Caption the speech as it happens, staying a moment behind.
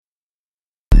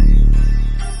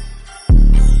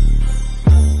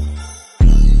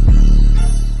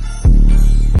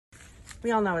We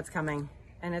all know it's coming,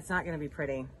 and it's not going to be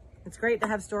pretty. It's great to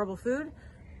have storable food,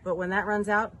 but when that runs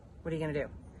out, what are you going to do?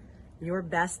 Your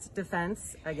best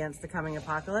defense against the coming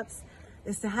apocalypse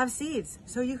is to have seeds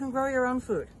so you can grow your own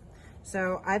food.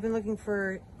 So I've been looking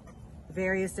for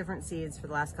various different seeds for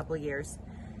the last couple of years,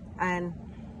 and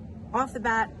off the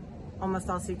bat, almost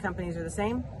all seed companies are the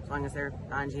same, as long as they're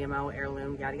non-GMO,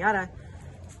 heirloom, yada yada.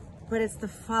 But it's the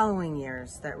following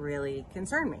years that really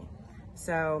concern me.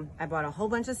 So I bought a whole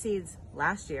bunch of seeds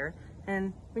last year,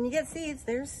 and when you get seeds,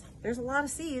 there's a lot of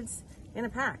seeds in a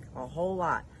pack, a whole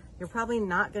lot. You're probably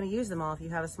not going to use them all if you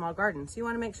have a small garden, so you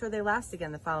want to make sure they last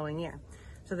again the following year.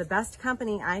 So the best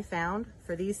company I found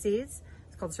for these seeds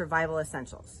is called Survival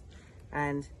Essentials.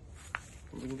 And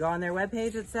you can go on their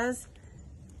webpage, it says,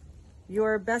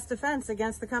 your best defense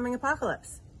against the coming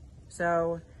apocalypse.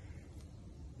 So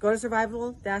go to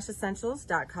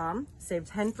survival-essentials.com, save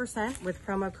 10% with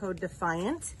promo code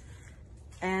DEFIANT,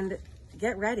 and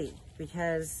get ready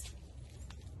because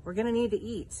we're gonna need to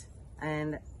eat.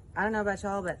 And I don't know about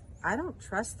y'all, but I don't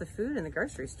trust the food in the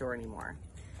grocery store anymore.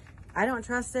 I don't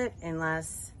trust it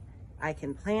unless I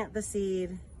can plant the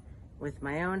seed with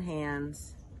my own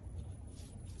hands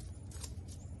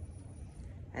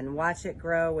and watch it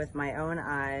grow with my own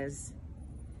eyes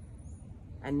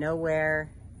and know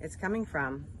where it's coming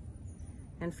from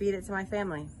and feed it to my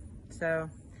family. So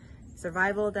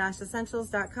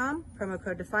survival-essentials.com, promo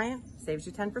code DEFIANT, saves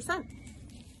you 10%.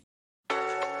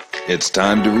 It's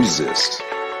time to resist.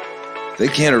 They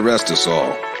can't arrest us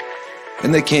all,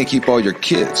 and they can't keep all your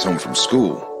kids home from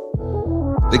school.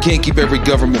 They can't keep every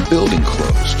government building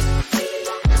closed.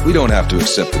 We don't have to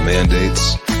accept the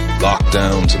mandates,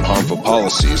 lockdowns, and harmful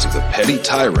policies of the petty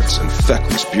tyrants and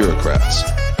feckless bureaucrats.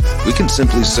 We can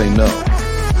simply say no,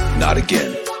 not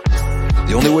again.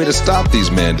 The only way to stop these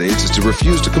mandates is to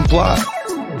refuse to comply.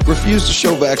 Refuse to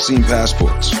show vaccine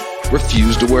passports.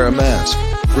 Refuse to wear a mask.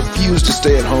 Refuse to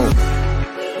stay at home.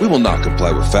 We will not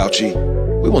comply with Fauci.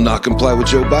 We will not comply with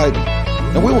Joe Biden.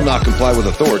 And we will not comply with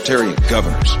authoritarian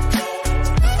governors.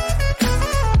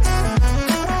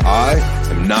 I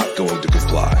am not going to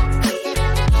comply.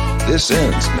 This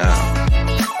ends now.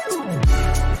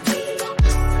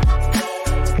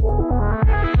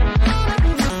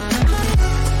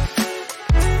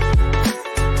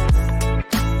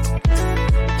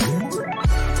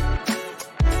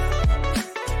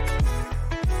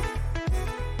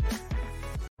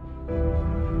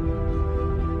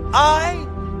 I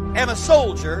am a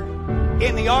soldier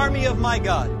in the army of my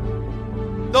God.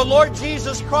 The Lord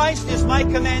Jesus Christ is my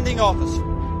commanding officer.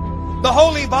 The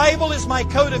Holy Bible is my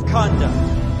code of conduct.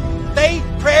 Faith,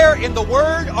 prayer, and the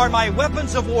Word are my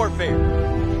weapons of warfare.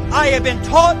 I have been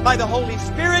taught by the Holy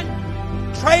Spirit,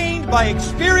 trained by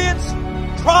experience,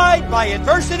 tried by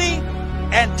adversity,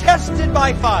 and tested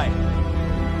by fire.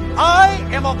 I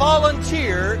am a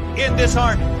volunteer in this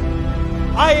army.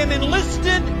 I am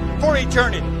enlisted for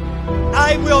eternity.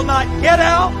 I will not get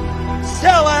out,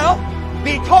 sell out,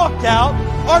 be talked out,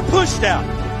 or pushed out.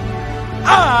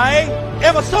 I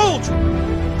am a soldier.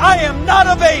 I am not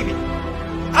a baby.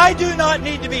 I do not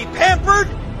need to be pampered,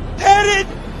 petted,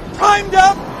 primed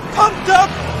up, pumped up,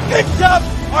 picked up,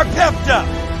 or pepped up.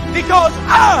 Because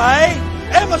I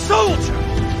am a soldier.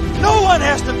 No one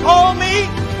has to call me,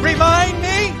 remind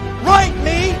me, write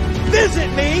me, visit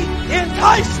me,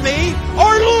 entice me,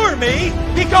 or lure me,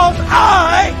 because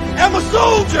I am a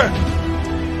soldier.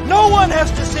 No one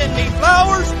has to send me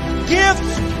flowers,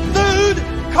 gifts, food,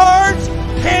 cards,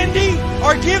 candy,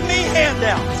 or give me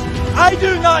handouts. I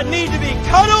do not need to be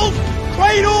cuddled,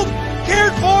 cradled,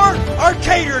 cared for, or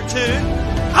catered to.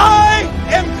 I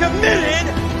am committed.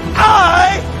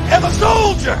 I am a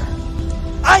soldier.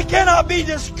 I cannot be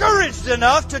discouraged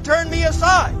enough to turn me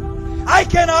aside. I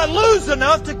cannot lose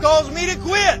enough to cause me to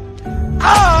quit.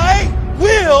 I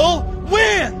will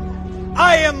win.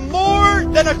 I am more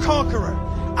than a conqueror.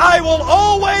 I will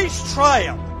always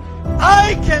triumph.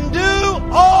 I can do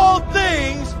all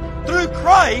things through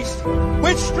Christ,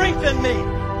 which strengthen me.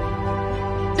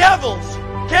 Devils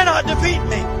cannot defeat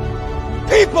me.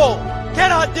 People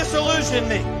cannot disillusion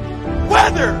me.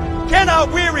 Weather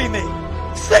cannot weary me.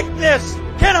 Sickness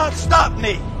cannot stop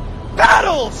me.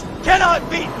 Battles cannot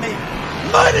beat me.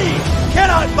 Money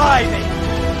cannot buy me.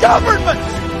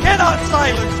 Governments cannot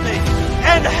silence me.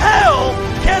 And hell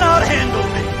cannot handle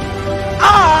me.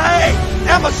 I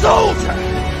am a soldier.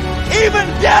 Even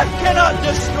death cannot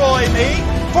destroy me.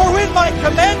 For when my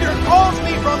commander calls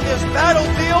me from this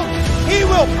battlefield, he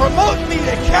will promote me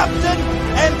to captain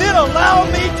and then allow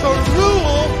me to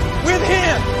rule with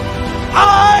him.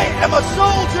 I am a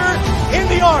soldier in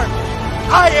the army.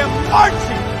 I am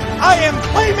marching. I am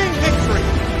claiming victory.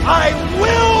 I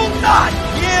will not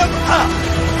give up.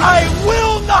 I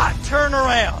will not turn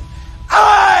around.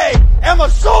 I am a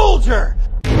soldier.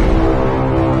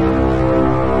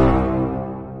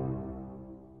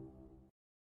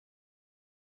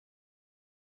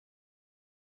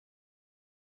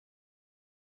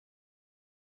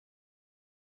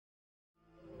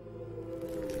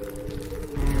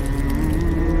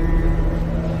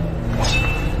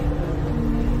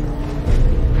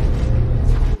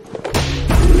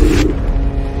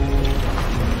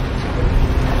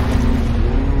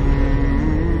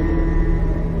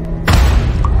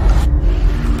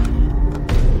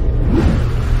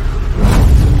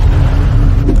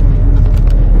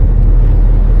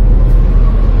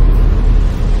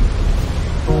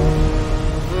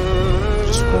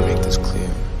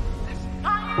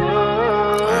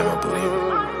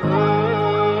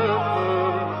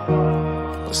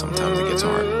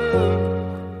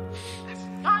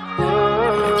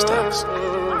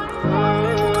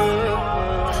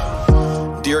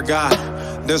 Dear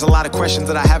God, there's a lot of questions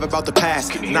that I have about the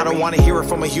past, and I don't want to hear it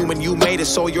from a human. You made it,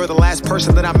 so you're the last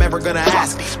person that I'm ever gonna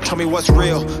ask. Tell me what's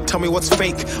real, tell me what's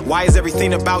fake. Why is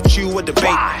everything about you a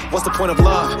debate? What's the point of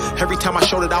love? Every time I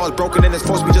showed it I was broken, and it's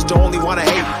forced me just to only want to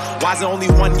hate. Why is it only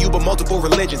one you but multiple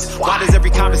religions? Why does every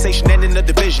conversation end in a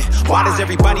division? Why does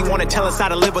everybody want to tell us how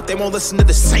to live, but they won't listen to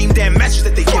the same damn message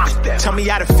that they give it? Tell me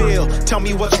how to feel, tell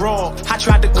me what's wrong. I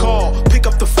tried to call, pick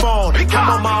up the phone, I'm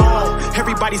on my own.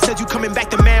 Everybody said you coming back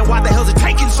to man, why the hell's it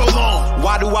taking so long?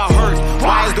 Why do I hurt?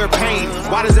 Why is there pain?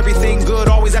 Why does everything good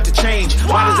always have to change?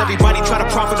 Why does everybody try to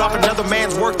profit off another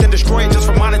man's work then destroy it just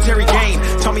for monetary gain?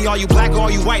 Tell me, are you black or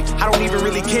are you white? I don't even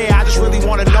really care, I just really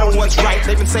want to know what's right.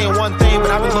 They've been saying one thing,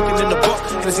 but I've been looking in the book,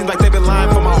 and it seems like they've been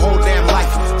lying for my whole damn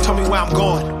life. Tell me where I'm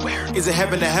going. Is it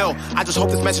heaven or hell? I just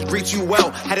hope this message greets you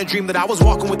well. Had a dream that I was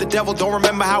walking with the devil. Don't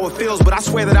remember how it feels, but I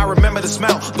swear that I remember the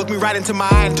smell. Looked me right into my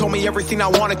eye and told me everything I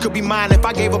wanted could be mine if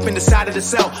I gave up and decided to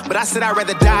sell. But I said I'd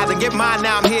rather die than get mine.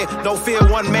 Now I'm here, no fear,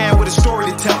 one man with a story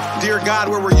to tell. Dear God,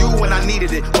 where were you when I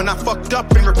needed it? When I fucked up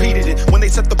and repeated it? When they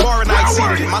set the bar and I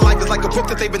exceeded it? My life is like a book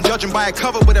that they've been judging by a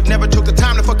cover, but I've never took the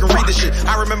time to fucking read the shit.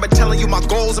 I remember telling you my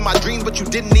goals and my dreams, but you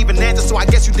didn't even answer, so I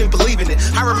guess you didn't believe in it.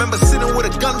 I remember sitting with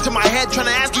a gun to my head trying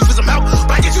to ask you for some help,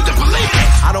 but I guess you didn't believe it.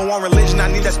 I don't want religion,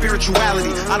 I need that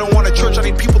spirituality. I don't want a church, I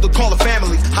need people to call a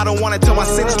family. I don't want to tell my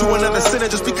sins to another sinner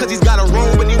just because he's got a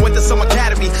robe and he went to some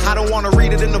academy. I don't want to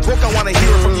read it in the book, I want to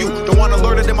hear it from you. Don't want to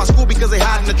learn it in my school because they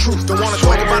hiding the truth. Don't want to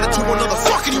talk about it to another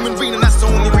fucking human being, and that's the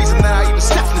only reason that I even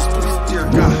step in this booth. Dear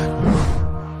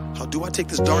God, how do I take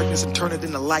this darkness and turn it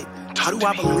into light? How do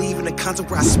I believe in a concept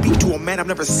where I speak to a man I've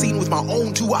never seen with my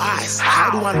own two eyes?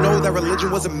 How do I know that religion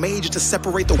wasn't made just to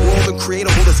separate the world and create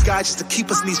a whole sky just to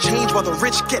keep us in these chains while the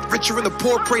rich get richer and the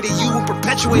poor pray to you and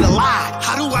perpetuate a lie?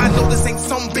 How do I know this ain't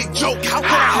some big joke? How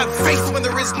can I have faith when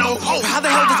there is no hope? How the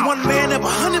hell does one man have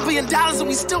 $100 billion and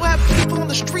we still have people on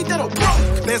the street that are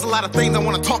broke? There's a lot of things I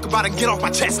want to talk about and get off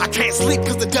my chest. I can't sleep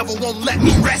because the devil won't let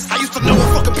me rest. I used to know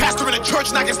a fucking pastor in a church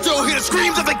and I can still hear the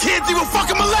screams of the kids he will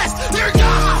fucking molest. Dear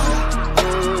God!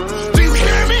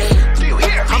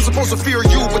 I'm supposed to fear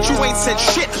you, but you ain't said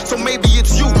shit, so maybe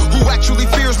it's you who actually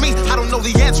fears me. I don't know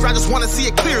the answer, I just want to see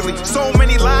it clearly. So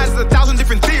many lies, 1,000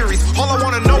 different theories. All I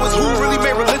want to know is who really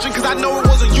made religion, cause I know it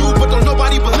wasn't you, but don't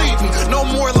nobody believe me. No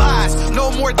more lies,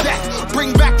 no more death.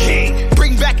 Bring back King,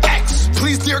 bring back X.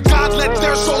 Please, dear God, let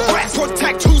their souls rest.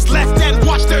 Protect who's left and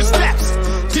watch their steps.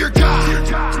 Dear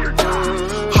God,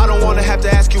 I don't want to have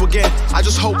to ask you again. I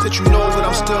just hope that you know that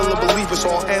I'm still a believer, so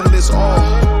I'll end this all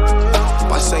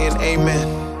by saying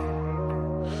amen.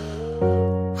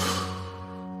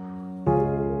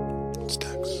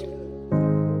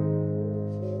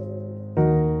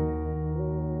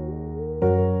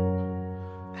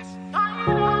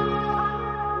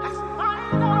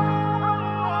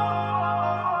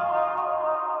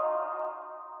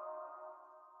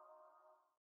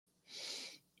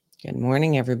 Good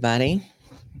morning, everybody.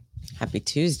 Happy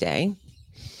Tuesday.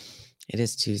 It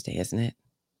is Tuesday, isn't it?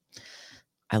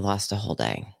 I lost a whole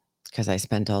day because I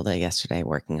spent all day yesterday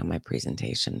working on my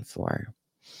presentation for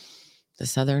the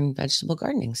Southern Vegetable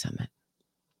Gardening Summit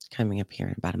coming up here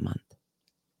in about a month.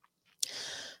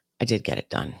 I did get it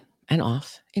done and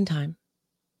off in time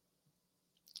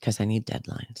because I need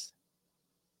deadlines.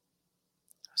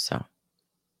 So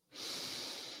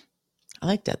I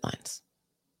like deadlines.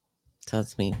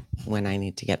 Tells me when I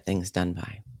need to get things done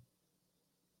by.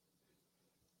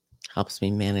 Helps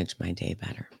me manage my day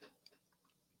better.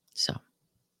 So,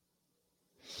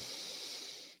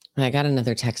 I got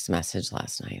another text message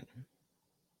last night.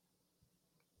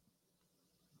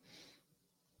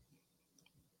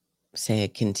 Say a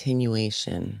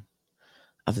continuation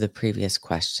of the previous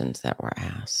questions that were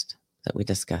asked that we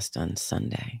discussed on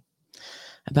Sunday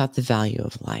about the value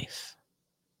of life.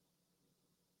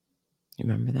 You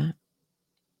remember that?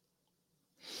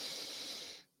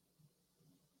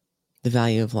 The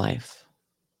value of life.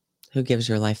 Who gives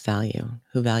your life value?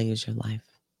 Who values your life?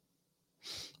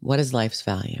 What is life's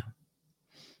value?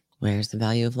 Where is the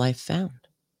value of life found?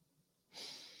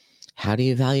 How do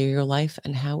you value your life,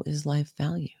 and how is life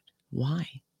valued? Why?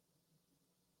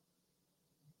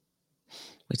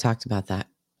 We talked about that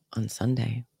on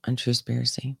Sunday on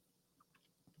Truspiracy.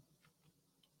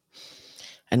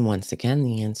 And once again,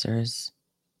 the answer is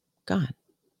God.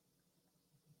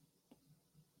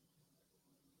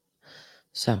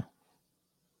 So,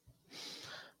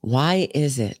 why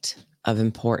is it of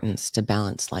importance to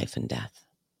balance life and death?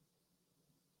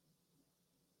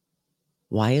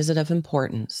 Why is it of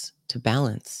importance to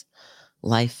balance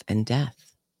life and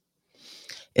death?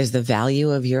 Is the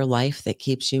value of your life that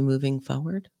keeps you moving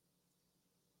forward?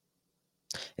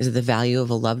 Is it the value of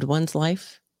a loved one's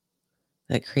life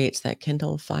that creates that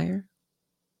kindle of fire?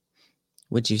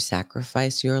 Would you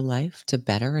sacrifice your life to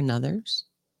better another's?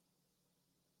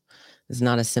 It's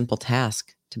not a simple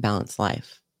task to balance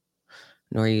life,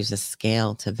 nor use a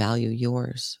scale to value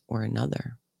yours or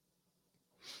another.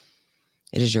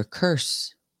 It is your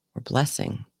curse or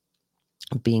blessing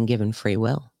of being given free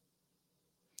will.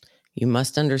 You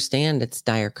must understand its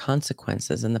dire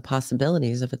consequences and the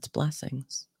possibilities of its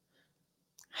blessings.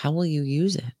 How will you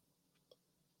use it?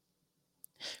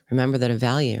 Remember that a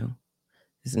value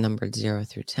is numbered 0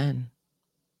 through 10.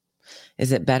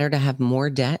 Is it better to have more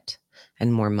debt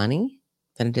and more money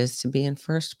than it is to be in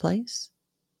first place?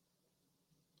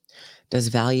 Does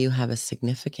value have a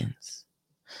significance?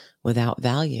 Without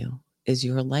value, is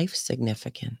your life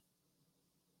significant?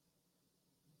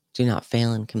 Do not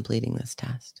fail in completing this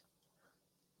test.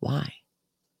 Why?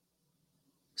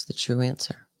 Is the true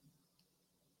answer.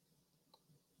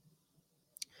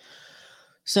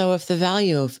 So if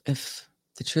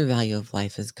the true value of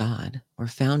life is God or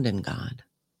found in God,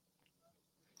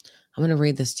 I'm going to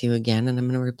read this to you again, and I'm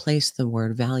going to replace the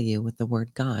word value with the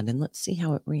word God, and let's see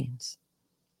how it reads.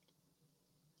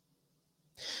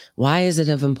 Why is it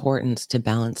of importance to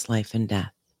balance life and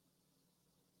death?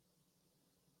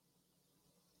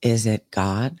 Is it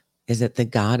God? Is it the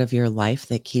God of your life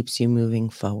that keeps you moving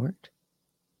forward?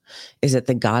 Is it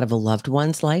the God of a loved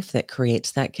one's life that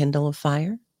creates that kindle of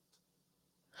fire?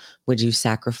 Would you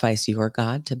sacrifice your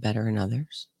God to better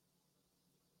another's?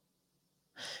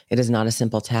 It is not a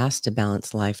simple task to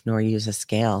balance life nor use a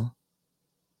scale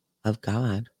of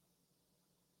God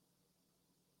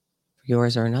for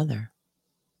yours or another.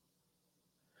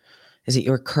 Is it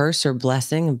your curse or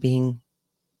blessing of being?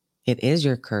 It is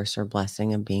your curse or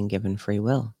blessing of being given free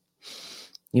will.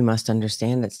 You must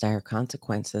understand its dire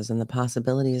consequences and the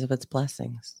possibilities of its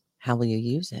blessings. How will you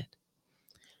use it?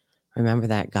 Remember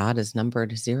that God is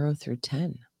numbered 0 through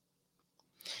 10.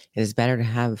 Is it better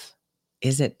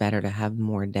to have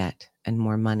more debt and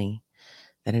more money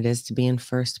than it is to be in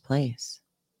first place?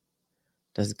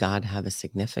 Does God have a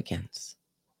significance?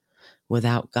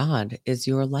 Without God, is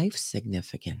your life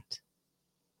significant?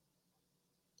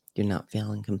 Do not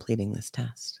fail in completing this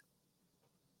test.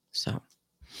 So,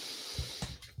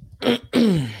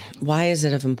 why is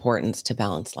it of importance to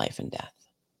balance life and death?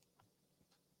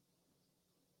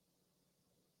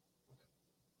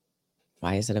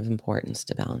 Why is it of importance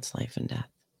to balance life and death?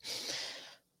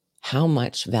 How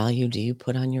much value do you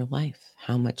put on your life?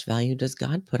 How much value does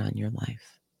God put on your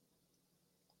life?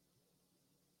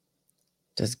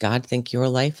 Does God think your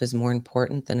life is more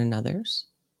important than another's?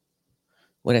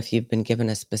 What if you've been given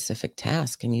a specific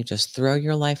task and you just throw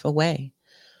your life away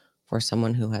for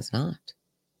someone who has not?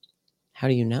 How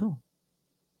do you know?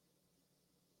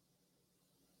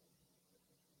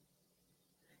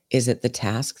 Is it the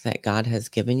task that God has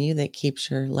given you that keeps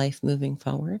your life moving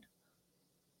forward?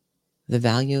 The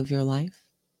value of your life?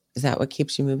 Is that what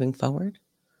keeps you moving forward?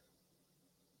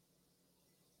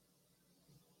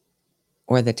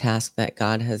 Or the task that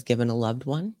God has given a loved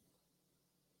one?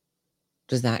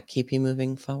 Does that keep you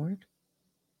moving forward?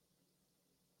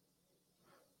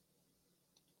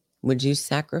 Would you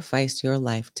sacrifice your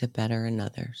life to better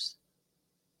another's?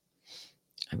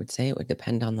 I would say it would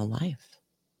depend on the life.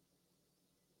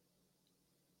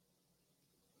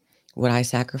 Would I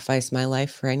sacrifice my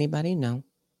life for anybody? No.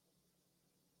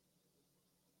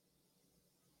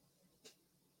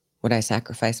 Would I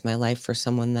sacrifice my life for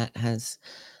someone that has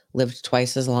lived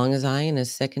twice as long as I and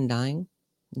is sick and dying?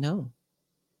 No.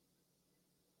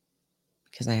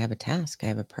 Because I have a task, I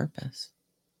have a purpose.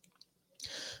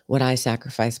 Would I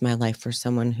sacrifice my life for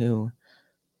someone who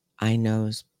I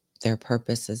know's their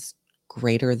purpose is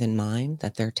greater than mine,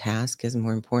 that their task is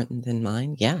more important than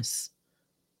mine? Yes,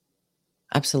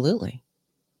 absolutely.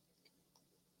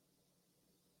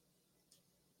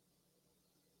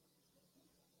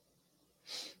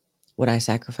 Would I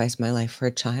sacrifice my life for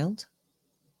a child?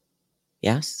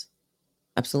 Yes,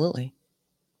 absolutely.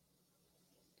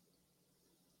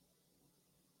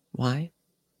 Why?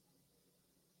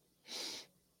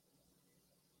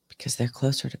 Because they're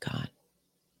closer to God.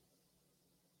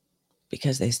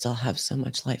 Because they still have so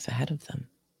much life ahead of them.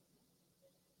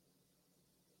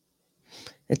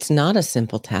 It's not a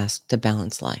simple task to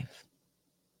balance life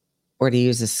or to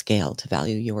use a scale to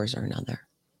value yours or another.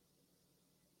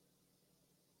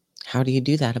 How do you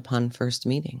do that upon first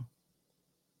meeting?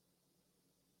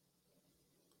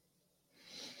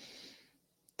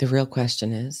 The real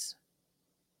question is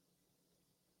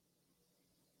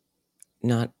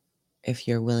not if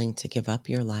you're willing to give up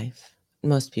your life.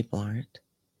 Most people aren't.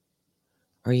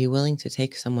 Are you willing to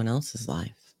take someone else's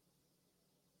life?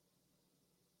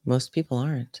 Most people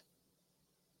aren't.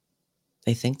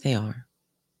 They think they are.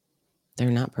 They're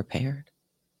not prepared.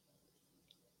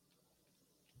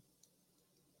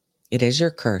 It is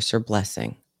your curse or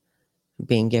blessing,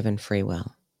 being given free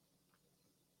will.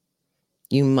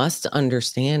 You must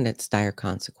understand its dire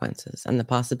consequences and the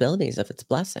possibilities of its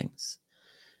blessings.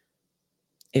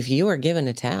 If you are given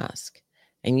a task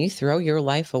and you throw your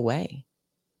life away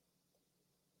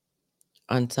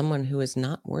on someone who is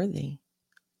not worthy,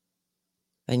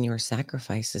 then your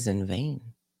sacrifice is in vain.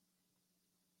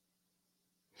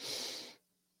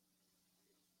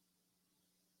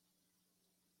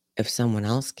 If someone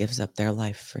else gives up their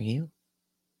life for you,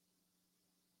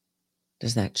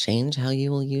 does that change how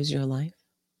you will use your life?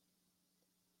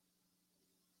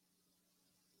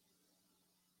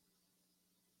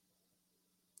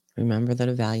 Remember that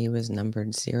a value is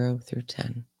numbered 0 through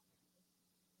 10.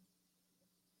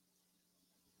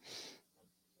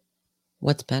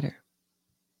 What's better?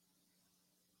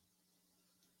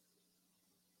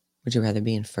 Would you rather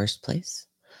be in first place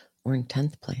or in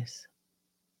 10th place?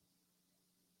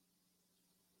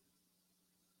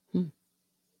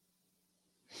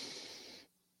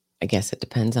 I guess it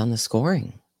depends on the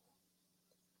scoring.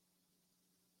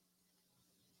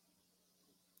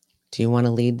 Do you want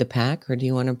to lead the pack or do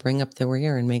you want to bring up the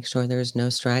rear and make sure there's no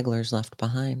stragglers left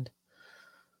behind?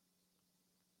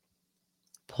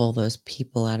 Pull those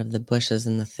people out of the bushes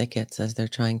and the thickets as they're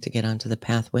trying to get onto the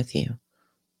path with you.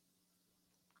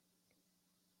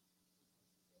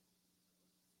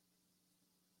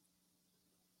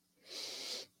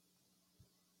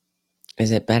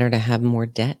 Is it better to have more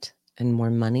debt and more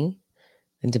money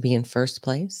than to be in first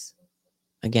place?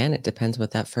 Again, it depends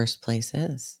what that first place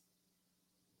is.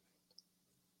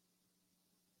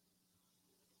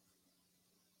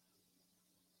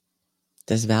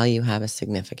 Does value have a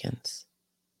significance?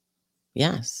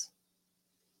 Yes.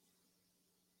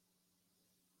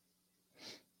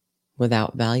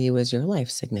 Without value, is your life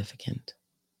significant?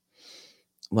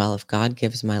 Well, if God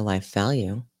gives my life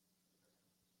value,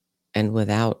 and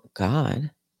without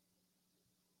God,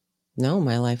 no,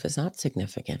 my life is not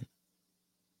significant.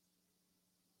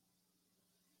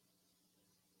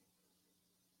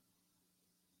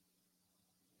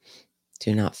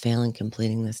 Do not fail in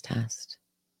completing this test.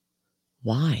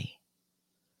 Why?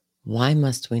 Why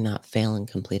must we not fail in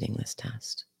completing this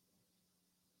test?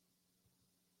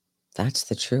 That's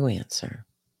the true answer.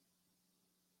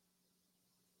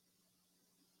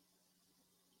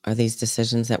 Are these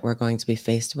decisions that we're going to be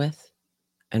faced with,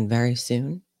 and very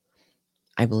soon?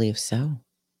 I believe so.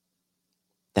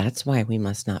 That's why we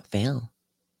must not fail.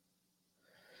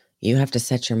 You have to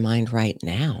set your mind right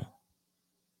now.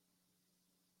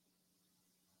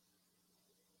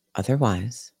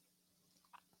 Otherwise,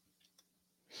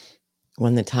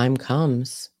 when the time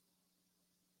comes,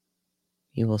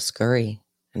 you will scurry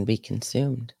and be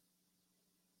consumed.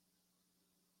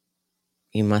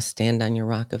 You must stand on your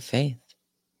rock of faith.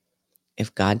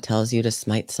 If God tells you to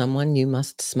smite someone, you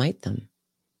must smite them.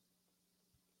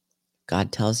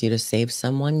 God tells you to save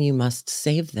someone, you must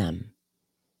save them.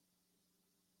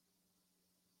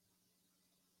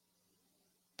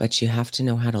 But you have to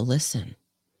know how to listen.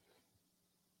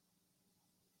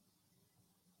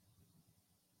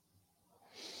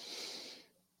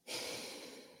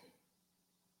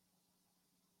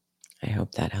 I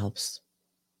hope that helps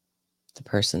the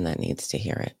person that needs to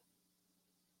hear it.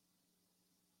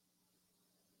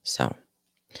 So,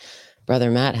 Brother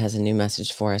Matt has a new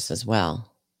message for us as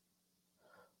well.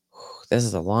 This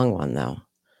is a long one, though.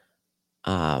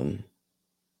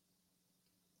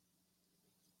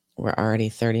 We're already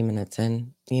 30 minutes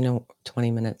in,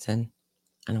 20 minutes in.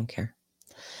 I don't care.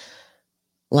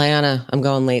 Liana, I'm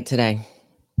going late today.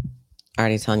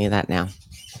 Already telling you that now.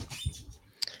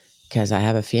 Because I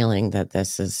have a feeling that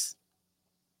this is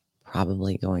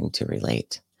probably going to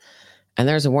relate. And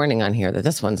there's a warning on here that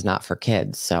this one's not for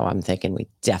kids. So I'm thinking we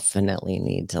definitely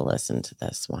need to listen to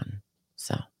this one.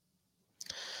 So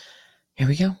here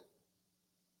we go.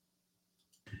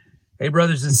 Hey,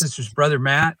 brothers and sisters, Brother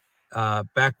Matt,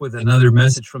 back with another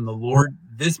message from the Lord.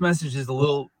 This message is a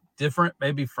little different,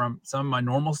 maybe from some of my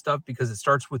normal stuff, because it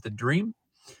starts with a dream.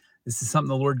 This is something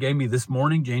the Lord gave me this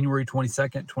morning, January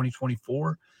 22nd,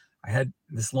 2024. I had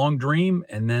this long dream,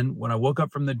 and then when I woke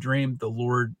up from the dream, the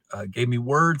Lord gave me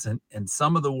words, and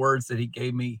some of the words that he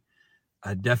gave me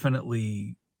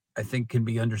definitely, I think, can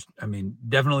be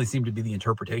definitely seem to be the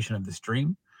interpretation of this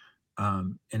dream.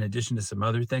 In addition to some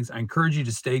other things, I encourage you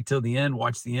to stay till the end,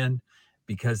 watch the end,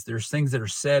 because there's things that are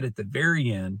said at the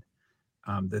very end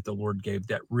that the Lord gave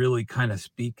that really kind of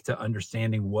speak to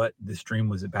understanding what this dream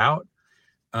was about.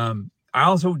 I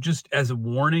also, just as a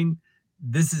warning,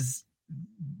 this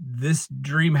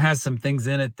dream has some things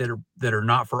in it that are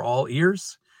not for all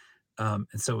ears. And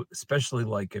so especially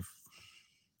like if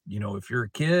you're a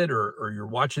kid or you're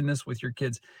watching this with your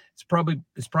kids, it's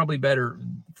probably better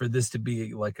for this to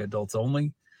be like adults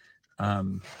only. I'll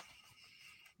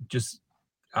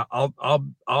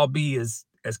be as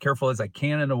careful as I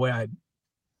can in the way I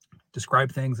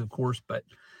describe things, of course, but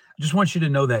I just want you to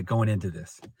know that going into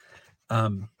this.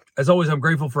 As always, I'm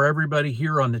grateful for everybody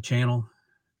here on the channel.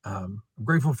 I'm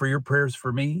grateful for your prayers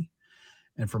for me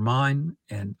and for mine.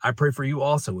 And I pray for you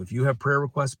also. If you have prayer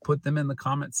requests, put them in the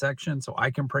comment section so I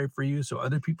can pray for you, so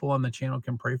other people on the channel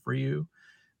can pray for you.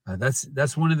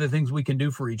 That's one of the things we can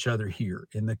do for each other here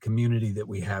in the community that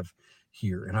we have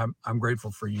here. And I'm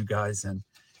grateful for you guys. And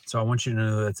so I want you to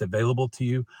know that's available to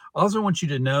you. I also want you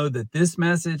to know that this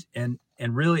message and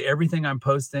really everything I'm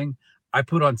posting, I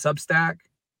put on Substack.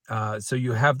 So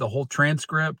you have the whole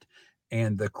transcript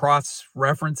and the cross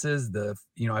references.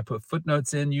 I put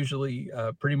footnotes in usually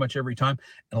pretty much every time.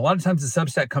 And a lot of times the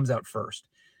Substack comes out first.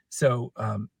 So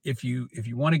if you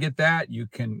want to get that, you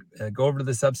can go over to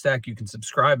the Substack, you can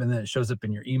subscribe, and then it shows up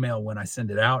in your email when I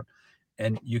send it out,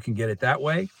 and you can get it that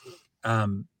way.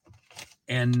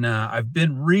 And I've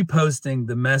been reposting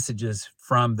the messages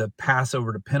from the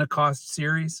Passover to Pentecost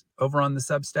series over on the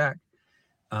Substack.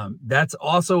 That's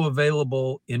also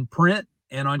available in print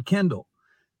and on Kindle.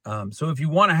 So if you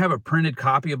want to have a printed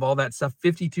copy of all that stuff,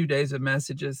 52 days of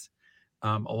messages,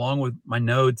 along with my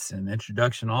notes and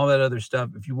introduction, all that other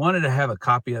stuff, if you wanted to have a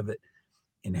copy of it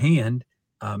in hand,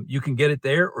 you can get it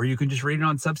there, or you can just read it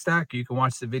on Substack, or you can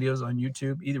watch the videos on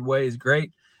YouTube. Either way is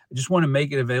great. I just want to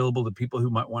make it available to people who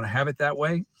might want to have it that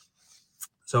way.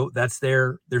 So that's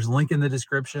there. There's a link in the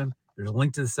description. There's a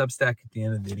link to the Substack at the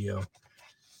end of the video.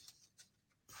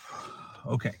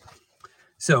 Okay.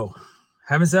 So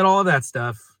having said all of that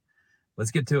stuff,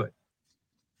 let's get to it.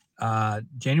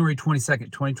 January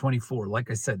 22nd, 2024, like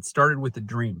I said, started with a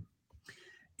dream.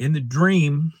 In the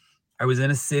dream, I was in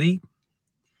a city.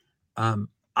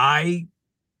 I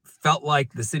felt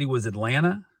like the city was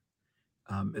Atlanta.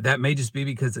 That may just be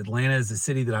because Atlanta is a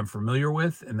city that I'm familiar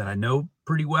with and that I know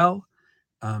pretty well.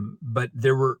 But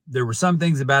there were some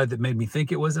things about it that made me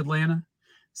think it was Atlanta.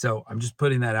 So I'm just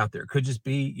putting that out there. It could just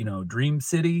be, Dream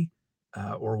City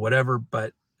or whatever,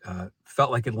 but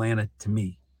felt like Atlanta to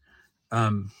me.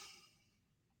 The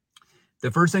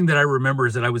first thing that I remember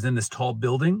is that I was in this tall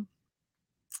building,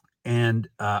 and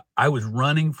I was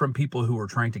running from people who were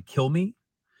trying to kill me.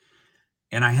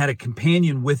 And I had a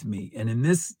companion with me. And in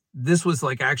this was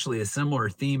like actually a similar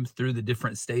theme through the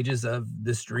different stages of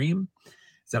this dream,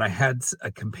 is that I had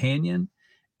a companion.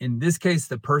 In this case,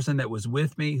 the person that was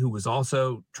with me, who was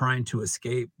also trying to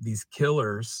escape these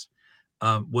killers,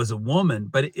 was a woman,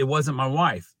 but it wasn't my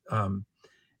wife.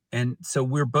 And so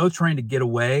we're both trying to get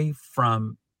away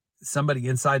from somebody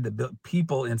inside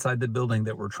people inside the building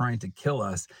that were trying to kill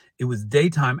us. It was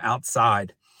daytime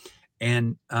outside,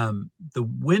 and the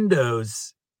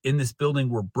windows in this building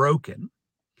were broken,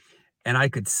 and I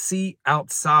could see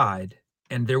outside,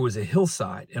 and there was a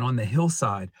hillside, and on the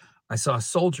hillside I saw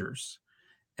soldiers,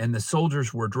 and the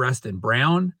soldiers were dressed in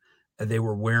brown. They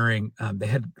were wearing they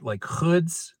had like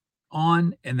hoods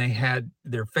on, and they had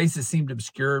their faces seemed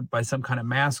obscured by some kind of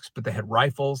masks, but they had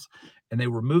rifles, and they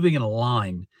were moving in a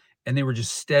line, and they were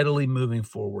just steadily moving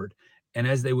forward. And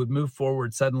as they would move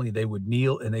forward, suddenly they would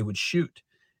kneel and they would shoot.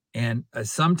 And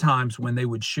sometimes when they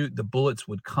would shoot, the bullets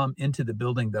would come into the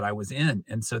building that I was in.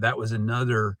 And so that was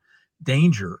another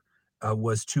danger,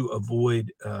 was to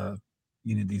avoid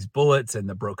these bullets and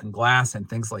the broken glass and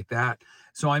things like that.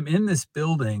 So I'm in this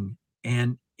building,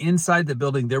 and inside the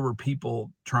building, there were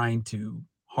people trying to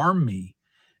harm me.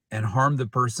 harmed the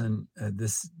person,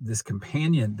 this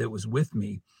companion that was with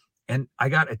me. And I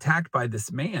got attacked by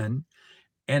this man.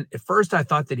 And at first I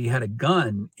thought that he had a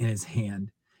gun in his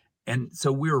hand. And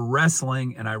so we were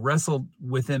wrestling, and I wrestled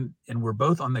with him, and we're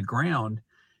both on the ground.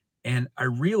 And I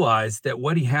realized that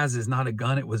what he has is not a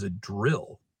gun. It was a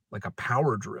drill, like a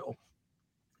power drill.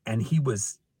 And he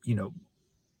was,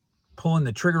 pulling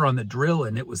the trigger on the drill,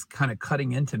 and it was kind of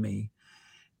cutting into me.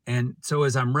 And so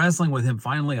as I'm wrestling with him,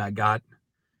 finally I got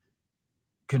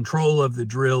control of the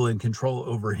drill and control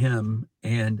over him.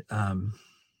 And I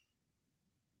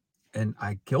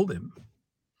killed him.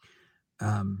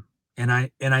 And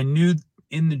I knew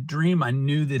in the dream, I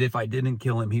knew that if I didn't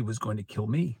kill him, he was going to kill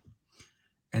me.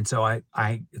 And so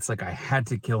it's like I had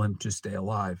to kill him to stay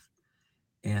alive.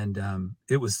 And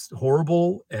it was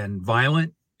horrible and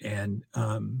violent, and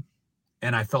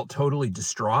I felt totally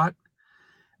distraught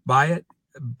by it.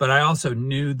 But I also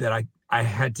knew that I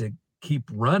had to keep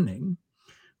running,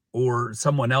 or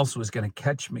someone else was going to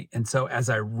catch me. And so as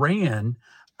I ran,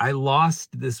 I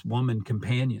lost this woman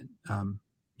companion.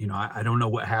 I don't know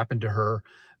what happened to her,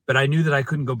 but I knew that I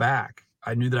couldn't go back.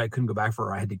 I knew that I couldn't go back for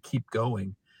her. I had to keep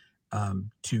going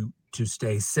to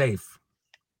stay safe.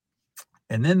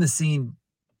 And then the scene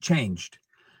changed.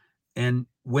 And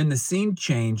when the scene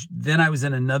changed, then I was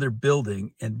in another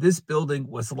building, and this building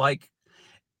was like,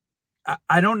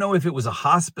 I don't know if it was a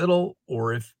hospital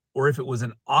or if it was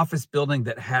an office building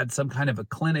that had some kind of a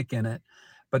clinic in it,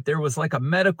 but there was like a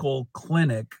medical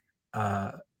clinic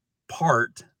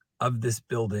part of this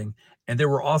building. And there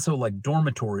were also like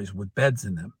dormitories with beds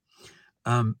in them.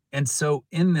 And so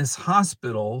in this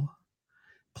hospital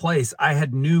place, I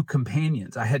had new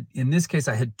companions. In this case,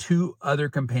 I had two other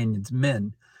companions,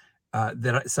 men,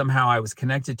 that somehow I was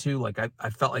connected to. Like I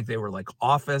felt like they were like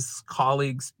office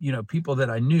colleagues, people that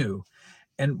I knew.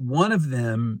 And one of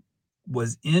them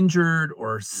was injured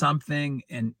or something.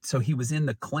 And so he was in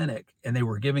the clinic, and they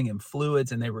were giving him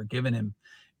fluids, and they were giving him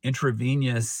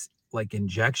intravenous like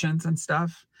injections and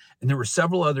stuff. And there were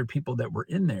several other people that were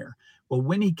in there. Well,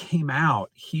 when he came out,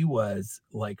 he was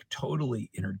like totally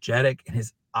energetic, and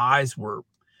his eyes were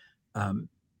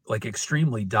like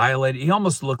extremely dilated. He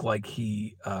almost looked like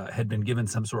he had been given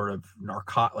some sort of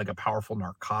narcotic, like a powerful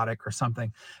narcotic or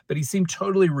something. But he seemed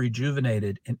totally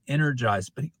rejuvenated and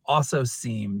energized. But he also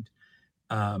seemed,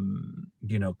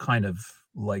 kind of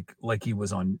like he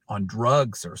was on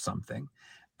drugs or something.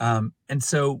 And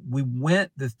so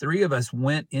the three of us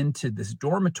went into this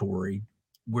dormitory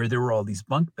where there were all these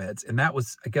bunk beds, and that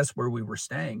was, I guess, where we were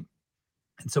staying.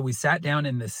 And so we sat down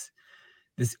in this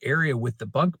area with the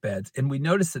bunk beds, and we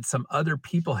noticed that some other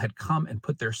people had come and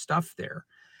put their stuff there.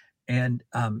 And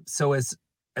so as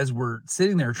we're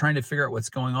sitting there trying to figure out what's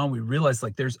going on, we realized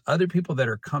like there's other people that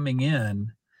are coming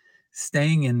in,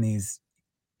 staying in this,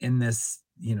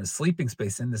 sleeping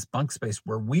space, in this bunk space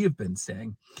where we have been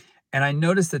staying. And I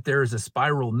noticed that there is a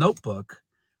spiral notebook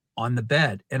on the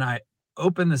bed, and I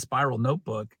opened the spiral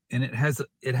notebook, and it has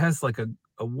like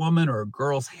a woman or a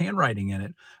girl's handwriting in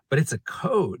it, but it's a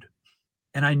code.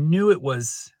 And I knew it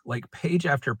was like page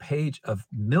after page of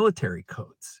military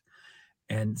codes.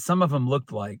 And some of them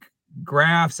looked like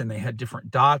graphs, and they had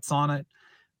different dots on it.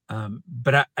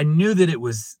 But I knew that it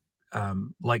was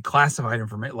like classified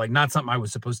information, like not something I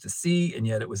was supposed to see. And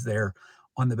yet it was there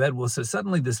on the bed. Well, so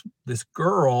suddenly this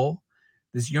girl,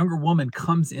 this younger woman,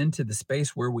 comes into the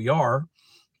space where we are.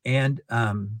 And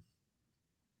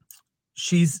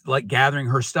she's like gathering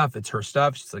her stuff. It's her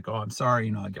stuff. She's like, "Oh, I'm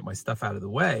sorry. I'll get my stuff out of the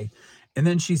way." And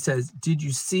then she says, "Did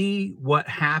you see what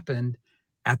happened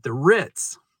at the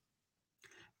Ritz?"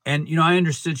 And, I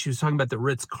understood she was talking about the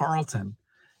Ritz-Carlton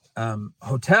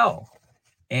hotel.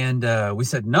 And we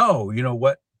said, "No,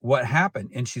 what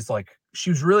happened?" And she's like, she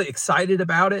was really excited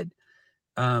about it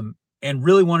and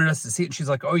really wanted us to see it. And she's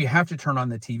like, "Oh, you have to turn on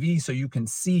the TV so you can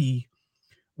see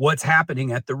what's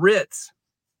happening at the Ritz."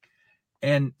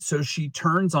 And so she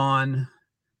turns on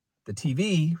the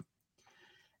TV,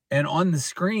 and on the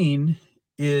screen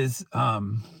is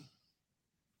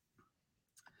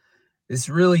this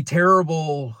really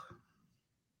terrible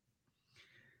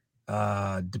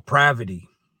depravity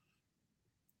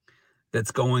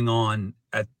that's going on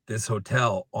at this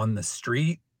hotel on the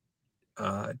street,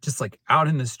 just like out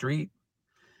in the street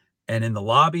and in the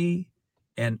lobby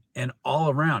and all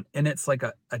around. And it's like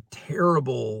a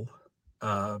terrible,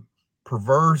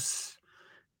 perverse,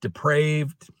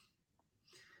 depraved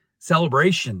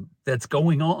celebration that's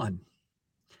going on.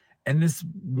 And this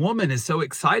woman is so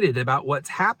excited about what's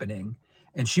happening,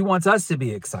 and she wants us to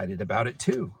be excited about it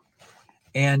too.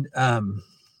 And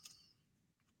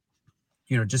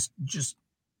just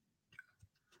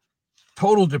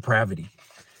total depravity.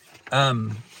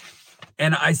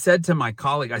 And I said to my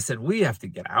colleague, I said, we have to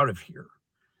get out of here.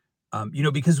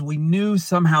 Because we knew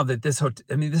somehow that this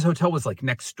hotel was like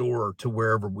next door to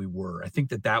wherever we were. I think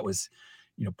that was,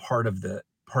 part of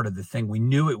the thing. We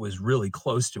knew it was really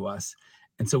close to us.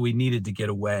 And so we needed to get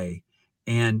away.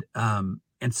 And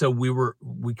so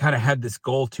we kind of had this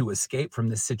goal to escape from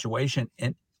this situation.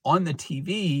 And on the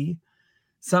TV,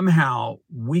 somehow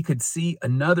we could see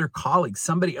another colleague,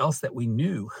 somebody else that we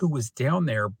knew, who was down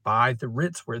there by the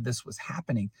Ritz where this was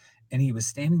happening. And he was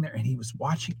standing there and he was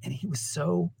watching, and he was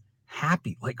so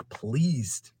happy, like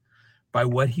pleased by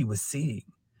what he was seeing.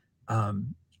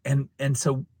 And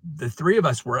so the three of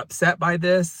us were upset by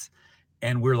this,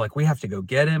 and we're like, we have to go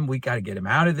get him. We got to get him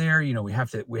out of there. We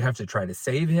have to try to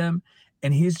save him.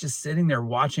 And he's just sitting there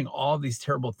watching all these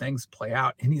terrible things play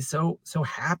out. And he's so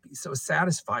happy, so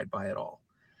satisfied by it all.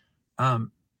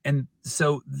 And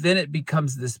so then it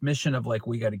becomes this mission of like,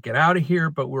 we got to get out of here,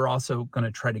 but we're also going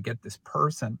to try to get this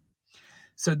person.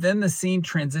 So then the scene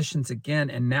transitions again,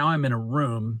 and now I'm in a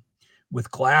room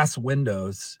with glass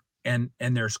windows and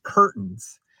there's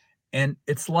curtains, and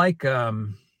it's like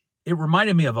it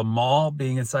reminded me of a mall,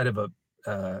 being inside of a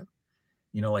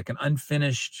like an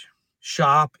unfinished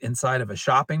shop inside of a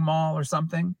shopping mall or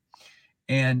something.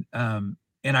 And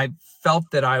I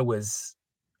felt that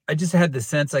I just had the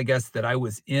sense, I guess, that I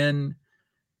was in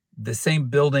the same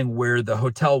building where the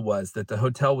hotel was, that the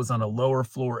hotel was on a lower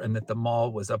floor and that the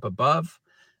mall was up above.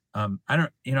 I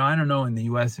don't know in the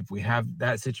US if we have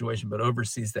that situation, but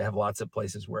overseas they have lots of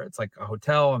places where it's like a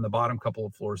hotel on the bottom couple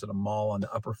of floors and a mall on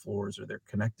the upper floors, or they're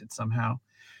connected somehow.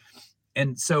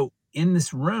 And so in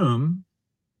this room,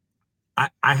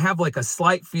 I have like a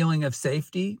slight feeling of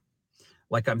safety,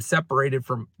 like I'm separated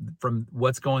from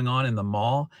what's going on in the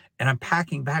mall, and I'm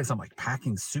packing bags. I'm like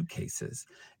packing suitcases,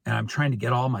 and I'm trying to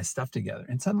get all my stuff together.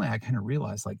 And suddenly I kind of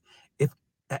realized, like,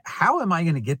 how am I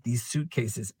going to get these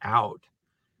suitcases out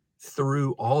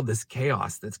through all this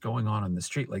chaos that's going on the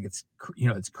street? Like, it's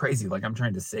crazy. Like, I'm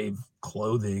trying to save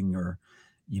clothing or,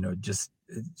 just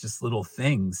little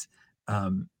things,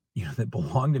 that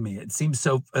belong to me. It seems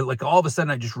so, like, all of a sudden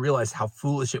I just realized how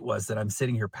foolish it was that I'm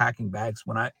sitting here packing bags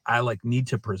when I like need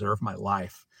to preserve my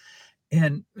life.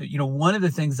 And, one of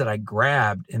the things that I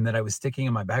grabbed and that I was sticking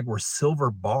in my bag were silver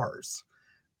bars,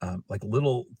 like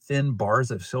little thin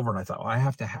bars of silver. And I thought,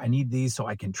 I need these so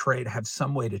I can have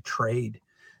some way to trade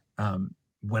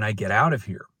when I get out of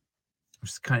here,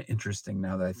 which is kind of interesting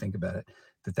now that I think about it,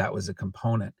 that was a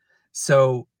component.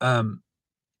 So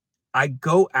I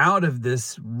go out of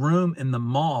this room in the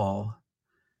mall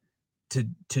to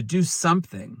do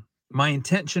something. My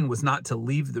intention was not to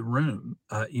leave the room,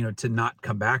 to not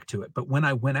come back to it. But when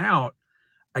I went out,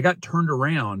 I got turned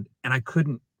around and I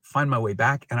couldn't find my way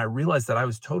back. And I realized that I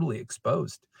was totally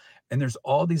exposed. And there's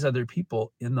all these other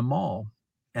people in the mall.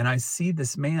 And I see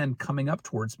this man coming up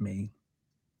towards me.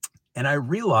 And I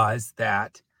realized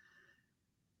that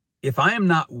if I am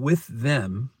not with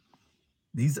them,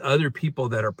 these other people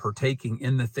that are partaking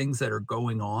in the things that are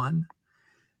going on,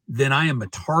 then I am a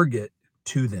target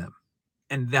to them.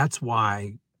 And that's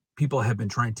why people have been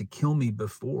trying to kill me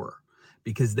before,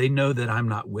 because they know that I'm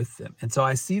not with them. And so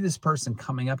I see this person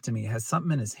coming up to me, has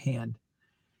something in his hand.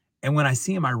 And when I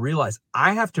see him, I realize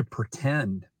I have to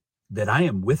pretend that I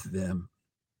am with them,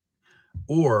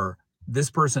 or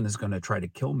this person is going to try to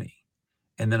kill me.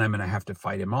 And then I'm going to have to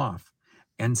fight him off.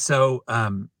 And so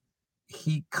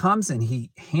he comes and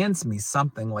he hands me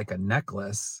something like a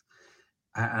necklace.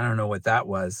 I don't know what that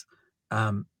was.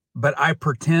 But I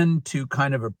pretend to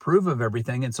kind of approve of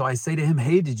everything. And so I say to him,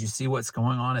 hey, did you see what's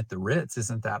going on at the Ritz?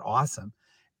 Isn't that awesome?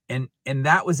 And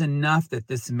that was enough that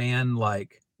this man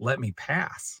like let me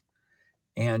pass.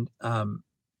 And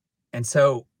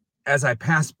so as I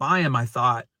passed by him, I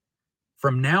thought,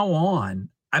 from now on,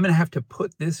 I'm going to have to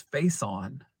put this face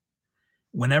on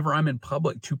whenever I'm in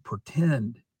public to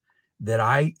pretend that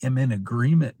I am in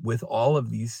agreement with all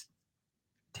of these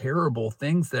terrible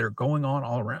things that are going on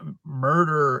all around,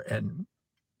 murder and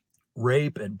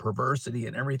rape and perversity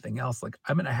and everything else. Like,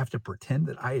 I'm going to have to pretend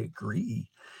that I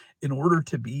agree in order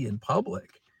to be in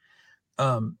public.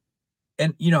 And,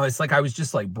 it's like, I was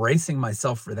just like bracing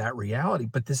myself for that reality,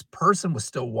 but this person was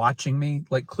still watching me,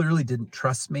 like clearly didn't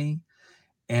trust me.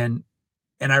 And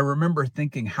I remember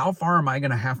thinking, how far am I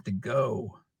going to have to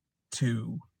go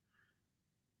to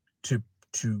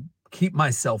keep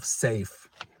myself safe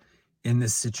in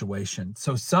this situation?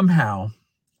 So somehow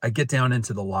I get down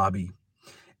into the lobby,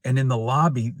 and in the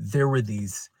lobby, there were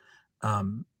these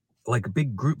like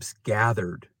big groups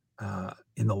gathered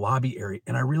in the lobby area.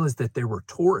 And I realized that there were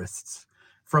tourists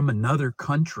from another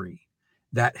country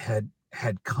that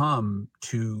had come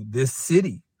to this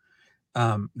city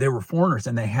they were foreigners,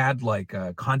 and they had like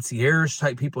concierge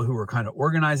type people who were kind of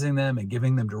organizing them and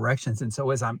giving them directions. And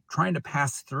so as I'm trying to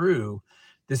pass through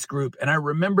this group, and I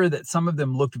remember that some of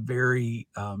them looked very,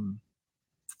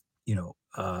 you know,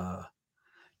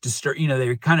 they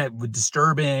were kind of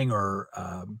disturbing or,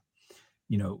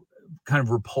 you know, kind of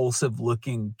repulsive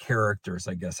looking characters,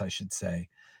 I guess I should say.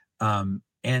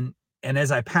 And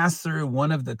as I passed through,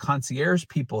 one of the concierge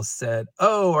people said,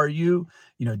 "Oh, are you,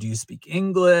 do you speak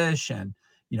English? And,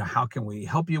 how can we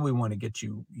help you? We want to get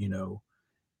you,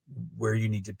 where you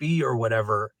need to be or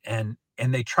whatever." And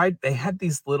they had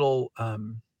these little,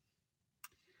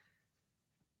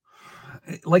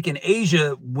 like in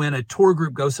Asia, when a tour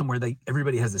group goes somewhere,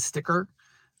 everybody has a sticker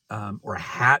or a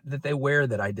hat that they wear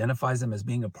that identifies them as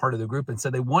being a part of the group. And so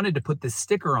they wanted to put this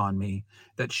sticker on me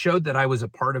that showed that I was a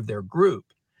part of their group.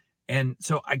 And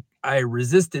so I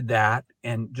resisted that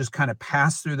and just kind of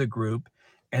passed through the group.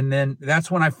 And then that's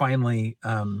when I finally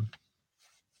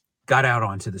got out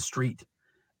onto the street.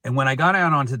 And when I got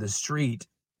out onto the street,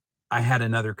 I had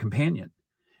another companion.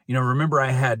 Remember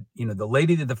I had, the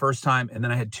lady did the first time, and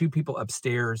then I had two people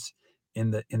upstairs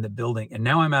in the building. And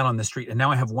now I'm out on the street, and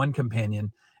now I have one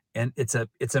companion, and it's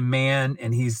a man,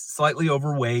 and he's slightly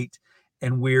overweight,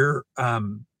 and we're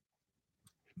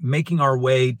making our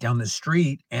way down the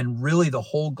street. And really the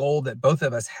whole goal that both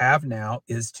of us have now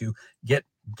is to get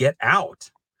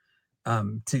out,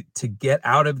 to get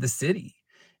out of the city.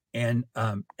 And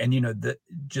the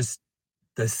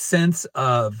sense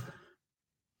of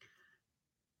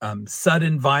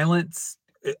sudden violence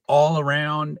all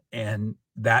around, and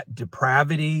that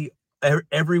depravity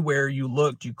everywhere you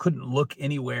looked, you couldn't look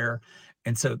anywhere.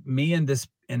 And so me and this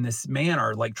man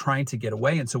are like trying to get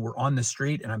away. And so we're on the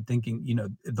street, and I'm thinking,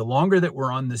 the longer that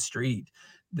we're on the street,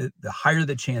 the higher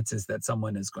the chances that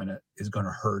someone is going to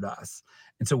hurt us.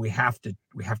 And so we have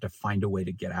to find a way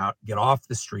to get off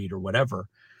the street or whatever.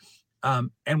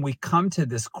 And we come to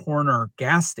this corner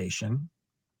gas station.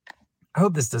 I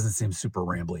hope this doesn't seem super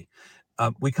rambly.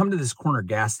 We come to this corner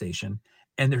gas station,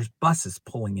 and there's buses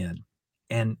pulling in,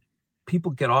 and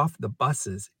people get off the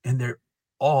buses, and they're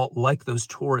all like those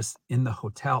tourists in the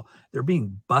hotel. They're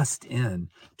being bussed in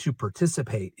to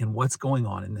participate in what's going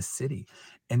on in the city.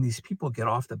 And these people get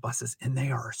off the buses, and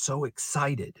they are so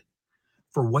excited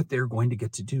for what they're going to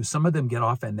get to do. Some of them get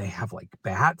off, and they have like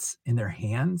bats in their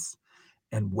hands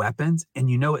and weapons. And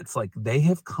it's like they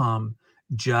have come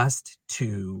just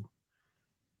to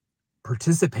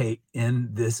participate in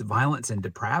this violence and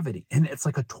depravity. And it's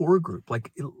like a tour group,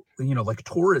 like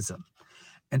tourism.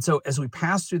 And so as we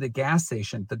pass through the gas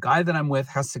station, the guy that I'm with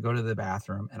has to go to the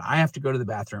bathroom, and I have to go to the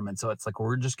bathroom. And so it's like,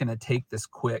 we're just going to take this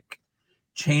quick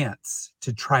chance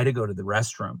to try to go to the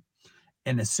restroom.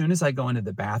 And as soon as I go into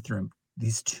the bathroom,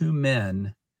 these two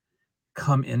men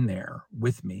come in there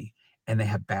with me, and they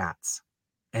have bats.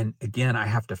 And again, I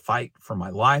have to fight for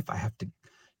my life. I have to,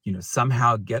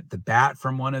 somehow get the bat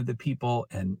from one of the people,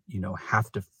 and,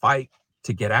 have to fight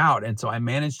to get out. And so I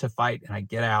manage to fight, and I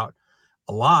get out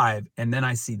alive. And then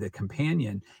I see the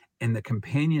companion, and the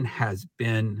companion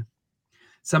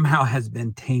somehow has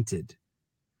been tainted.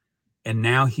 And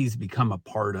now he's become a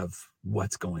part of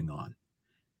what's going on.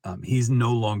 He's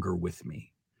no longer with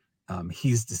me.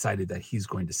 He's decided that he's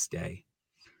going to stay.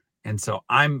 And so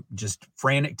I'm just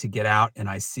frantic to get out, and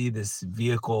I see this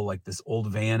vehicle, like this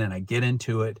old van, and I get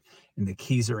into it, and the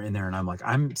keys are in there, and I'm like,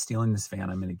 I'm stealing this van.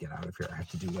 I'm going to get out of here. I have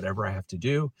to do whatever I have to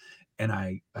do. And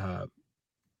I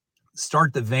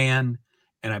start the van,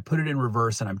 and I put it in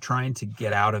reverse, and I'm trying to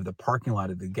get out of the parking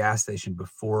lot of the gas station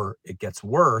before it gets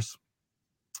worse.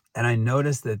 And I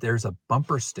notice that there's a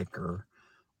bumper sticker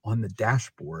on the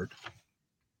dashboard,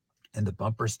 and the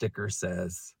bumper sticker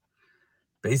says,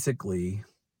 basically,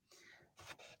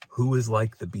 "Who is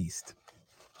like the beast?"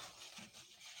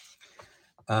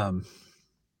 And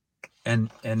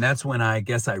that's when I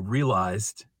guess I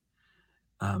realized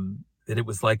that it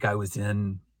was like I was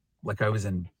in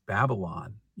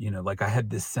Babylon. Like I had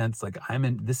this sense, like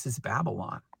this is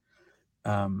Babylon.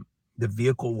 The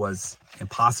vehicle was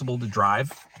impossible to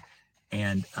drive,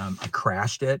 and I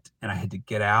crashed it, and I had to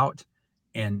get out,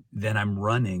 and then I'm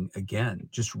running again,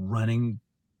 just running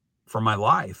for my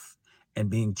life and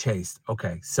being chased.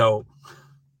 Okay, so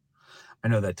I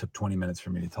know that took 20 minutes for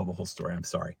me to tell the whole story. I'm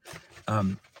sorry.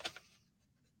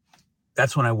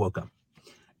 That's when I woke up.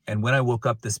 And when I woke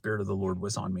up, the Spirit of the Lord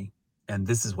was on me. And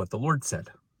this is what the Lord said.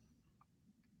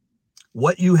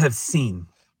 "What you have seen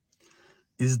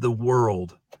is the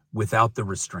world without the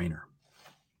restrainer.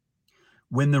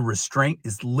 When the restraint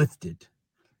is lifted,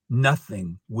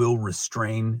 nothing will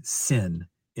restrain sin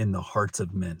in the hearts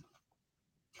of men.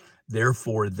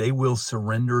 Therefore, they will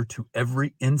surrender to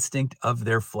every instinct of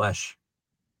their flesh.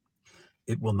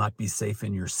 It will not be safe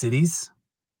in your cities.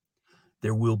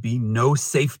 There will be no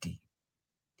safety.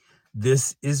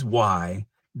 This is why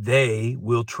they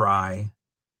will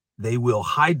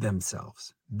hide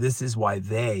themselves. This is why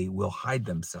they will hide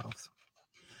themselves.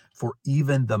 For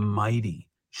even the mighty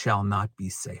shall not be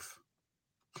safe.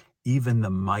 Even the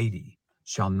mighty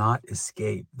shall not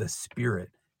escape the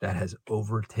spirit that has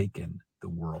overtaken the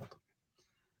world.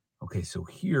 Okay, so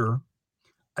here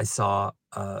I saw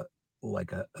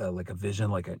like a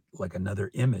vision, like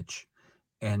another image,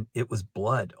 and it was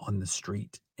blood on the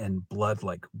street, and blood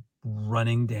like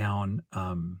running down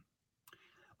in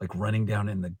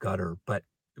the gutter, but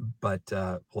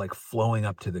like flowing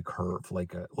up to the curve,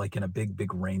 like in a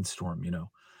big rainstorm,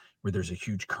 where there's a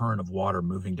huge current of water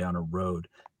moving down a road.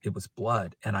 It was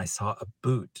blood, and I saw a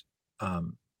boot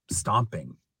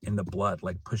stomping in the blood,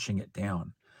 like pushing it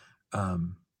down.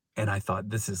 And I thought,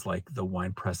 this is like the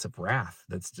winepress of wrath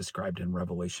that's described in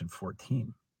Revelation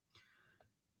 14.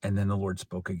 And then the Lord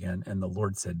spoke again, and the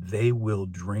Lord said, they will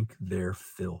drink their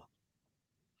fill.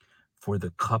 For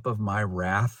the cup of my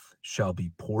wrath shall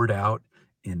be poured out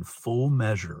in full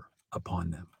measure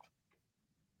upon them.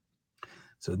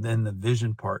 So then the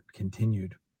vision part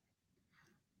continued,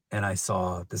 and I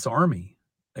saw this army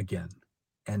again,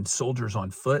 and soldiers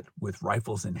on foot with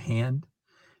rifles in hand,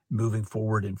 moving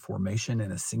forward in formation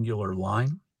in a singular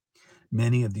line.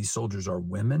 Many of these soldiers are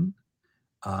women,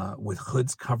 with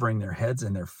hoods covering their heads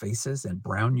and their faces, and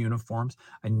brown uniforms.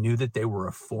 I knew that they were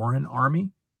a foreign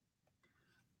army.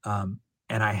 And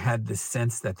I had the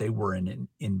sense that they were an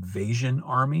invasion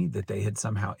army, that they had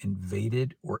somehow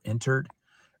invaded or entered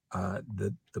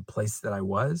the place that I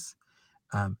was.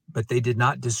 But they did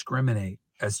not discriminate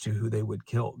as to who they would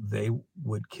kill. They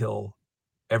would kill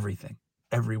everything,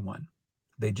 everyone.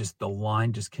 The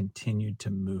line just continued to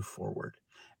move forward.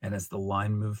 And as the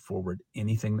line moved forward,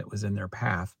 anything that was in their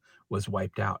path was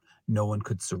wiped out. No one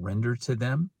could surrender to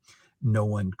them. No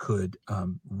one could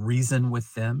reason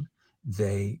with them.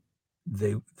 They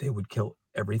would kill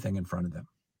everything in front of them.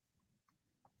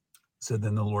 So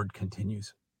then the Lord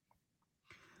continues.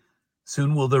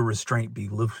 Soon will the restraint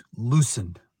be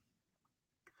loosened.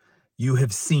 You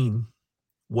have seen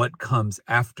what comes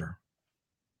after.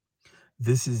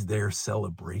 This is their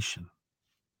celebration.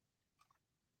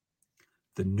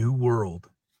 The new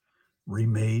world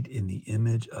remade in the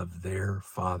image of their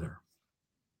Father.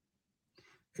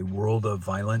 A world of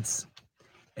violence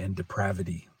and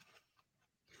depravity.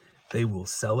 They will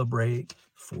celebrate,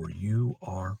 for you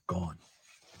are gone.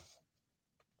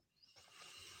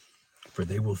 For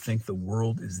they will think the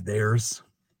world is theirs.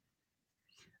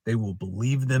 They will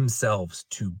believe themselves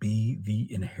to be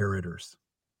the inheritors.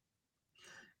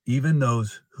 Even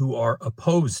those who are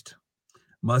opposed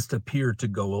must appear to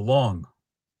go along,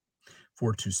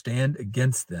 for to stand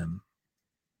against them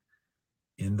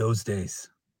in those days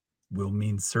will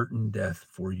mean certain death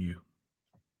for you.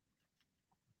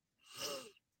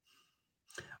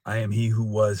 I am he who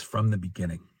was from the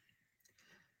beginning,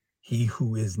 he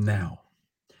who is now,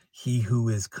 he who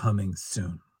is coming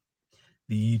soon,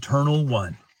 the eternal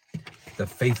one, the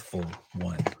faithful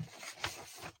one,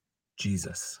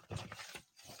 Jesus,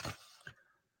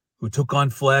 who took on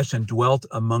flesh and dwelt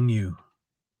among you,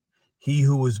 he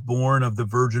who was born of the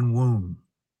virgin womb,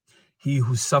 he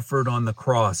who suffered on the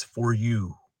cross for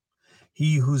you,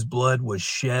 he whose blood was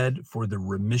shed for the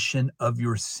remission of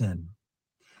your sin,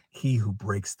 he who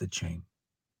breaks the chain,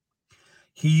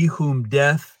 he whom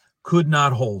death could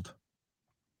not hold,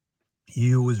 he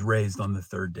who was raised on the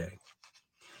third day,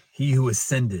 he who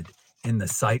ascended in the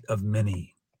sight of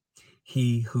many,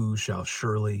 he who shall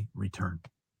surely return.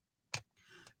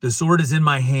 The sword is in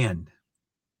my hand,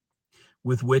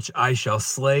 with which I shall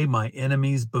slay my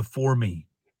enemies before me.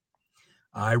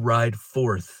 I ride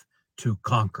forth to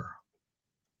conquer.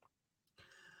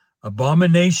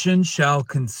 Abomination shall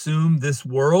consume this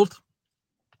world.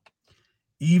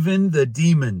 Even the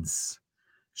demons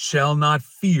shall not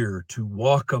fear to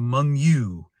walk among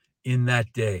you in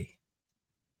that day,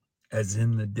 as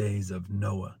in the days of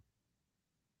Noah.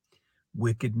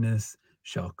 Wickedness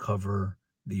shall cover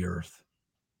the earth.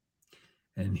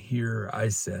 And here I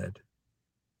said,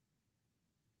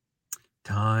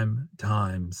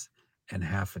 times, and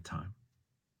half a time.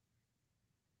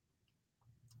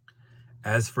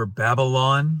 As for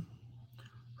Babylon,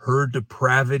 her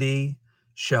depravity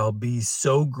shall be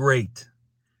so great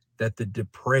that the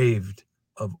depraved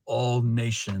of all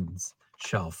nations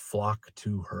shall flock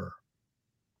to her.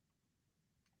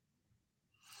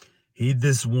 Heed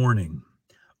this warning,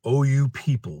 O you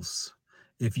peoples,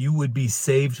 if you would be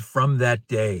saved from that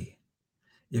day,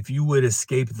 if you would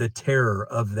escape the terror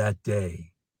of that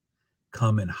day,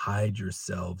 come and hide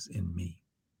yourselves in me.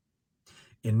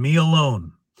 In me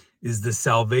alone is the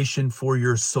salvation for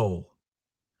your soul.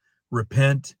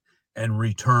 Repent and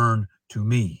return to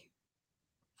me.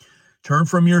 Turn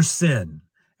from your sin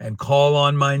and call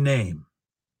on my name,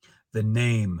 the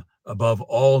name above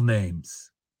all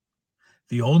names,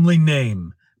 the only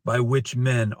name by which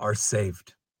men are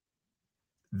saved.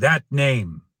 That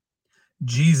name,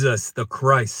 Jesus the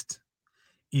Christ,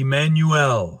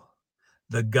 Emmanuel,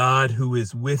 the God who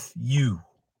is with you.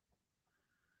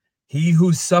 He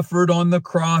who suffered on the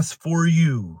cross for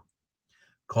you,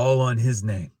 call on his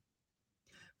name,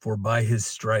 for by his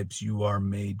stripes you are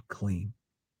made clean.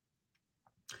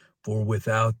 For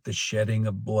without the shedding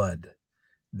of blood,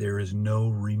 there is no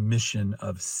remission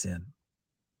of sin.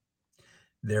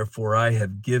 Therefore I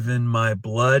have given my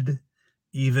blood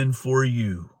even for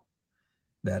you,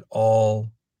 that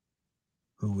all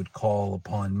who would call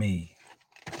upon me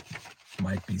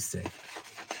might be saved.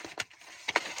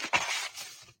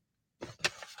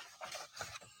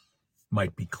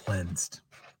 Might be cleansed.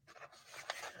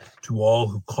 To all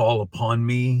who call upon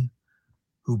me,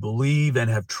 who believe and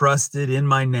have trusted in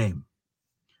my name,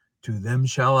 to them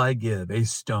shall I give a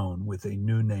stone with a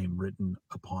new name written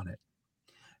upon it,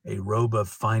 a robe of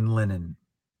fine linen,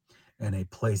 and a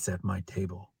place at my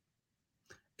table,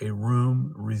 a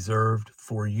room reserved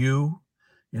for you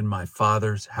in my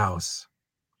Father's house.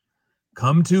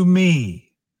 Come to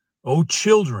me, O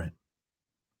children,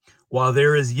 while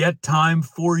there is yet time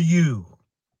for you,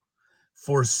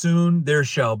 for soon there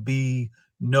shall be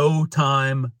no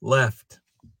time left.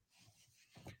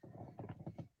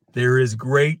 There is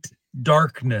great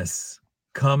darkness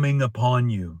coming upon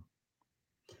you,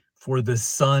 for the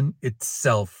sun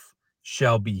itself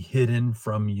shall be hidden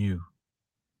from you.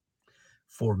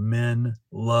 For men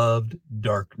loved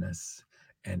darkness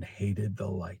and hated the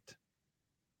light.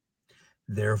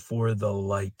 Therefore the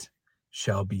light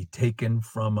shall be taken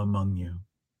from among you,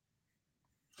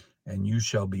 and you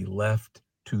shall be left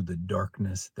to the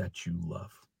darkness that you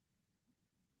love.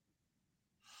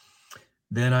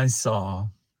 Then I saw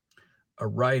a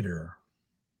rider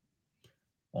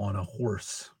on a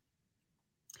horse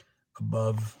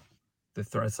above the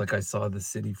throng. It's like I saw the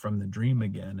city from the dream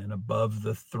again, and above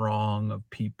the throng of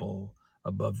people,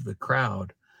 above the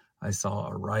crowd, I saw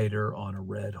a rider on a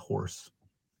red horse.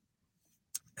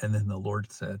 And then the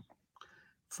Lord said,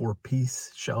 for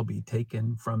peace shall be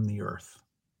taken from the earth.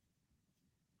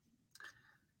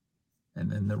 And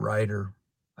then the rider,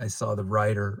 I saw the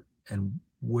rider, and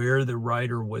where the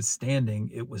rider was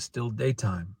standing, it was still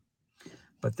daytime.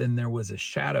 But then there was a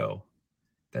shadow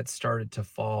that started to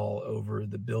fall over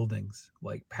the buildings,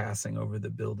 like passing over the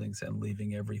buildings and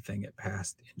leaving everything it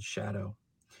passed in shadow.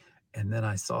 And then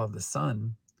I saw the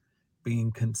sun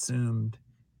being consumed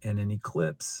in an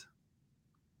eclipse.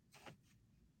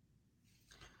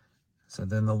 So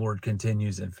then the Lord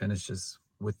continues and finishes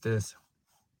with this.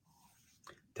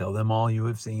 Tell them all you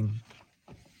have seen,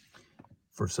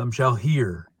 for some shall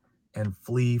hear and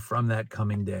flee from that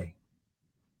coming day.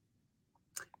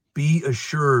 Be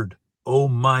assured, O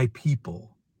my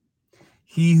people,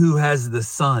 he who has the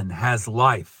Son has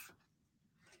life.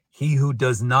 He who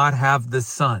does not have the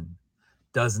Son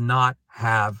does not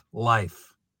have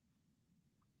life.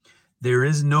 There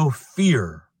is no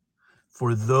fear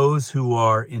for those who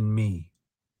are in me,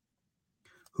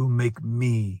 who make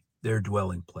me their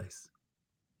dwelling place,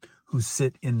 who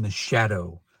sit in the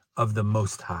shadow of the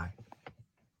Most High.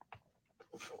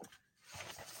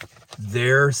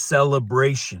 Their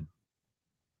celebration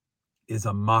is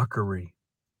a mockery.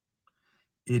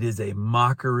 It is a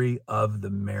mockery of the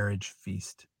marriage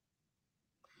feast.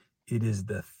 It is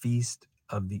the feast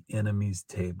of the enemy's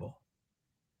table,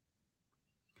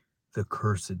 the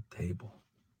cursed table.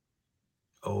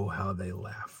 Oh, how they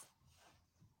laugh.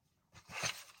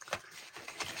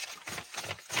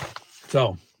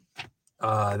 So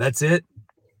that's it.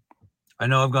 I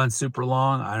know I've gone super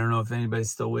long. I don't know if anybody's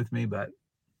still with me, but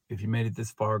if you made it this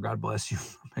far, God bless you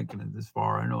for making it this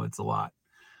far. I know it's a lot.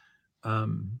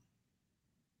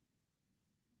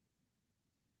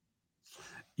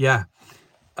 Yeah.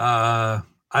 I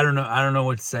don't know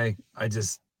what to say. I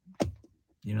just,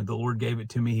 the Lord gave it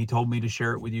to me. He told me to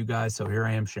share it with you guys. So here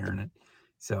I am sharing it.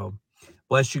 So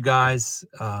bless you guys.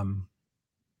 And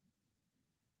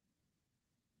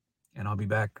I'll be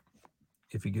back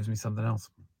if he gives me something else.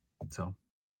 So.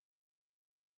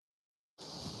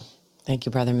 Thank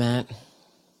you, Brother Matt.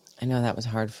 I know that was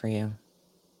hard for you.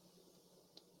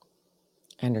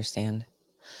 I understand.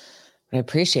 But I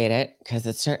appreciate it because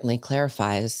it certainly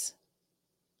clarifies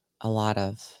a lot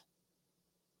of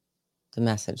the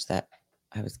message that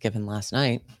I was given last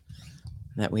night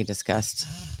that we discussed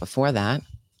before that.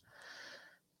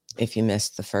 If you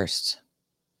missed the first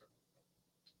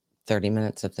 30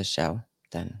 minutes of the show,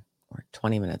 then, or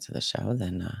 20 minutes of the show,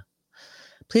 then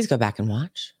please go back and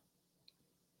watch.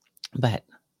 But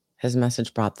his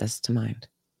message brought this to mind.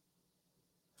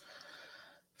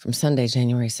 From Sunday,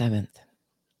 January 7th.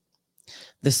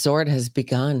 The sword has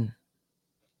begun.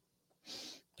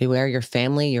 Beware your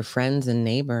family, your friends, and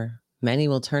neighbor. Many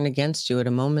will turn against you at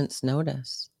a moment's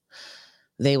notice.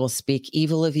 They will speak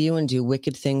evil of you and do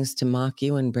wicked things to mock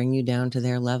you and bring you down to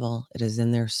their level. It is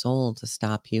in their soul to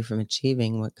stop you from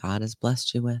achieving what God has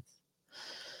blessed you with.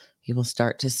 You will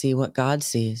start to see what God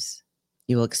sees.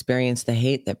 You will experience the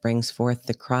hate that brings forth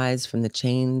the cries from the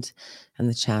chained and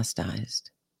the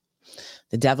chastised.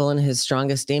 The devil and his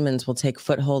strongest demons will take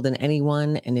foothold in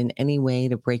anyone and in any way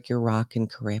to break your rock and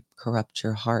corrupt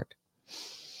your heart.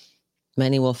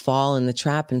 Many will fall in the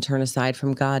trap and turn aside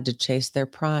from God to chase their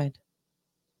pride.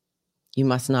 You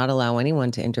must not allow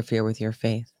anyone to interfere with your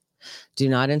faith. Do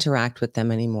not interact with them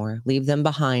anymore. Leave them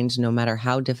behind. No matter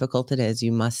how difficult it is,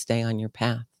 you must stay on your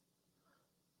path.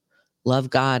 Love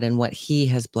God and what He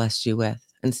has blessed you with,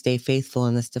 and stay faithful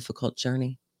in this difficult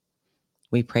journey.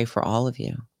 We pray for all of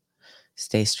you.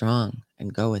 Stay strong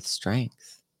and go with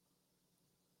strength.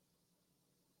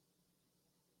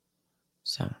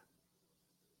 So,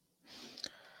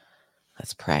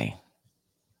 let's pray.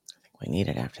 I think we need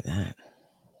it after that.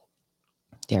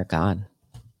 Dear God,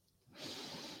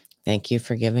 thank you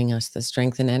for giving us the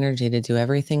strength and energy to do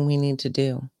everything we need to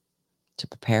do to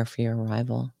prepare for your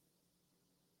arrival,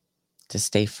 to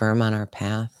stay firm on our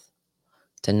path,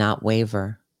 to not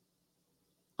waver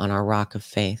on our rock of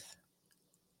faith.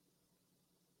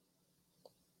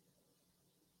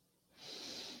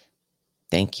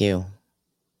 Thank you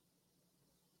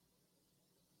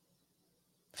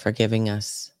for giving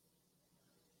us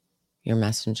your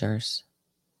messengers,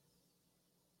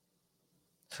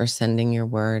 for sending your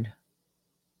word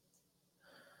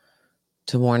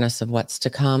to warn us of what's to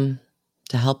come,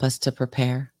 to help us to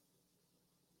prepare.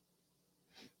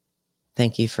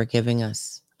 Thank you for giving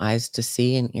us eyes to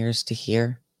see and ears to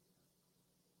hear,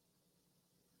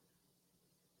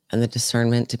 and the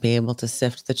discernment to be able to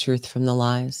sift the truth from the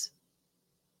lies,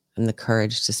 and the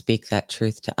courage to speak that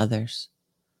truth to others.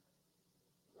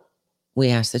 We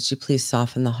ask that you please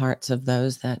soften the hearts of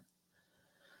those that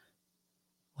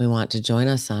we want to join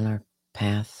us on our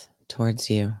path towards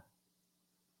you.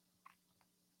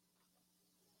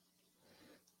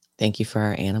 Thank you for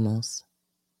our animals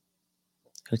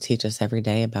who teach us every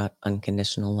day about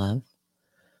unconditional love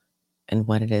and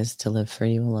what it is to live for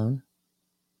you alone.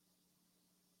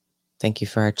 Thank you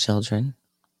for our children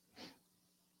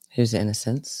whose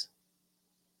innocence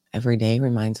every day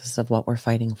reminds us of what we're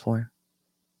fighting for.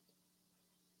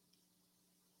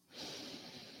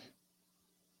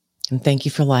 And thank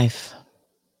you for life.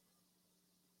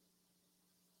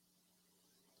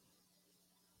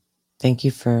 Thank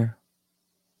you for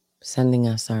sending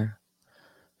us our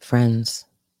friends,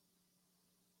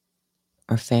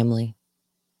 our family.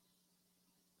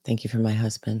 Thank you for my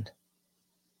husband.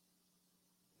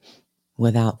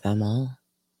 Without them all,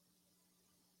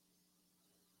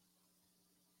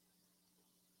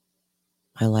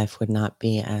 my life would not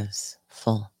be as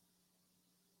full.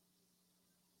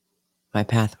 My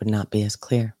path would not be as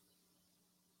clear.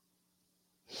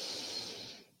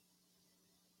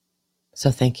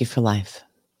 So thank you for life.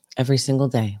 Every single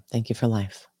day, thank you for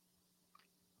life.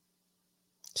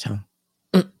 So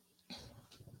I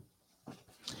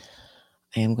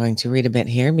am going to read a bit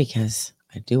here because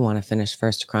I do want to finish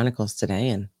First Chronicles today,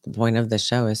 and the point of the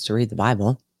show is to read the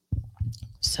Bible.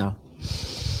 So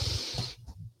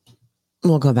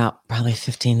we'll go about probably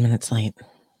 15 minutes late.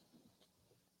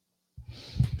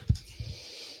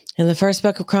 In the first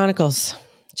book of Chronicles,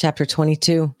 chapter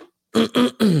 22,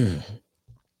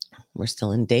 we're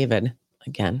still in David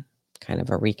again, kind of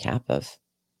a recap of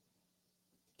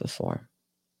before,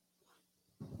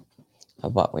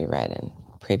 of what we read in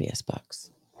previous books.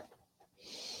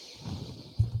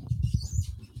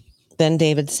 Then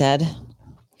David said,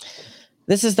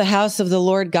 "This is the house of the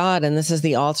Lord God, and this is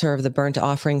the altar of the burnt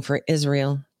offering for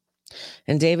Israel."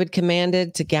 And David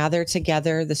commanded to gather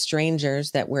together the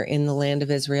strangers that were in the land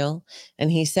of Israel,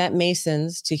 and he set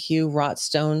masons to hew wrought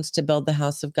stones to build the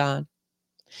house of God.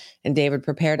 And David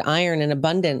prepared iron in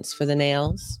abundance for the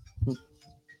nails,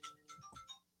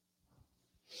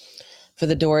 for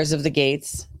the doors of the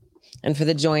gates, and for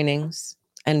the joinings,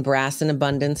 and brass in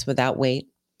abundance without weight.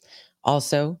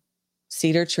 Also,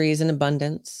 cedar trees in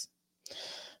abundance.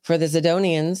 For the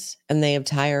Zidonians and they of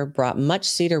Tyre brought much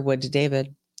cedar wood to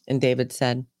David. And David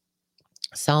said,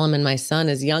 Solomon, my son,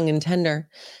 is young and tender,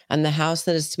 and the house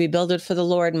that is to be builded for the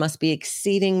Lord must be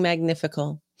exceeding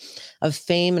magnifical, of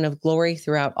fame and of glory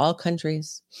throughout all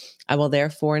countries. I will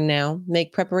therefore now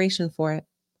make preparation for it.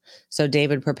 So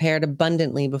David prepared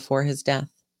abundantly before his death.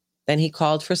 Then he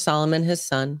called for Solomon his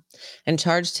son, and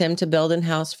charged him to build an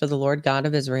house for the Lord God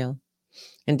of Israel.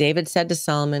 And David said to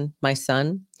Solomon, my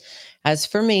son, as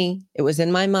for me, it was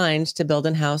in my mind to build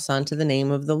an house unto the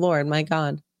name of the Lord my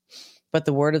God. But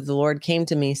the word of the Lord came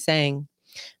to me, saying,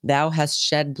 thou hast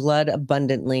shed blood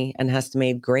abundantly, and hast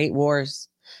made great wars.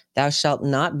 Thou shalt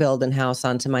not build an house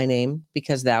unto my name,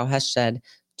 because thou hast shed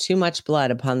too much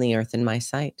blood upon the earth in my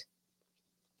sight.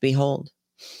 Behold,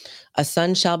 a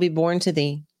son shall be born to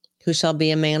thee, who shall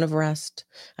be a man of rest,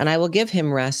 and I will give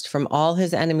him rest from all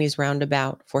his enemies round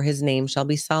about, for his name shall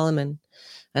be Solomon,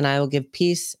 and I will give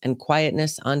peace and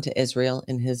quietness unto Israel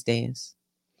in his days.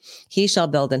 He shall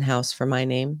build an house for my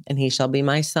name, and he shall be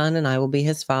my son, and I will be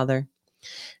his father.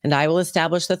 And I will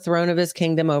establish the throne of his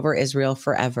kingdom over Israel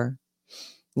forever.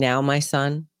 Now, my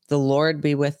son, the Lord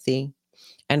be with thee,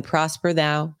 and prosper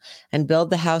thou, and build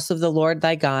the house of the Lord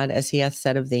thy God, as he hath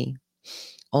said of thee.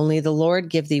 Only the Lord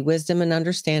give thee wisdom and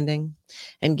understanding,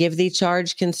 and give thee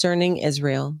charge concerning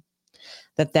Israel,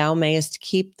 that thou mayest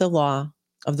keep the law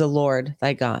of the Lord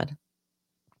thy God.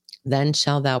 Then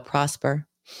shalt thou prosper,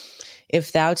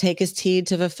 if thou takest heed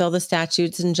to fulfill the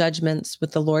statutes and judgments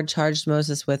which the Lord charged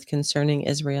Moses with concerning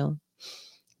Israel.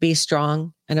 Be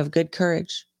strong and of good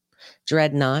courage.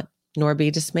 Dread not, nor be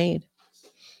dismayed.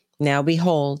 Now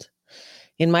behold,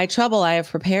 in my trouble I have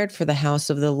prepared for the house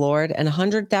of the Lord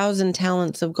 100,000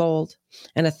 talents of gold,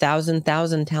 and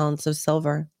 1,000,000 talents of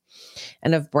silver,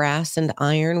 and of brass and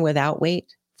iron without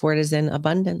weight, for it is in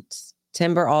abundance.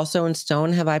 Timber also and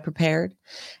stone have I prepared,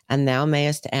 and thou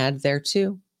mayest add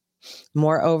thereto.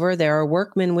 Moreover, there are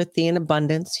workmen with thee in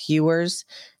abundance, hewers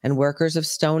and workers of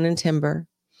stone and timber,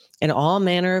 and all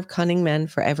manner of cunning men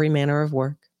for every manner of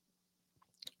work.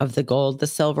 Of the gold, the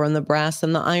silver, and the brass,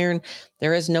 and the iron,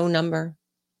 there is no number.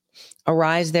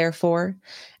 Arise, therefore,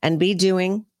 and be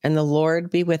doing, and the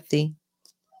Lord be with thee.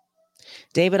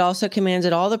 David also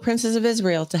commanded all the princes of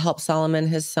Israel to help Solomon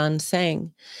his son,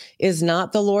 saying, is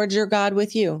not the Lord your God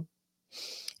with you?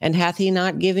 And hath he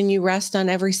not given you rest on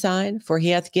every side? For he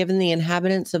hath given the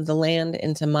inhabitants of the land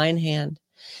into mine hand,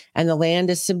 and the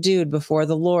land is subdued before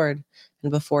the Lord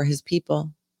and before his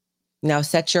people. Now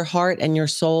set your heart and your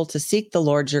soul to seek the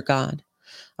Lord your God.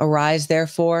 Arise,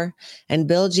 therefore, and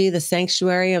build ye the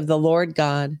sanctuary of the Lord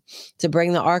God, to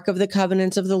bring the ark of the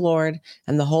covenant of the Lord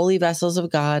and the holy vessels of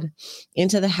God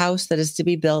into the house that is to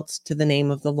be built to the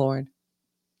name of the Lord.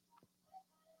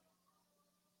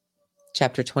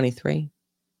 Chapter 23.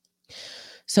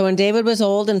 So when David was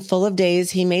old and full of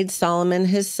days, he made Solomon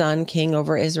his son king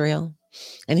over Israel.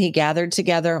 And he gathered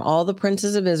together all the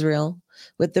princes of Israel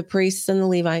with the priests and the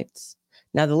Levites.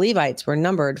 Now the Levites were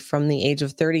numbered from the age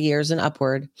of 30 years and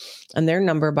upward, and their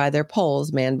number by their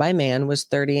polls, man by man, was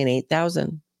 30 and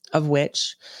 8,000, of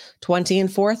which 20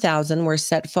 and 4,000 were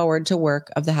set forward to work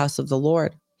of the house of the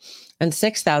Lord, and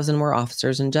 6,000 were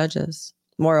officers and judges.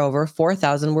 Moreover,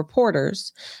 4,000 were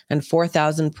porters, and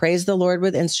 4,000 praised the Lord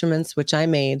with instruments which I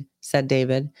made, said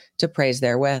David, to praise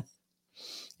therewith.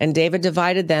 And David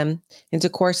divided them into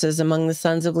courses among the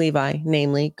sons of Levi,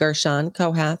 namely Gershon,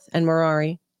 Kohath, and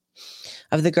Merari.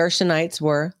 Of the Gershonites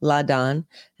were Ladan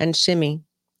and Shimi.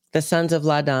 The sons of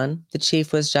Ladan, the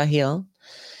chief was Jahiel,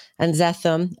 and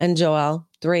Zetham and Joel,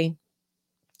 3.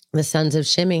 The sons of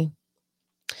Shimi,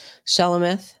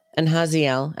 Shelomith and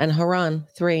Haziel, and Haran,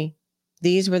 3.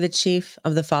 These were the chief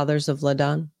of the fathers of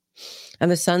Ladan.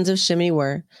 And the sons of Shimi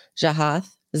were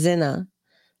Jahath, Zina,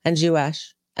 and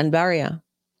Juesh, and Bariah.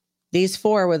 These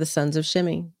 4 were the sons of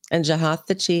Shimi, and Jahath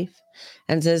the chief,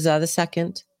 and Ziza the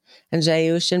second, and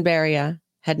Jeush and Bariah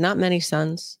had not many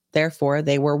sons, therefore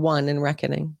they were 1 in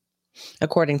reckoning,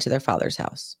 according to their father's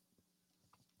house.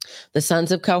 The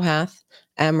sons of Kohath,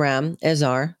 Amram,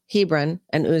 Izhar, Hebron,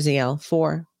 and Uzziel,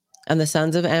 4. And the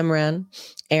sons of Amram,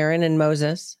 Aaron and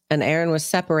Moses, and Aaron was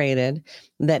separated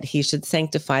that he should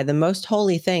sanctify the most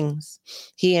holy things,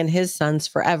 he and his sons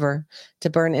forever, to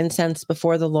burn incense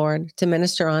before the Lord, to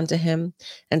minister unto him,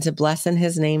 and to bless in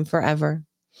his name forever.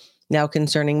 Now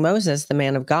concerning Moses, the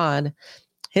man of God,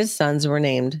 his sons were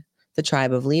named the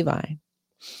tribe of Levi.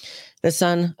 The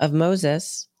son of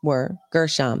Moses were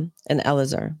Gershom and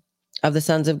Eleazar. Of the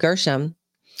sons of Gershom,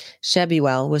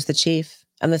 Shebuel was the chief,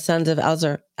 and the sons of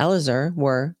Eleazar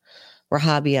were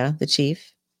Rehabiah the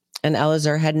chief. And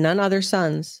Eleazar had none other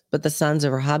sons, but the sons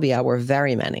of Rehabiah were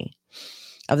very many.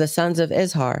 Of the sons of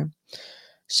Izhar,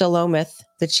 Shelomith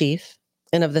the chief,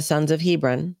 and of the sons of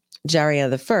Hebron, Jariah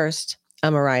the first,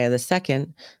 Amariah the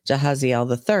second, Jahaziel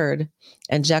the third,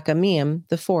 and Jekameam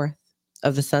the fourth.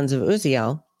 Of the sons of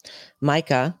Uzziel,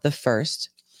 Micah the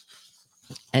first,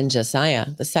 and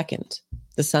Josiah the second.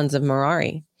 The sons of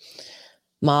Merari,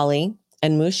 Mali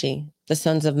and Mushi. The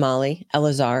sons of Mali,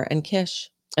 Eleazar and Kish.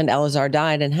 And Eleazar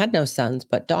died and had no sons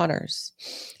but daughters.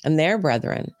 And their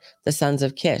brethren, the sons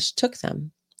of Kish, took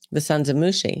them. The sons of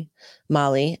Mushi,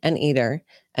 Mali and Eder,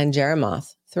 and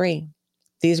Jeremoth, 3.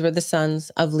 These were the sons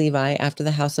of Levi after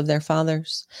the house of their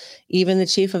fathers, even the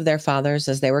chief of their fathers,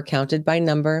 as they were counted by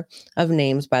number of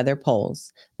names by their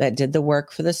polls, that did the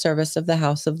work for the service of the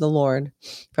house of the Lord,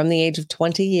 from the age of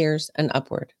 20 years and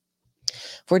upward.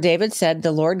 For David said,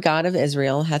 the Lord God of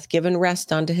Israel hath given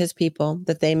rest unto his people,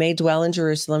 that they may dwell in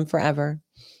Jerusalem forever.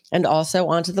 And also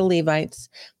unto the Levites,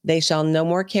 they shall no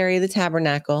more carry the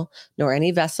tabernacle, nor any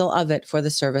vessel of it for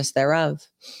the service thereof.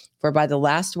 For by the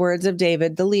last words of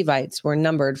David, the Levites were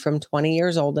numbered from 20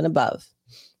 years old and above,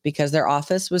 because their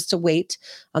office was to wait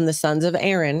on the sons of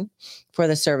Aaron for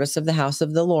the service of the house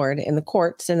of the Lord in the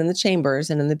courts and in the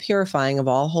chambers and in the purifying of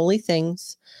all holy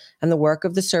things and the work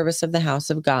of the service of the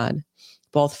house of God,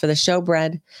 both for the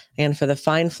showbread and for the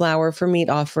fine flour for meat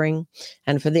offering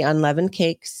and for the unleavened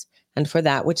cakes and for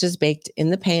that which is baked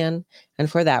in the pan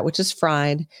and for that which is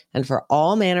fried and for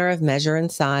all manner of measure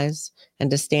and size, and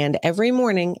to stand every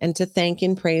morning and to thank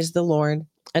and praise the Lord,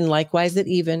 and likewise at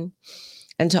even,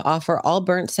 and to offer all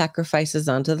burnt sacrifices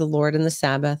unto the Lord in the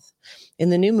Sabbath,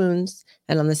 in the new moons,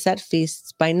 and on the set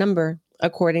feasts by number,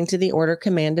 according to the order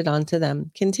commanded unto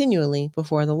them, continually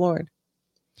before the Lord.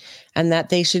 And that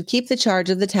they should keep the charge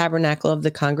of the tabernacle of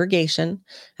the congregation,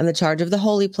 and the charge of the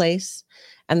holy place,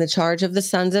 and the charge of the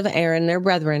sons of Aaron their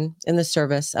brethren in the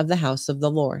service of the house of the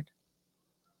Lord.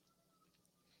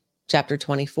 Chapter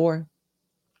 24.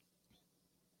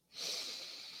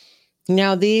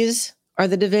 Now these are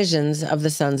the divisions of the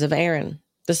sons of Aaron.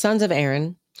 The sons of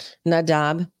Aaron,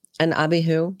 Nadab and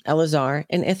Abihu, Eleazar,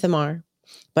 and Ithamar.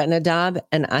 But Nadab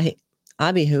and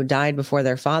Abihu died before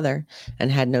their father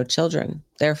and had no children.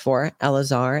 Therefore,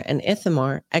 Eleazar and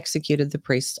Ithamar executed the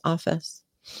priest's office.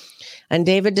 And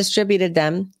David distributed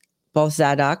them, both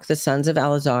Zadok, the sons of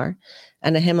Eleazar,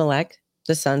 and Ahimelech,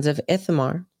 the sons of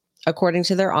Ithamar, according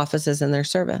to their offices and their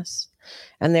service.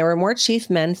 And there were more chief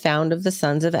men found of the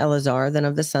sons of Eleazar than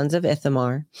of the sons of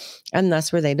Ithamar, and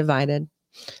thus were they divided.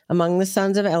 Among the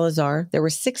sons of Eleazar, there were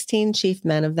 16 chief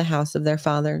men of the house of their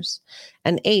fathers,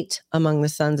 and 8 among the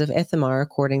sons of Ithamar,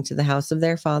 according to the house of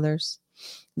their fathers.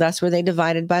 Thus were they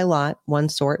divided by lot, one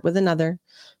sort with another,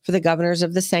 for the governors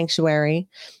of the sanctuary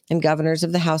and governors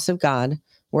of the house of God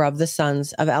were of the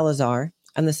sons of Eleazar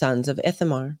and the sons of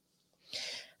Ithamar.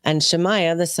 And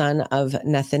Shemaiah, the son of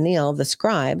Nethaneel, the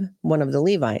scribe, one of the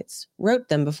Levites, wrote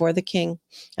them before the king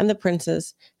and the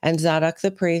princes, and Zadok the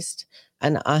priest,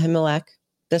 and Ahimelech,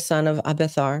 the son of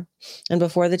Abithar, and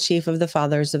before the chief of the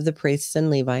fathers of the priests and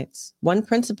Levites, one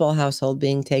principal household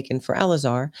being taken for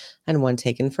Eleazar, and one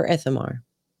taken for Ithamar.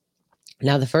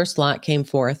 Now the first lot came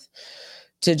forth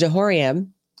to Jehoiarib,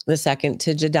 the second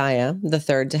to Jediah, the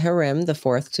third to Harim, the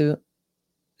fourth to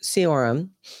Seorim,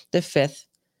 the fifth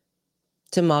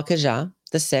to Malchijah,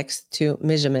 the sixth to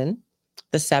Mijamin,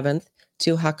 the seventh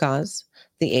to Hakaz,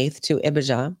 the eighth to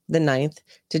Ibijah, the ninth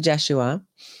to Jeshua,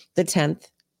 the 10th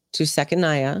to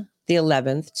Shechaniah, the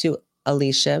 11th to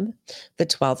Elishib, the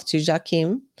 12th to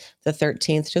Jakim, the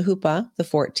 13th to Huppah, the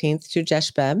 14th to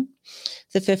Jeshbeb,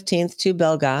 the 15th to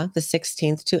Belgah, the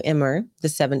 16th to Immer, the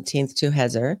 17th to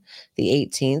Hezer, the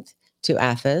 18th to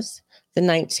Aphiz, the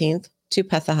 19th to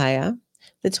Pethahiah,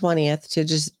 the 20th to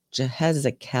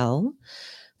Jehezekel,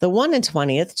 the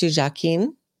 21st to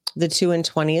Jachin, the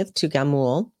 22nd to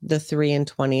Gamul, the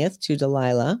 23rd to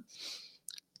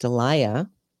Deliah,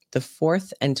 the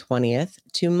 24th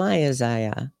to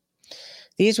Maaziah.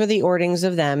 These were the ordings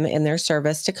of them in their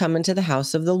service to come into the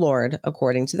house of the Lord,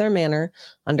 according to their manner,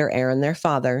 under Aaron their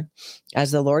father,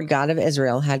 as the Lord God of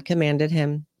Israel had commanded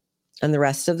him. And the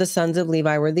rest of the sons of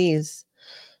Levi were these: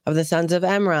 of the sons of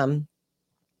Amram,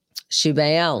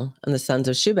 Shubael, and the sons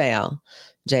of Shubael,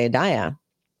 Jediah.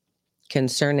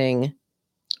 Concerning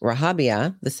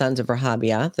Rehabiah, the sons of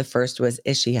Rehabiah, the first was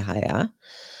Ishiah.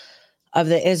 Of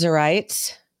the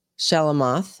Israelites,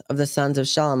 Shelomoth. Of the sons of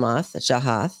Shelomoth,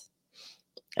 Jahath.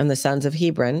 And the sons of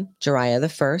Hebron, Jeriah the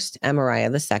first,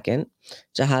 Amariah the second,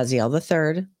 Jahaziel the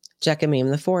third, Jekameam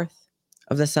the fourth.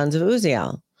 Of the sons of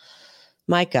Uzziel,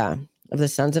 Micah. Of the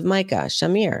sons of Micah,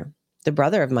 Shamir. The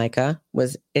brother of Micah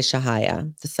was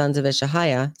Ishiah. The sons of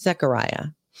Ishiah,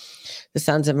 Zechariah. The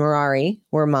sons of Merari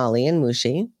were Mali and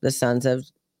Mushi. The sons of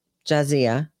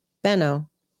Jaziah, Beno.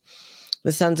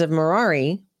 The sons of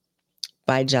Merari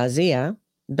by Jaziah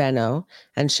Beno,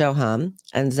 and Shoham,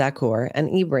 and Zakur, and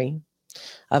Ibri.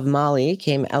 Of Mali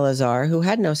came Eleazar, who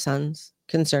had no sons.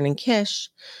 Concerning Kish,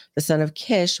 the son of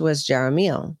Kish was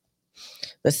Jeremiel.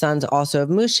 The sons also of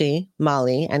Mushi,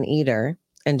 Mali, and Eder,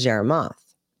 and Jeremoth.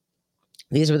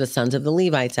 These were the sons of the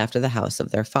Levites after the house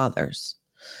of their fathers.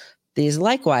 These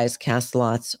likewise cast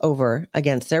lots over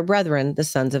against their brethren, the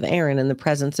sons of Aaron, in the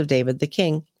presence of David the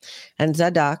king, and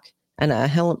Zadok, and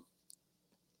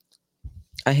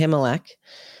Ahimelech,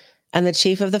 and the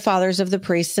chief of the fathers of the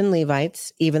priests and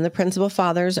Levites, even the principal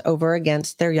fathers, over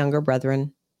against their younger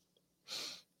brethren.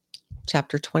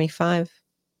 Chapter 25.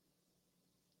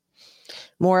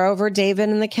 Moreover, David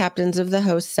and the captains of the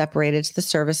host separated to the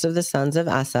service of the sons of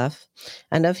Asaph,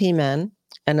 and of Heman,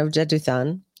 and of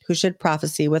Jeduthun, who should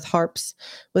prophesy with harps,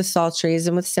 with psalteries,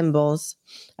 and with cymbals.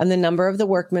 And the number of the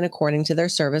workmen according to their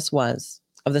service was,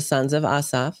 of the sons of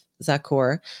Asaph,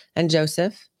 Zakur, and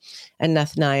Joseph, and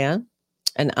Nethaniah,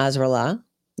 and Azralah,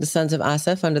 the sons of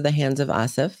Asaph under the hands of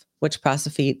Asaph, which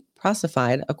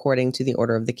prophesied according to the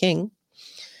order of the king.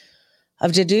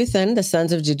 Of Jeduthun, the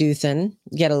sons of Jeduthun,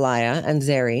 Gedaliah, and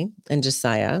Zeri, and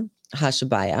Jesiah,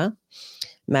 Hashabiah,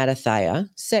 Mattathiah,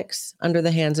 6, under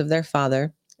the hands of their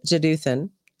father, Jeduthun,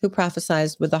 who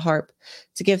prophesied with the harp,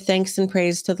 to give thanks and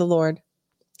praise to the Lord.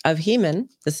 Of Heman,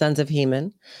 the sons of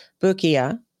Heman,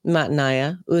 Bukiah,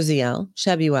 Mattaniah, Uziel,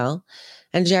 Shebuel,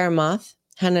 and Jeremoth,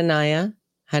 Hananiah,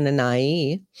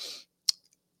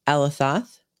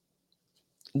 Elathoth,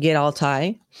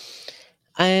 Gidaltai,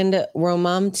 and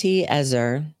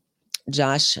Romamti-Ezer,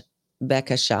 Josh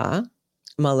Bekashah,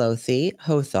 Malothi,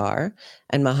 Hothar,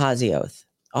 and Mahazioth.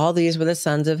 All these were the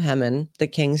sons of Heman, the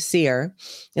king's seer,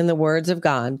 in the words of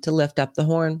God, to lift up the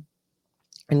horn.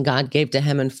 And God gave to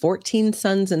Heman 14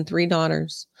 sons and 3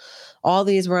 daughters. All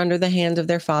these were under the hand of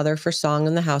their father for song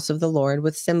in the house of the Lord,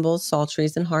 with cymbals,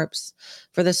 psalteries, and harps,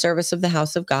 for the service of the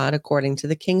house of God, according to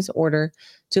the king's order,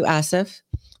 to Asaph,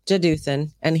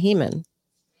 Jeduthun, and Heman.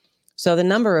 So the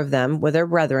number of them with their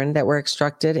brethren that were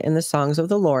instructed in the songs of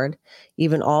the Lord,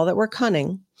 even all that were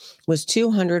cunning, was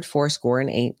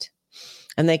 268.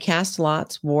 And they cast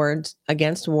lots, ward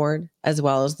against ward, as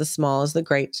well as the small as the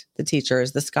great, the teacher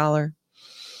as the scholar.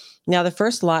 Now the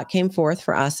first lot came forth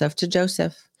for Asaph to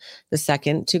Joseph, the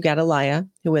second to Gedaliah,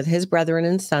 who with his brethren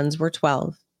and sons were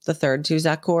 12. The third to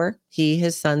Zakur, he,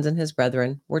 his sons, and his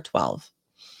brethren were 12.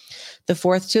 The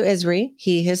fourth to Isri,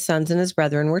 he, his sons, and his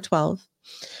brethren were 12.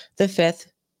 The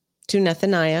fifth to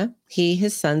Nethaniah, he,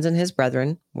 his sons, and his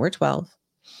brethren were 12.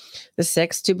 The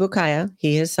sixth to Bukiah,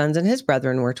 he, his sons, and his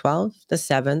brethren were 12. The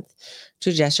seventh to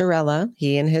Jesharelah,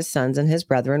 he, and his sons, and his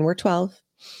brethren were 12.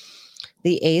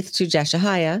 The eighth to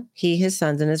Jeshahiah, he, his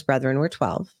sons, and his brethren were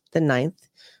 12. The ninth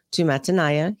to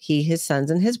Mattaniah, he, his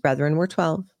sons, and his brethren were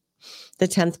 12. The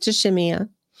 10th to Shemiah,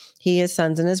 he, his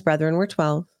sons, and his brethren were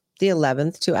 12. The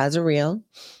 11th to Azareel,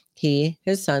 he,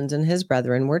 his sons, and his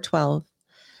brethren were 12.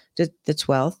 The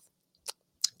 12th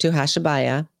to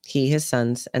Hashabiah, he, his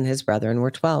sons, and his brethren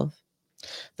were 12.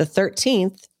 The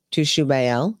 13th to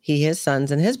Shubael, he, his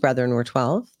sons, and his brethren were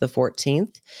 12. The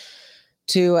 14th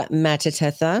to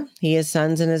Mattatitha, he, his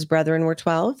sons, and his brethren were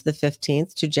 12. The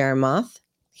 15th to Jeremoth,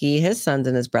 he, his sons,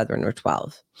 and his brethren were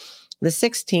 12. The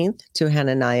 16th to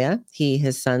Hananiah, he,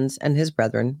 his sons, and his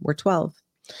brethren were 12.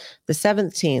 The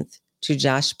 17th to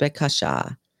Josh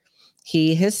Bekashah,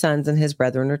 he, his sons, and his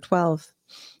brethren were 12.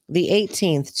 The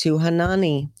 18th to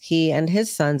Hanani, he and his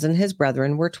sons and his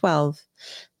brethren were 12.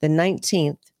 The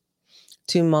 19th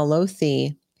to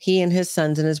Malothi, he and his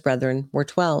sons and his brethren were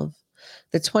 12.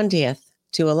 The 20th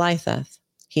to Elithoth,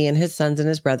 he and his sons and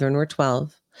his brethren were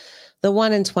 12. The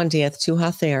 21st to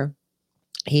Hathir,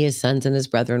 he, his sons, and his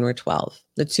brethren were 12.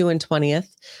 The 22nd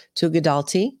to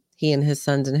Gedalti, he and his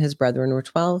sons and his brethren were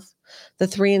 12. The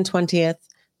 23rd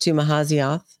to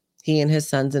Mahazioth, he and his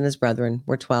sons and his brethren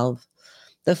were 12.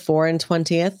 The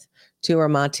 24th to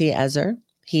Ramati-Ezer,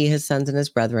 he, his sons, and his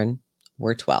brethren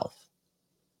were 12.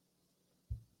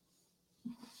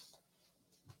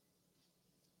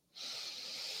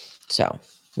 So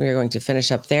we are going to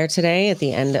finish up there today at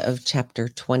the end of chapter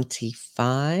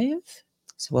 25.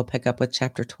 So we'll pick up with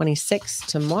chapter 26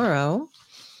 tomorrow.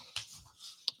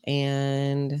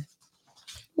 And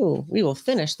we will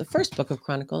finish the first book of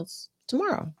Chronicles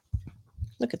tomorrow.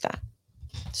 Look at that.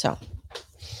 So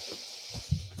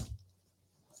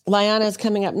Liana is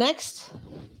coming up next,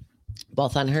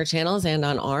 both on her channels and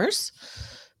on ours.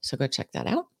 So go check that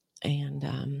out. And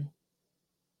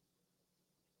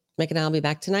Mick and I will be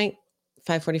back tonight,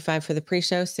 5:45 for the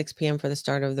pre-show, 6 p.m. for the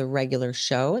start of the regular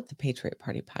show at the Patriot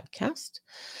Party Podcast.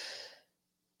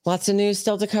 Lots of news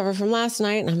still to cover from last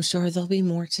night, and I'm sure there'll be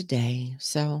more today.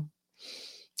 So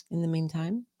in the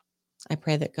meantime, I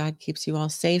pray that God keeps you all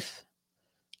safe,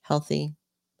 healthy,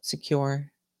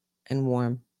 secure, and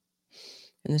warm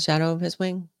in the shadow of his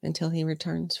wing until he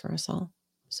returns for us all.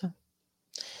 So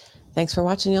thanks for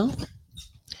watching, y'all,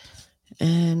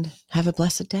 and have a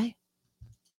blessed day.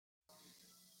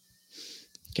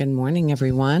 Good morning,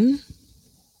 everyone.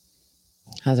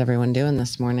 How's everyone doing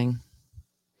this morning?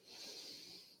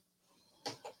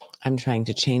 I'm trying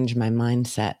to change my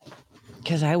mindset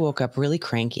because I woke up really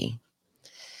cranky,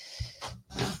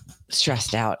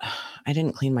 stressed out. I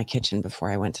didn't clean my kitchen before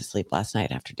I went to sleep last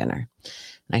night after dinner.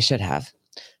 And I should have.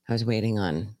 I was waiting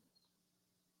on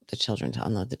the children to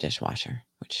unload the dishwasher,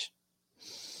 which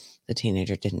the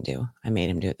teenager didn't do. I made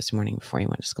him do it this morning before he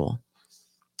went to school.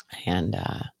 And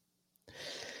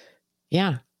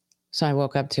yeah, so I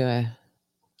woke up to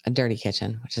a dirty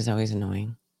kitchen, which is always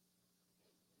annoying.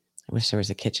 I wish there was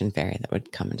a kitchen fairy that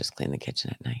would come and just clean the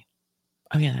kitchen at night.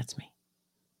 Oh yeah, that's me.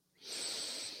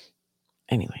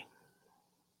 Anyway,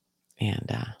 and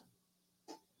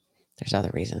there's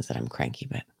other reasons that I'm cranky,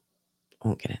 but I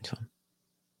won't get into them.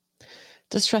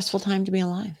 It's a stressful time to be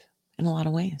alive in a lot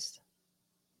of ways.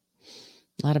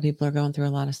 A lot of people are going through a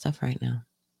lot of stuff right now,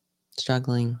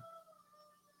 struggling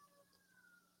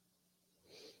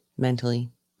mentally,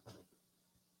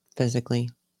 physically,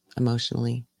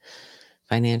 emotionally,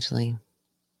 financially,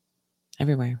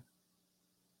 everywhere.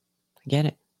 I get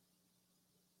it.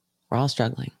 We're all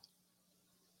struggling.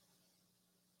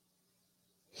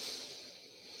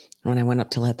 When I went up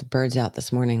to let the birds out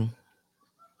this morning,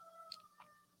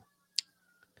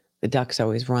 the ducks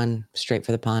always run straight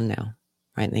for the pond now,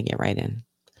 right? And they get right in.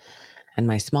 And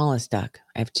my smallest duck,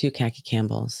 I have 2 khaki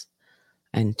Campbells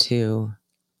and 2,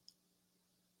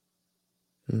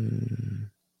 I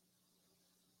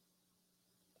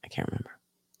can't remember.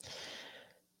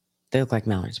 They look like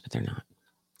mallards, but they're not.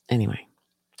 Anyway,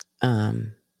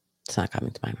 it's not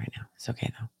coming to mind right now. It's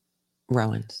okay though.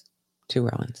 Rowans, 2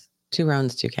 Rowans, 2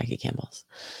 Rowans, 2 khaki Campbells.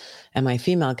 And my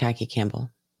female khaki Campbell,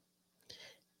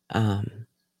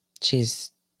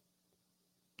 she's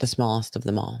the smallest of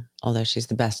them all, although she's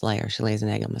the best layer. She lays an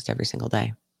egg almost every single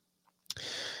day.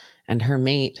 And her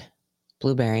mate,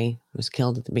 Blueberry, was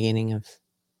killed at the beginning of,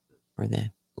 or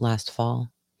the last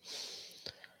fall.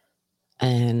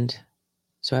 And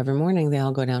so every morning they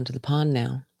all go down to the pond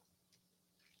now.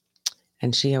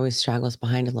 And she always straggles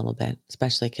behind a little bit,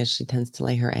 especially because she tends to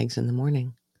lay her eggs in the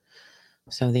morning.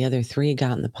 So the other 3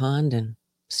 got in the pond and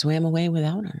swam away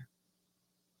without her.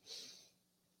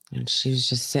 And she was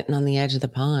just sitting on the edge of the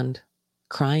pond,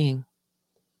 crying,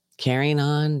 carrying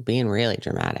on, being really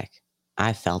dramatic.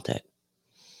 I felt it.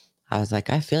 I was like,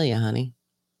 I feel you, honey.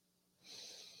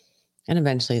 And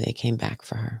eventually they came back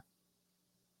for her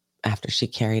after she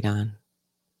carried on,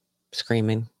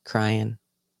 screaming, crying.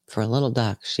 For a little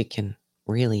duck, she can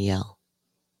really yell.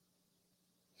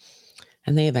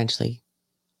 And they eventually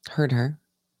heard her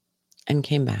and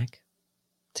came back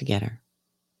to get her.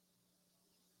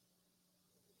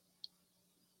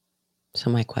 So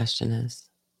my question is,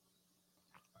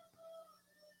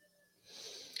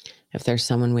 if there's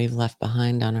someone we've left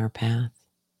behind on our path,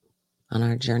 on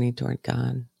our journey toward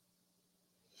God,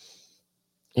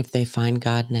 if they find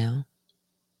God now,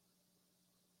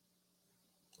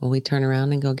 will we turn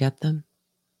around and go get them?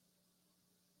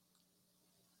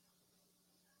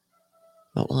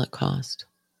 What will it cost?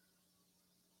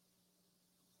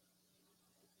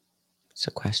 It's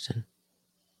a question.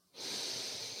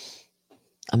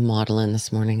 I'm modeling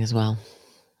this morning as well.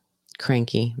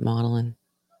 Cranky modeling.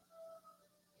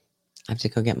 I have to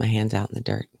go get my hands out in the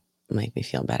dirt. It'll make me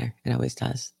feel better. It always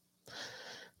does.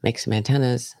 Make some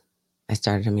antennas. I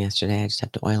started them yesterday. I just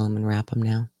have to oil them and wrap them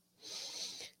now.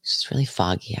 It's just really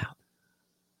foggy out.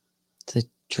 It's a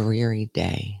dreary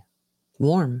day.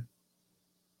 Warm.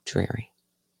 Dreary.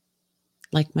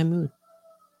 Like my mood.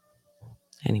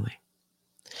 Anyway.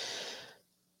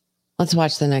 Let's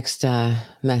watch the next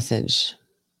message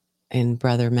in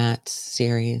Brother Matt's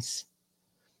series.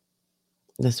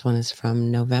 This one is from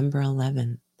November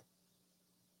 11th.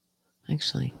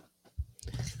 Actually,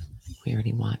 we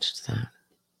already watched that.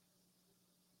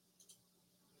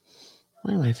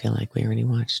 Why do I feel like we already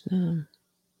watched?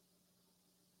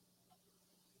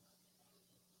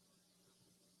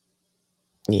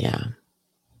 Yeah.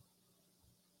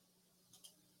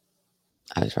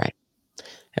 I was right.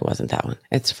 It wasn't that one.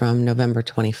 It's from November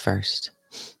 21st.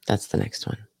 That's the next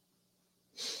one.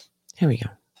 Here we go.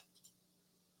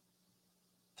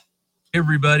 Hey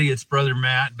everybody, it's Brother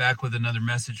Matt back with another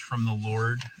message from the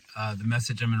Lord. The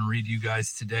message I'm going to read you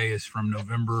guys today is from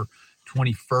November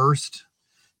 21st,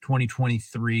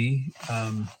 2023.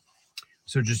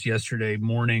 So just yesterday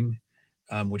morning,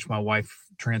 which my wife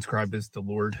transcribed as the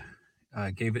Lord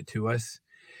gave it to us.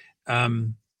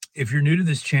 If you're new to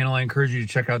this channel, I encourage you to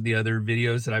check out the other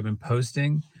videos that I've been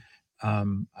posting.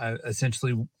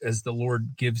 Essentially, as the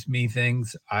Lord gives me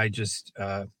things, I just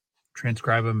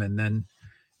transcribe them and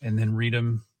then read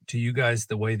them to you guys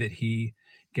the way that He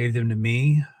gave them to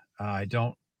me. I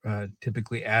don't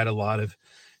typically add a lot of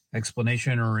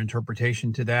explanation or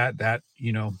interpretation to that. That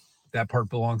part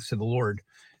belongs to the Lord.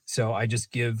 So I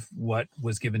just give what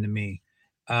was given to me.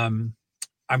 I'm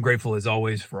grateful as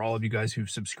always for all of you guys who've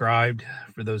subscribed,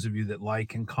 for those of you that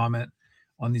like and comment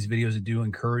on these videos. I do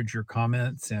encourage your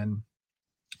comments and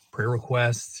prayer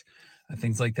requests,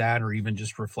 things like that, or even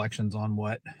just reflections on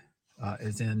what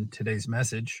is in today's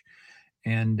message.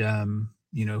 And,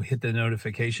 hit the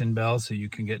notification bell so you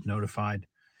can get notified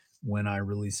when I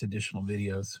release additional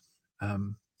videos.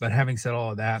 But having said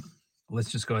all of that,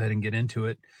 let's just go ahead and get into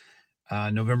it.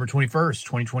 November 21st,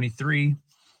 2023,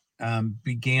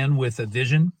 began with a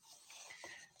vision.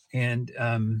 And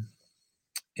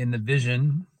in the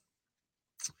vision,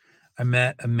 I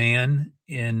met a man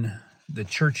in the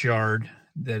churchyard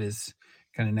that is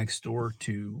kind of next door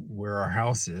to where our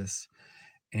house is.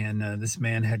 And this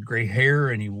man had gray hair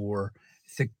and he wore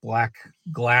thick black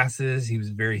glasses. He was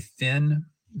very thin.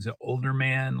 He was an older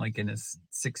man, like in his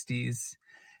 60s.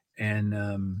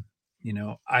 And,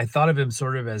 I thought of him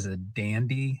sort of as a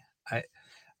dandy.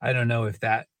 I don't know if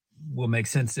that will make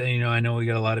sense. I know we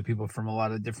got a lot of people from a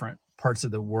lot of different parts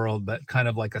of the world, but kind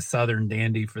of like a Southern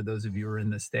dandy for those of you who are in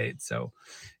the States. So,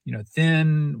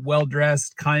 thin,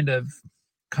 well-dressed, kind of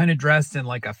dressed in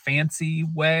like a fancy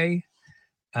way.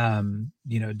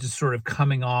 Just sort of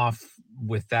coming off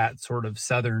with that sort of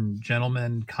Southern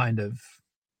gentleman kind of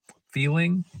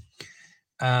feeling.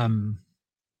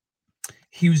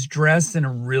 He was dressed in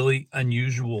a really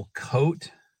unusual coat,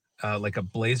 like a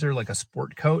blazer, like a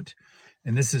sport coat.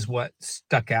 And this is what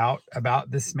stuck out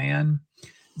about this man.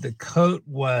 The coat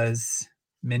was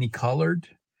many colored.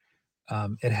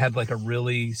 It had like a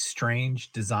really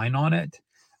strange design on it.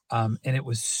 And it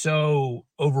was so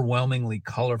overwhelmingly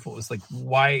colorful. It was like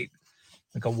white,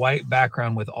 like a white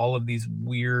background with all of these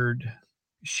weird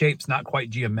shapes, not quite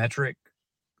geometric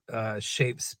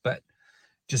shapes, but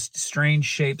just strange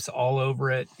shapes all over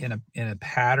it in a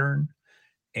pattern,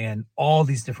 and all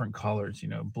these different colors,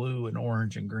 blue and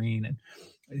orange and green. And,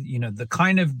 the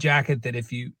kind of jacket that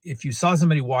if you saw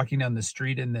somebody walking down the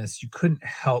street in this, you couldn't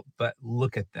help but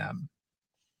look at them.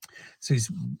 So he's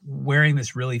wearing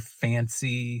this really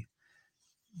fancy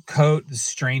coat, this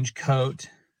strange coat,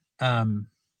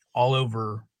 all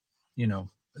over,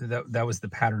 that was the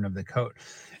pattern of the coat.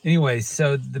 Anyway,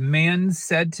 so the man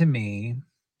said to me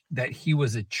that he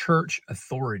was a church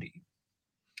authority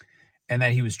and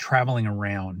that he was traveling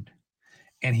around,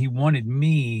 and he wanted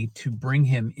me to bring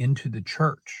him into the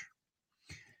church.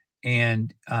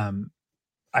 And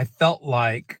I felt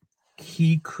like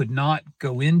he could not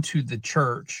go into the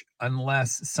church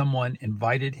unless someone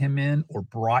invited him in or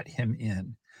brought him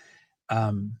in.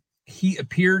 He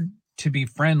appeared to be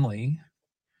friendly,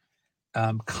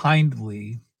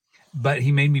 kindly, but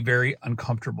he made me very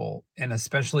uncomfortable. And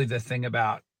especially the thing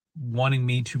about wanting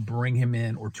me to bring him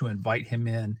in or to invite him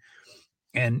in.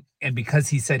 And because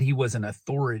he said he was an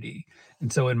authority.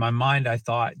 And so in my mind, I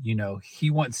thought, he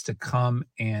wants to come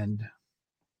and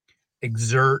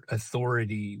exert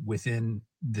authority within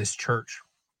this church.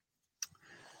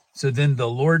 So then the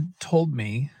Lord told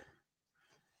me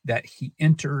that he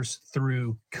enters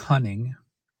through cunning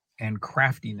and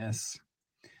craftiness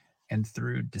and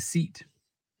through deceit.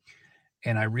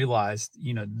 And I realized,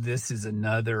 this is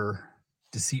another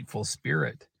deceitful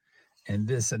spirit, and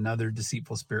another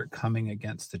deceitful spirit coming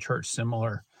against the church.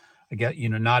 Similar, I get,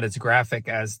 not as graphic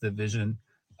as the vision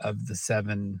of the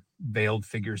 7 veiled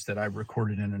figures that I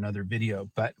recorded in another video,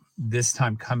 but this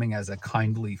time coming as a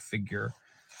kindly figure,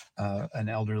 an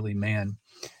elderly man.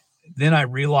 Then I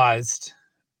realized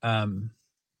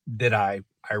that I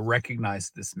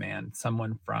recognized this man,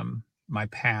 someone from my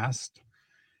past,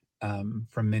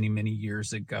 from many, many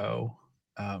years ago.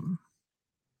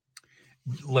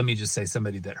 Let me just say,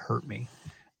 somebody that hurt me.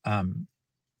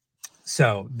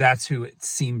 So that's who it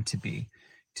seemed to be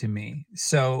to me.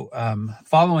 So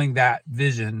following that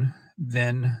vision,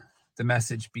 then the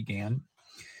message began.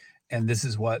 And this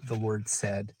is what the Lord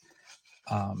said.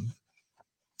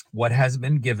 What has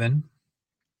been given,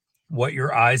 what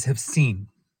your eyes have seen,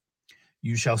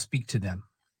 you shall speak to them.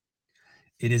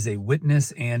 It is a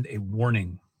witness and a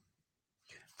warning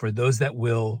for those that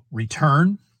will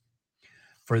return,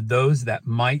 for those that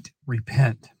might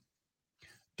repent.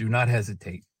 Do not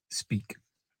hesitate. Speak.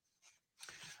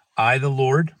 I, the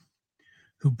Lord,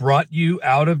 who brought you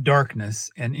out of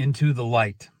darkness and into the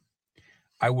light,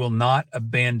 I will not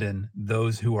abandon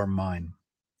those who are mine.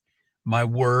 My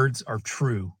words are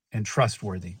true and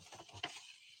trustworthy.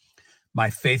 My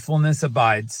faithfulness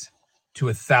abides to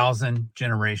 1,000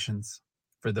 generations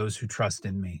for those who trust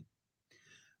in me.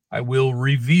 I will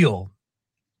reveal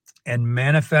and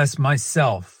manifest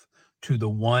myself to the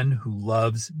one who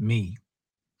loves me.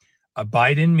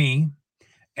 Abide in me,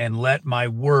 and let my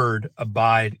word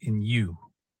abide in you,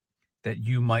 that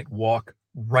you might walk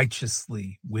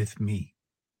righteously with me.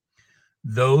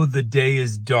 Though the day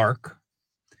is dark,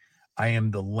 I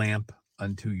am the lamp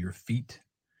unto your feet.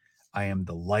 I am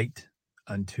the light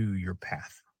unto your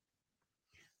path.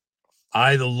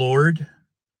 I, the Lord,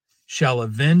 shall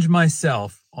avenge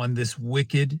myself on this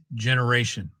wicked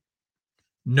generation.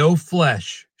 No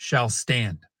flesh shall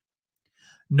stand.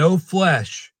 No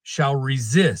flesh shall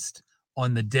resist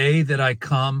on the day that I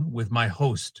come with my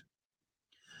host.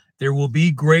 There will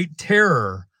be great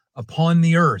terror upon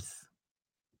the earth,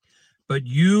 but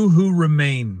you who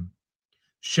remain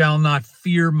shall not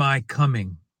fear my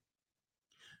coming.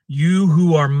 You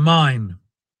who are mine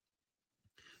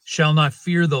shall not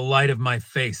fear the light of my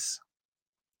face.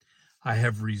 I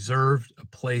have reserved a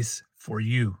place for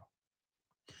you.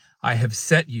 I have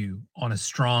set you on a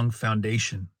strong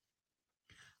foundation.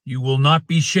 You will not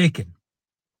be shaken.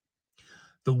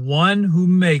 The one who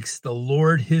makes the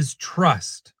Lord his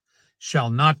trust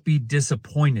shall not be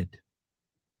disappointed.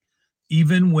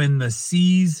 Even when the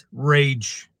seas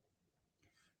rage,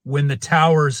 when the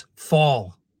towers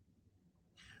fall,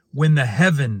 when the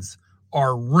heavens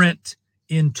are rent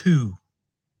in two,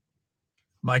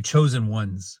 my chosen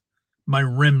ones, my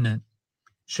remnant,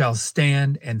 shall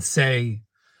stand and say,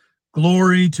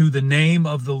 Glory to the name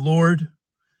of the Lord.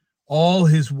 All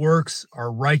his works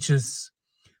are righteous,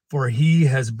 for he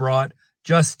has brought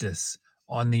justice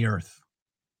on the earth.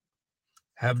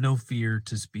 Have no fear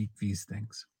to speak these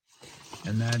things.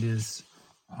 And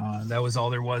that was all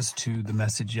there was to the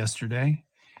message yesterday.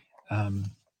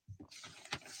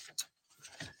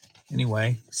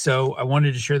 Anyway, so I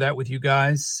wanted to share that with you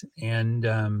guys. And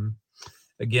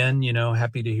again,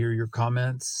 happy to hear your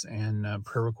comments and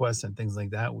prayer requests and things like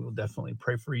that. We will definitely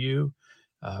pray for you.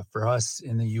 For us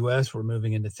in the U.S., we're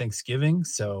moving into Thanksgiving.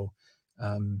 So,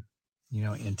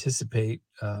 anticipate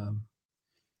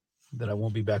that I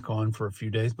won't be back on for a few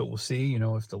days, but we'll see.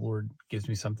 If the Lord gives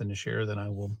me something to share, then I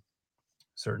will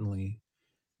certainly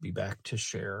be back to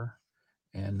share.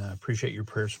 And appreciate your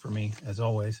prayers for me, as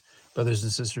always. Brothers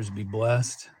and sisters, be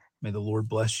blessed. May the Lord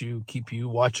bless you, keep you,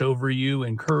 watch over you,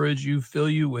 encourage you, fill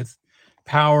you with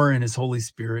power and his Holy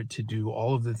Spirit to do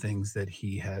all of the things that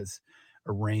he has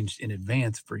arranged in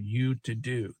advance for you to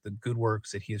do, the good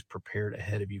works that he has prepared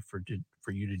ahead of you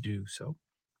for you to do. So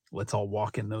let's all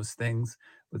walk in those things.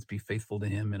 Let's be faithful to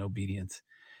him in obedience.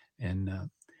 And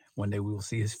one day we will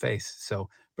see his face. So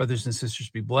brothers and sisters,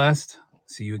 be blessed.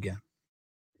 See you again.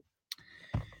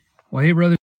 Well, hey,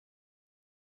 brother.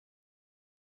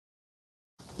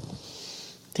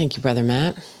 Thank you, Brother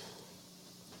Matt.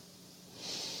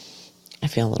 I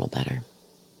feel a little better.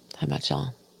 How about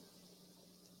y'all?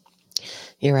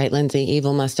 You're right, Lindsay.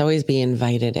 Evil must always be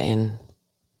invited in.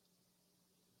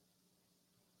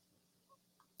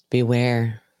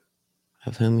 Beware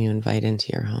of whom you invite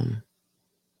into your home.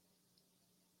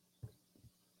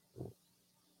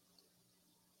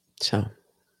 So,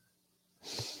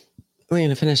 we're going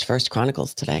to finish First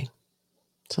Chronicles today.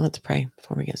 So let's pray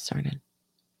before we get started.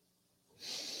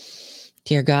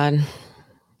 Dear God,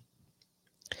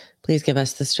 please give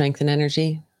us the strength and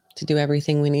energy to do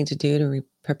everything we need to do to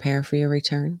prepare for your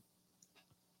return.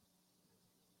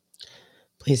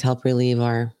 Please help relieve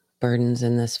our burdens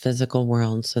in this physical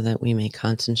world so that we may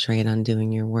concentrate on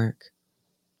doing your work.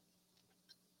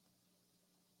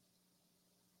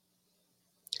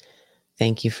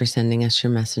 Thank you for sending us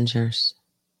your messengers.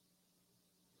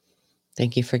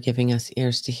 Thank you for giving us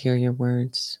ears to hear your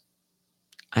words,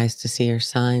 eyes to see your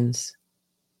signs,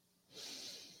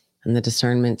 and the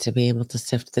discernment to be able to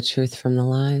sift the truth from the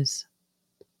lies,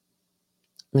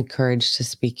 and the courage to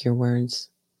speak your words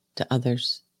to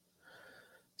others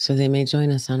so they may join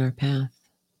us on our path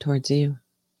towards you,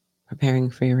 preparing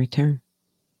for your return.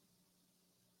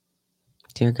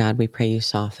 Dear God, we pray you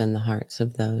soften the hearts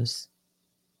of those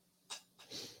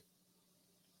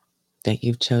that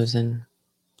you've chosen,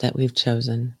 that we've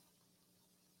chosen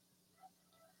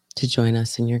to join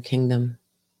us in your kingdom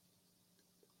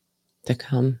to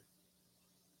come.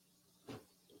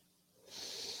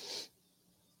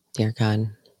 Dear God,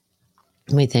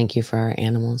 we thank you for our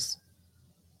animals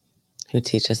who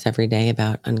teach us every day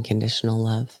about unconditional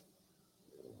love,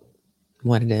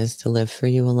 what it is to live for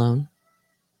you alone.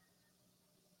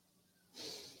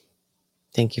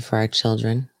 Thank you for our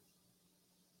children,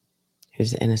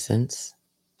 whose innocence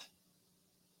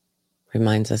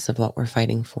reminds us of what we're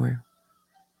fighting for.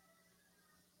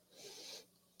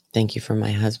 Thank you for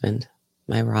my husband,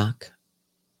 my rock,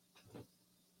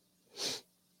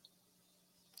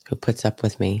 who puts up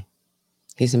with me.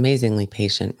 He's amazingly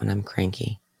patient when I'm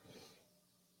cranky.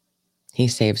 He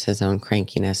saves his own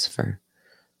crankiness for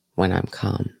when I'm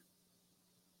calm.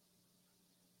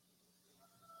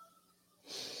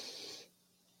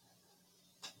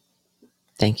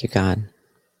 Thank you, God,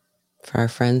 for our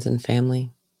friends and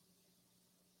family,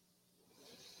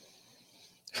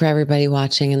 for everybody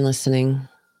watching and listening,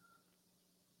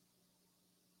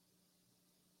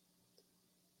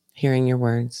 hearing your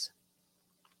words,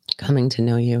 coming to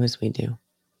know you as we do.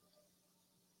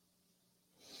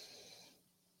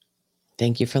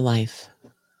 Thank you for life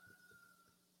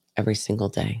every single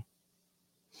day.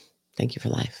 Thank you for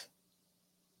life.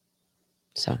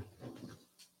 So,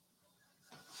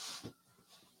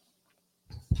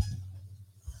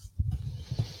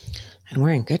 and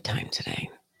we're in good time today.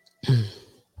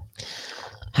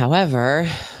 However,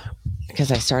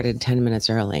 because I started 10 minutes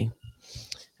early,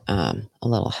 a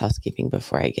little housekeeping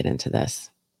before I get into this.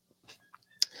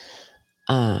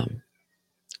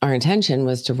 Our intention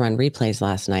was to run replays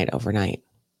last night overnight.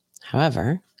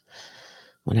 However,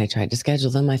 when I tried to schedule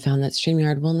them, I found that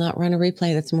StreamYard will not run a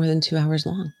replay that's more than 2 hours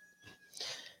long.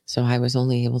 So I was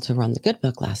only able to run the good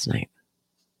book last night.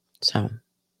 So,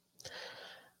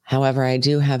 however, I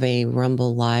do have a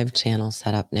Rumble Live channel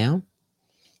set up now.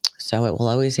 So it will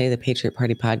always say the Patriot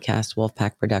Party Podcast,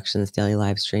 Wolfpack Productions, daily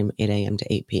live stream, 8 a.m.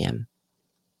 to 8 p.m.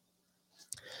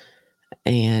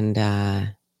 And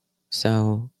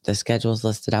so the schedule's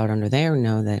listed out under there.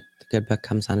 Know that the good book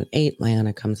comes on at 8.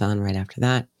 Liana comes on right after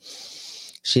that.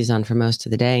 She's on for most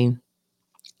of the day.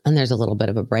 And there's a little bit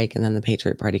of a break. And then the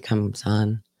Patriot Party comes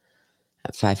on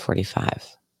at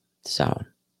 5:45. So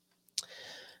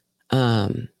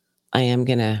I am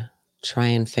going to try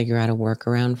and figure out a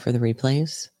workaround for the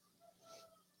replays.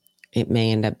 It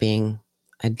may end up being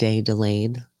a day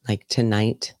delayed. Like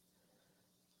tonight,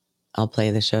 I'll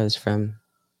play the shows from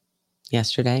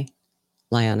yesterday,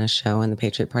 Liana's show and the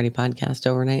Patriot Party podcast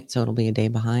overnight. So it'll be a day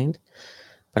behind,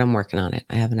 but I'm working on it.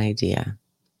 I have an idea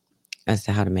as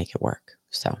to how to make it work.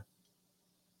 So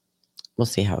we'll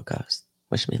see how it goes.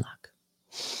 Wish me luck.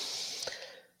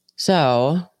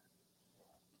 So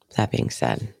that being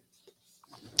said,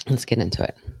 let's get into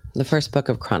it. The first book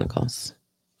of Chronicles.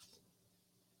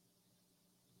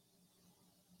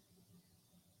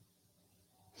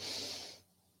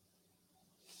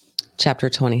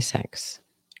 Chapter 26.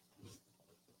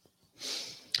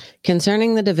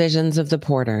 Concerning the divisions of the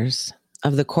porters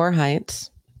of the Korhites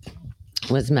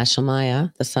was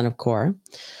Meshelmiah, the son of Kor,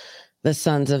 the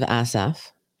sons of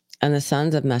Asaph, and the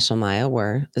sons of Meshelmiah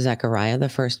were Zechariah the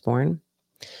firstborn,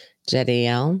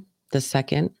 Jediel the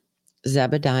second,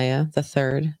 Zebediah the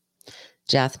third,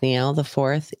 Jathniel the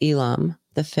fourth, Elam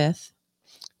the fifth,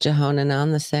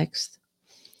 Jehonanan the sixth,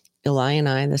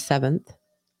 Elionai the seventh.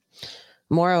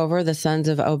 Moreover, the sons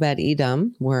of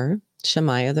Obed-Edom were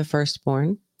Shemaiah the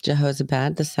firstborn,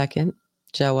 Jehozabad the second,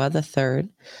 Joah the third,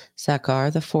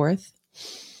 Sakkar the fourth,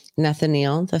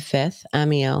 Nethaniel the fifth,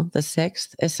 Amiel the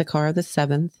sixth, Issachar the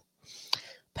seventh,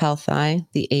 Palthai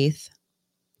the eighth,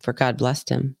 for God blessed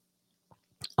him.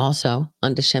 Also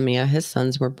unto Shemaiah his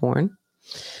sons were born,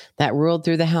 that ruled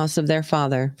through the house of their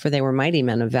father, for they were mighty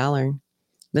men of valor.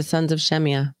 The sons of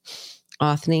Shemaiah,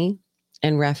 Othni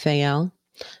and Raphael,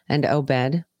 and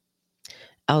Obed,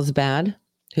 Elzabad,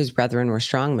 whose brethren were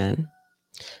strong men,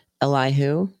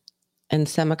 Elihu, and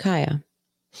Semachiah.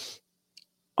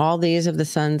 All these of the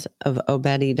sons of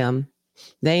Obed-Edom,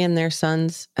 they and their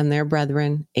sons and their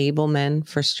brethren, able men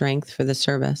for strength for the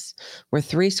service, were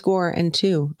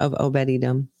 62 of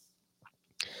Obed-Edom.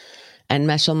 And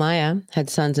Meshelmiah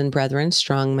had sons and brethren,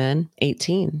 strong men,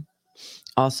 18.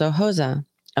 Also Hosah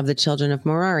of the children of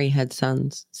Merari had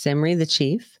sons, Simri the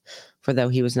chief, for though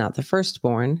he was not the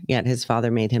firstborn, yet his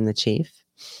father made him the chief,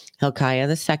 Hilkiah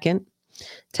the second,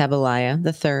 Tabaliah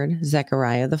the third,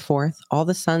 Zechariah the fourth. All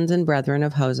the sons and brethren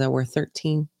of Hosah were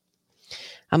 13.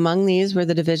 Among these were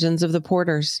the divisions of the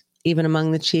porters, even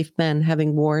among the chief men,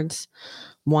 having wards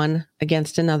one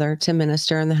against another to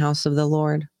minister in the house of the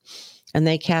Lord. And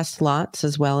they cast lots,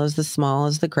 as well as the small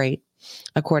as the great,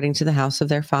 according to the house of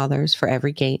their fathers, for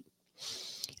every gate.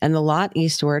 And the lot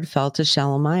eastward fell to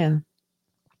Shelemiah.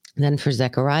 Then for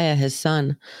Zechariah his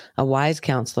son, a wise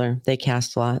counselor, they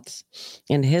cast lots,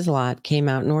 and his lot came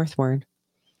out northward.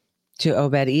 To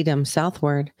Obed-Edom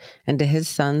southward, and to his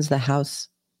sons the house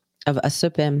of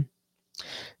Asupim.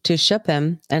 To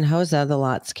Shuppim and Hosah the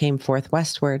lots came forth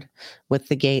westward with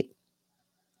the gate.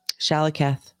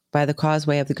 Shalaketh, by the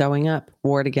causeway of the going up,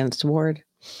 ward against ward.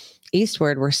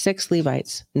 Eastward were 6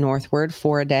 Levites, northward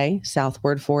 4 a day,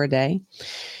 southward 4 a day,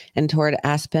 and toward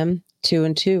Aspim 2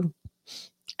 and 2.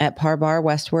 At Parbar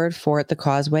westward 4 at the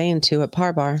causeway and 2 at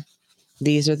Parbar.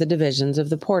 These are the divisions of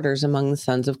the porters among the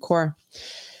sons of Korah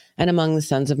and among the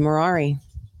sons of Merari.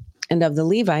 And of the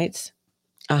Levites,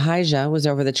 Ahijah was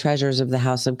over the treasures of the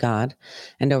house of God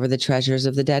and over the treasures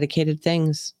of the dedicated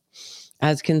things.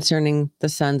 As concerning the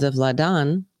sons of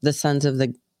Ladan, the sons of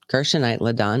the Gershonite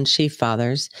Ladan, chief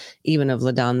fathers, even of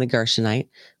Ladan the Gershonite,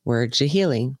 were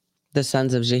Jehili. The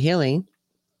sons of Jehili,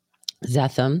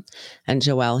 Zetham, and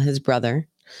Joel his brother,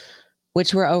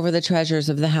 which were over the treasures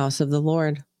of the house of the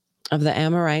Lord, of the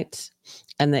Amorites,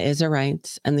 and the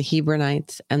Izharites, and the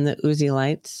Hebronites, and the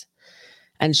Uzzielites.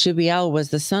 And Shubiel was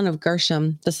the son of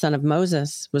Gershom, the son of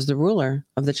Moses, was the ruler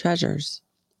of the treasures.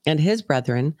 And his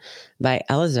brethren, by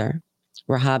Eleazar,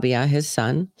 Rehabiah his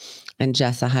son, and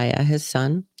Jesahiah his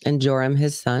son, and Joram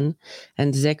his son,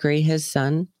 and Zichri his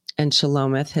son, and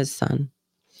Shalomith his son,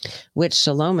 which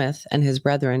Shalomith and his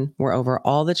brethren were over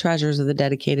all the treasures of the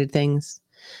dedicated things,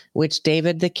 which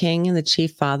David the king and the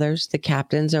chief fathers, the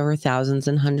captains over thousands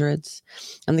and hundreds,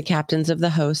 and the captains of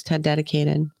the host had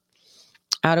dedicated.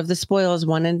 Out of the spoils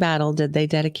won in battle did they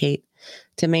dedicate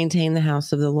to maintain the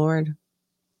house of the Lord.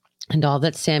 And all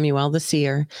that Samuel the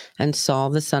seer, and Saul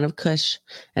the son of Cush,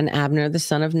 and Abner the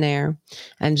son of Ner,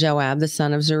 and Joab the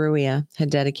son of Zeruiah had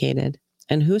dedicated.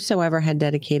 And whosoever had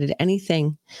dedicated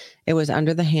anything, it was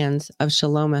under the hands of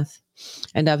Shalomith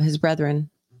and of his brethren.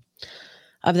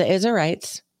 Of the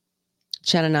Israelites,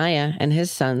 Chenaniah and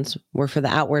his sons were for the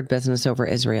outward business over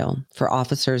Israel, for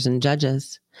officers and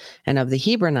judges. And of the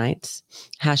Hebronites,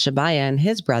 Hashabiah and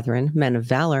his brethren, men of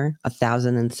valor,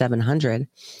 1,700,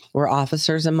 were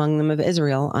officers among them of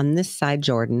Israel on this side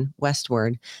Jordan,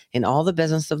 westward, in all the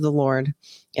business of the Lord,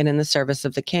 and in the service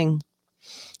of the king.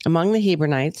 Among the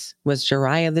Hebronites was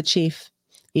Jeriah the chief,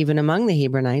 even among the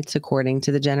Hebronites, according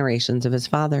to the generations of his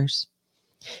fathers.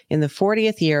 In the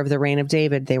 40th year of the reign of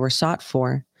David they were sought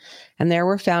for, and there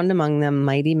were found among them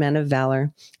mighty men of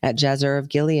valor at Jezer of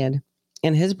Gilead.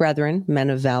 And his brethren,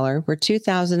 men of valor, were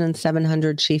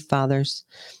 2,700 chief fathers,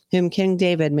 whom King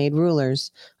David made rulers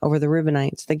over the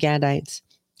Reubenites, the Gadites,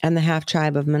 and the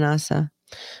half-tribe of Manasseh,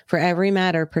 for every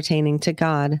matter pertaining to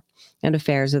God and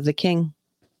affairs of the king.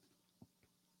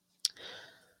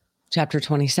 Chapter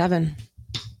 27.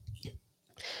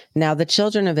 Now the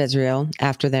children of Israel,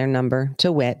 after their number, to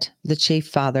wit, the chief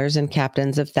fathers and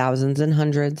captains of thousands and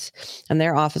hundreds, and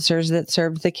their officers that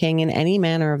served the king in any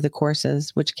manner of the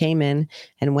courses, which came in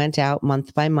and went out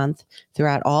month by month,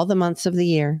 throughout all the months of the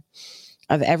year,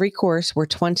 of every course were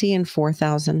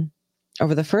 24,000.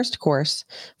 Over the first course,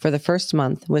 for the first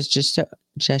month, was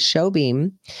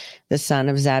Jeshobim, the son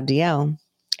of Zabdiel,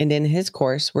 and in his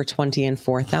course were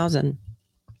 24,000.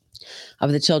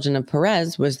 Of the children of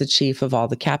Perez was the chief of all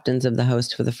the captains of the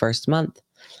host for the first month.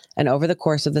 And over the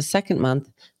course of the second month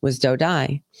was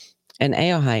Dodai, an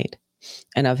Aohite.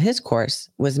 And of his course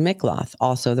was Mikloth,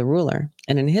 also the ruler.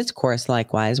 And in his course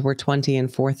likewise were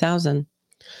 24,000.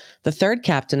 The third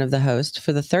captain of the host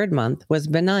for the third month was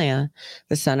Benaiah,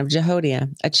 the son of Jehodiah,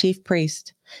 a chief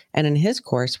priest. And in his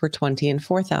course were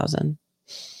 24,000.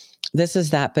 This is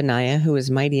that Benaiah who was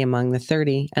mighty among the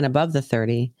 30 and above the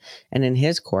 30, and in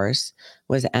his course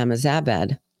was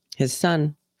Ammizabad, his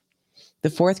son. The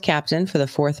fourth captain for the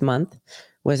fourth month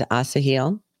was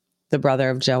Asahel, the brother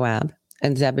of Joab,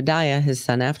 and Zebediah his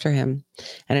son after him,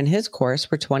 and in his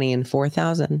course were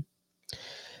 24,000.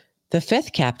 The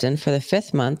fifth captain for the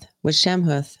fifth month was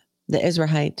Shemhuth, the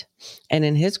Israelite, and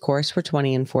in his course were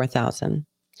 24,000.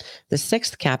 The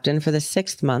sixth captain for the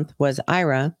sixth month was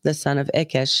Ira, the son of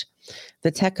Ikish,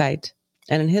 the Techite,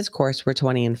 and in his course were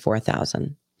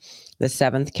 24,000. The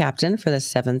seventh captain for the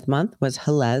seventh month was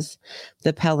Helez,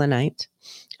 the Pelonite,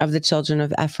 of the children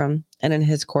of Ephraim, and in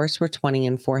his course were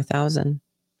 24,000.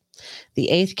 The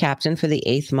eighth captain for the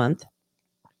eighth month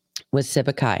was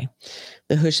Sibbecai,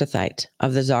 the Hushathite,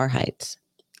 of the Zarhites,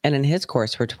 and in his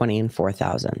course were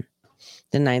 24,000.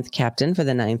 The ninth captain for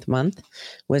the ninth month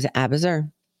was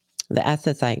Abizur, the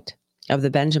Ethathite, of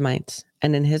the Benjamites,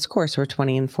 and in his course were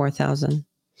 24,000.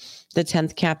 The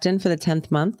 10th captain for the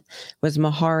 10th month was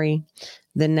Mahari,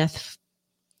 the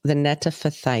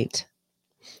Netophathite,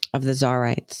 of the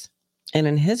Zarites, and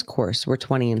in his course were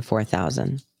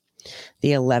 24,000.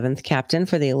 The 11th captain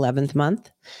for the 11th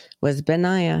month was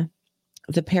Benaiah,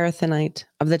 the Parathonite,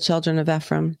 of the children of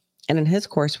Ephraim, and in his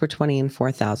course were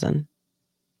 24,000.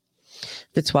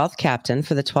 The 12th captain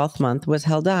for the 12th month was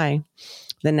Heldai,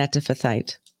 the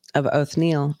Netophathite of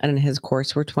Othniel, and in his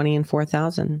course were 20 and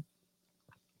 4,000.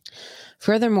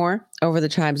 Furthermore, over the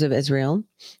tribes of Israel,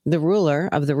 the ruler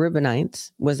of the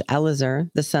Reubenites was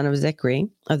Elazar, the son of Zichri,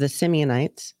 of the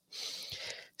Simeonites,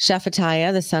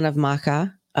 Shephatiah, the son of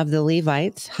Maachah, of the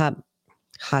Levites,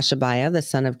 Hashabiah, the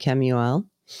son of Kemuel,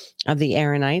 of the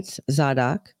Aaronites,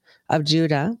 Zadok, of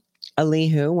Judah,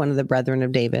 Elihu, one of the brethren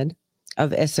of David,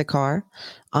 of Issachar,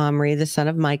 Omri, the son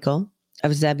of Michael,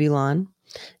 of Zebulun,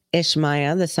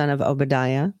 Ishmaiah, the son of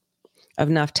Obadiah, of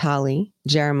Naphtali,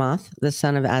 Jeremoth, the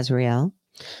son of Azriel,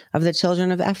 of the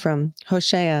children of Ephraim,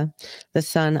 Hoshea, the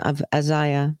son of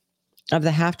Azariah, of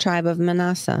the half-tribe of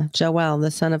Manasseh, Joel,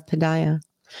 the son of Pedaiah,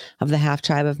 of the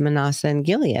half-tribe of Manasseh in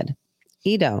Gilead,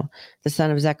 Edo, the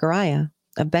son of Zechariah,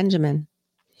 of Benjamin,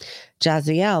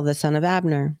 Jaziel, the son of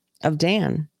Abner, of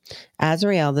Dan,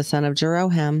 Azriel, the son of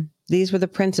Jeroham. These were the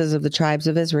princes of the tribes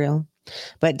of Israel.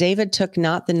 But David took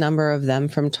not the number of them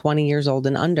from 20 years old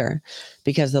and under,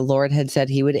 because the Lord had said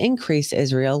he would increase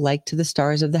Israel like to the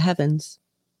stars of the heavens.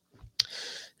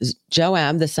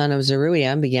 Joab, the son of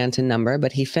Zeruiah, began to number,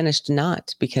 but he finished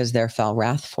not, because there fell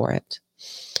wrath for it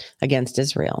against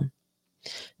Israel.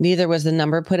 Neither was the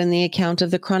number put in the account of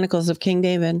the Chronicles of King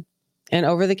David. And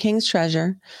over the king's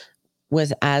treasure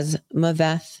was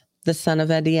Azmaveth, the son of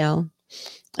Adiel,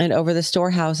 and over the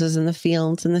storehouses in the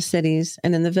fields and the cities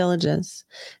and in the villages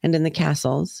and in the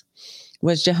castles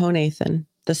was Jehonathan,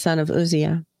 the son of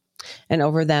Uzziah. And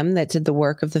over them that did the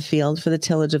work of the field for the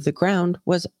tillage of the ground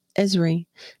was Isri,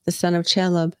 the son of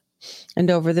Chelub.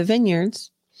 And over the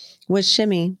vineyards was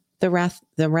Shimei, the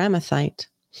Ramathite.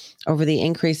 Over the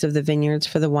increase of the vineyards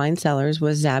for the wine cellars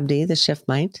was Zabdi, the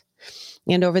Shifmite.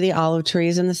 And over the olive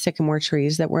trees and the sycamore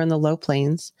trees that were in the low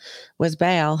plains was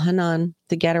Baal Hanan,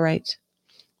 the Gederite.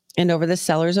 And over the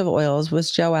cellars of oils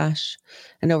was Joash.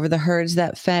 And over the herds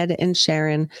that fed in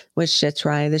Sharon was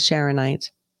Shitrai, the Sharonite.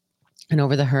 And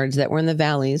over the herds that were in the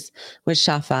valleys was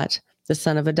Shaphat, the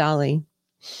son of Adali.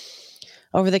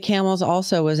 Over the camels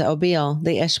also was Obiel,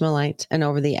 the Ishmaelite. And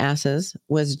over the asses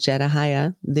was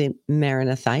Jedahiah, the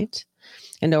Maranathite.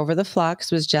 And over the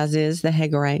flocks was Jaziz, the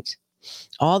Hagarite.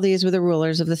 All these were the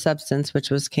rulers of the substance which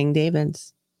was King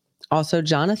David's. Also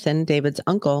Jonathan, David's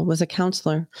uncle, was a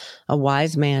counselor, a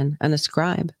wise man, and a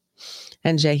scribe.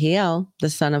 And Jehiel, the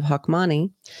son of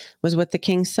Hachmoni, was with the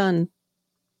king's son.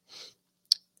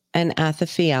 And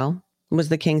Ahithophel was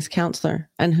the king's counselor.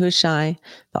 And Hushai,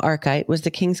 the Archite, was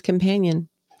the king's companion.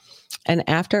 And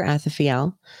after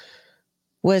Ahithophel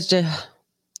was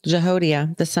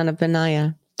Jehodiah, the son of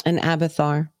Benaiah, and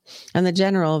Abithar. And the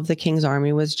general of the king's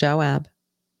army was Joab.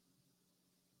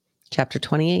 Chapter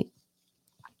 28.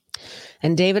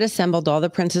 And David assembled all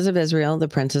the princes of Israel, the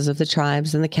princes of the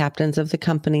tribes, and the captains of the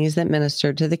companies that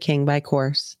ministered to the king by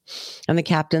course, and the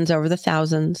captains over the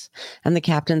thousands, and the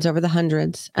captains over the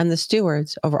hundreds, and the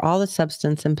stewards over all the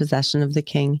substance and possession of the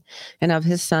king, and of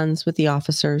his sons with the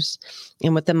officers,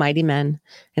 and with the mighty men,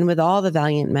 and with all the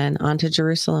valiant men unto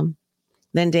Jerusalem.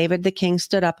 Then David the king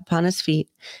stood up upon his feet,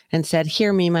 and said,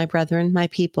 Hear me, my brethren, my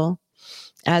people.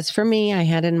 As for me, I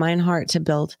had in mine heart to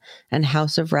build an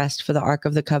house of rest for the ark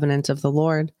of the covenant of the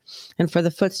Lord, and for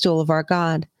the footstool of our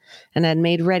God, and had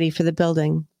made ready for the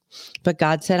building. But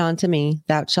God said unto me,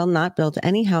 Thou shalt not build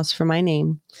any house for my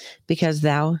name, because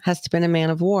thou hast been a man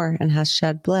of war, and hast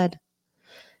shed blood.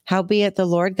 Howbeit the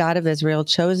Lord God of Israel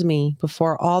chose me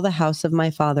before all the house of my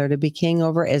father to be king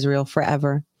over Israel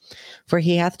forever. For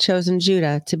he hath chosen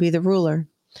Judah to be the ruler,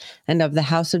 and of the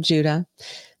house of Judah,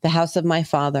 the house of my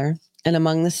father, and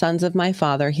among the sons of my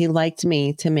father, he liked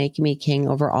me to make me king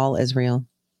over all Israel.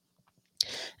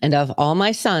 And of all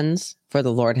my sons, for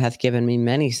the Lord hath given me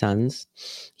many sons,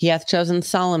 he hath chosen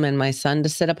Solomon my son to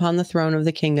sit upon the throne of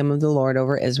the kingdom of the Lord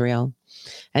over Israel.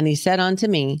 And he said unto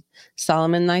me,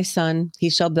 Solomon thy son, he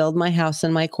shall build my house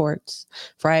and my courts,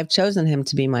 for I have chosen him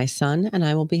to be my son, and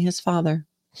I will be his father.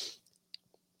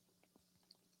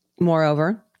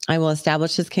 Moreover, I will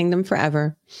establish his kingdom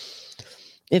forever,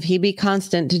 if he be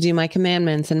constant to do my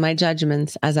commandments and my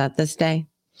judgments, as at this day.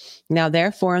 Now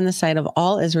therefore, in the sight of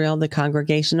all Israel, the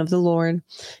congregation of the Lord,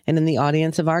 and in the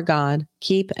audience of our God,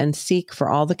 keep and seek for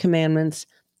all the commandments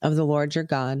of the Lord your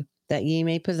God, that ye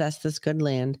may possess this good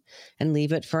land, and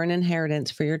leave it for an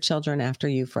inheritance for your children after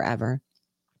you forever.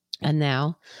 And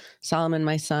now, Solomon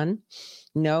my son,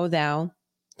 know thou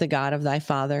the God of thy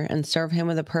father, and serve him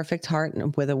with a perfect heart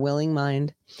and with a willing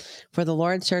mind. For the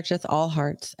Lord searcheth all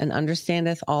hearts, and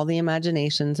understandeth all the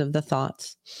imaginations of the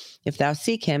thoughts. If thou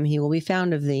seek him, he will be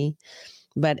found of thee.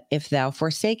 But if thou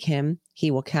forsake him, he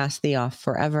will cast thee off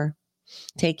forever.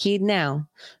 Take heed now,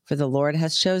 for the Lord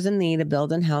has chosen thee to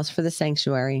build an house for the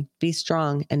sanctuary. Be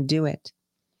strong and do it.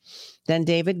 Then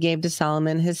David gave to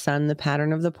Solomon his son the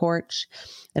pattern of the porch,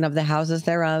 and of the houses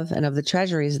thereof, and of the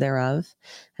treasuries thereof,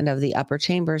 and of the upper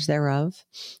chambers thereof,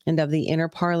 and of the inner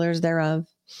parlors thereof,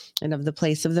 and of the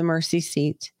place of the mercy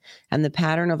seat, and the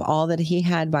pattern of all that he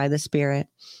had by the Spirit,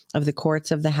 of the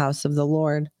courts of the house of the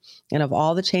Lord, and of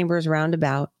all the chambers round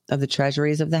about, of the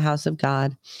treasuries of the house of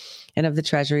God, and of the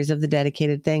treasuries of the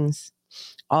dedicated things.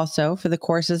 Also for the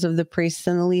courses of the priests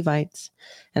and the Levites,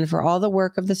 and for all the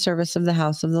work of the service of the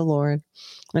house of the Lord,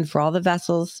 and for all the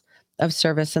vessels of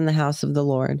service in the house of the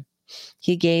Lord.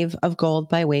 He gave of gold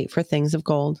by weight for things of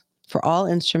gold, for all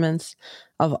instruments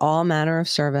of all manner of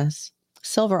service,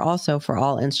 silver also for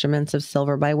all instruments of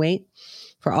silver by weight,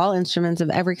 for all instruments of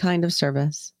every kind of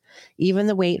service, even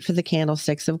the weight for the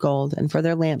candlesticks of gold, and for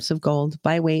their lamps of gold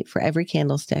by weight for every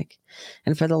candlestick,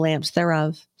 and for the lamps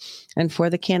thereof, and for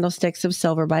the candlesticks of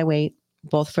silver by weight,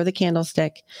 both for the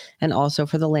candlestick and also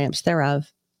for the lamps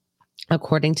thereof,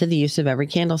 according to the use of every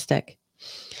candlestick.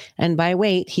 And by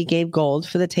weight he gave gold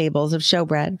for the tables of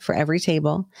showbread for every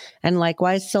table, and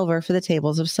likewise silver for the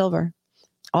tables of silver.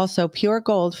 Also pure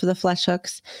gold for the flesh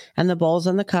hooks and the bowls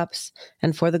and the cups,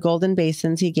 and for the golden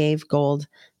basins he gave gold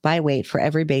by weight for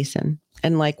every basin,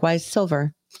 and likewise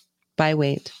silver by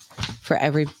weight for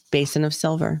every basin of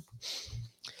silver.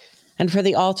 And for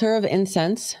the altar of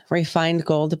incense, refined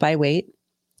gold by weight,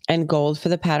 and gold for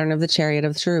the pattern of the chariot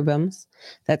of cherubims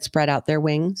that spread out their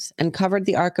wings, and covered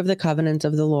the ark of the covenant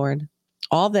of the Lord.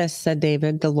 All this, said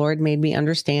David, the Lord made me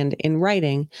understand in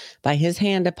writing by his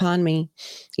hand upon me,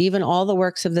 even all the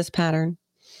works of this pattern.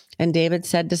 And David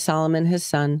said to Solomon his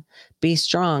son, be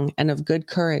strong and of good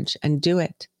courage, and do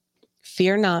it.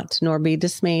 Fear not, nor be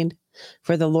dismayed,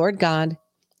 for the Lord God,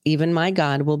 even my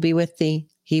God, will be with thee.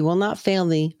 He will not fail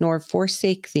thee, nor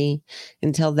forsake thee,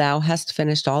 until thou hast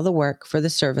finished all the work for the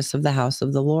service of the house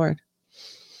of the Lord.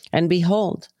 And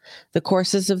behold, the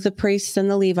courses of the priests and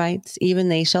the Levites, even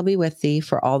they shall be with thee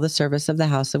for all the service of the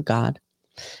house of God.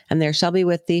 And there shall be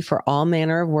with thee for all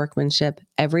manner of workmanship,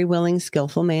 every willing,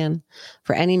 skillful man,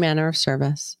 for any manner of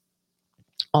service.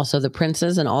 Also the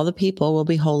princes and all the people will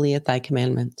be holy at thy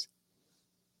commandment.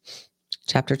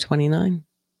 Chapter 29.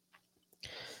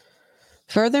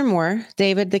 Furthermore,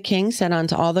 David the king said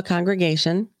unto all the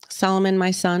congregation, Solomon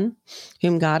my son,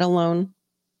 whom God alone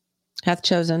hath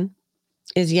chosen,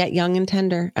 is yet young and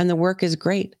tender, and the work is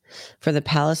great, for the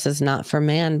palace is not for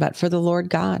man, but for the Lord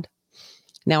God.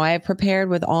 Now I have prepared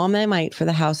with all my might for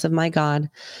the house of my God,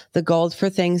 the gold for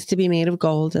things to be made of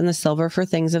gold, and the silver for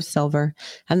things of silver,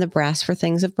 and the brass for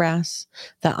things of brass,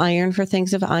 the iron for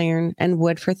things of iron, and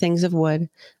wood for things of wood,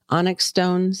 onyx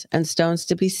stones, and stones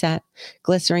to be set,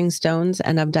 glistering stones,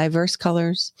 and of diverse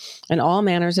colors, and all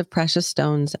manners of precious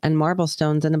stones, and marble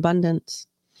stones in abundance.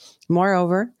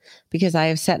 Moreover, because I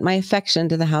have set my affection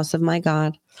to the house of my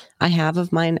God, I have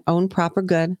of mine own proper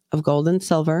good of gold and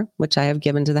silver, which I have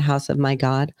given to the house of my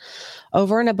God,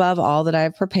 over and above all that I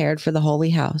have prepared for the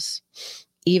holy house,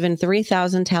 even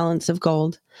 3,000 talents of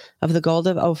gold, of the gold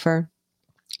of Ophir,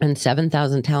 and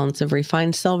 7,000 talents of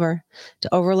refined silver,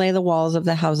 to overlay the walls of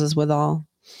the houses withal,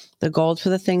 the gold for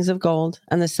the things of gold,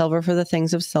 and the silver for the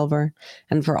things of silver,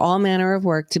 and for all manner of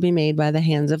work to be made by the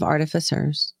hands of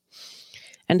artificers.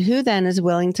 And who then is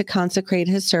willing to consecrate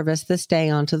his service this day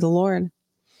unto the Lord?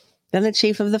 Then the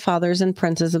chief of the fathers and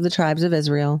princes of the tribes of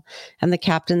Israel, and the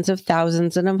captains of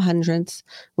thousands and of hundreds,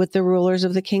 with the rulers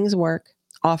of the king's work,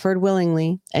 offered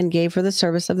willingly, and gave for the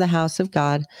service of the house of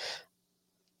God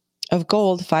of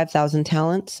gold 5,000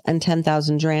 talents, and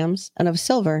 10,000 drams, and of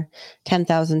silver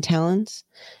 10,000 talents,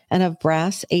 and of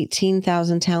brass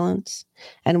 18,000 talents,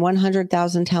 and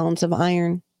 100,000 talents of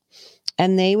iron.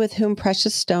 And they with whom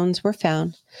precious stones were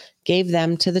found gave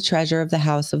them to the treasure of the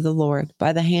house of the Lord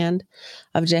by the hand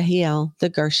of Jehiel the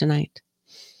Gershonite.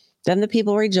 Then the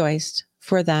people rejoiced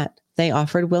for that they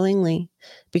offered willingly,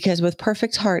 because with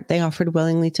perfect heart they offered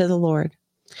willingly to the Lord.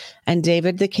 And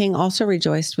David the king also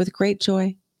rejoiced with great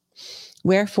joy.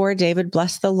 Wherefore David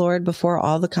blessed the Lord before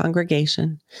all the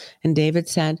congregation. And David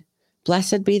said,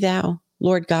 Blessed be thou,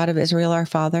 Lord God of Israel our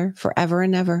Father, forever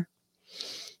and ever.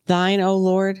 Thine, O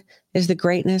Lord, is the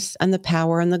greatness and the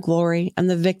power and the glory and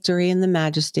the victory and the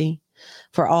majesty.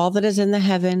 For all that is in the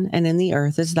heaven and in the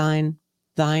earth is thine.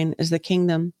 Thine is the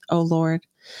kingdom, O Lord,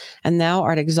 and thou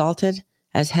art exalted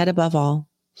as head above all.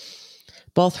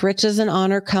 Both riches and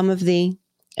honor come of thee,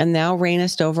 and thou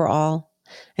reignest over all.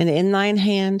 And in thine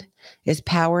hand is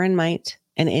power and might,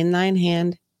 and in thine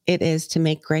hand it is to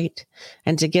make great,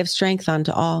 and to give strength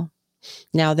unto all.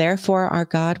 Now therefore, our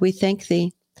God, we thank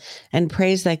thee, and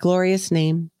praise thy glorious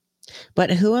name.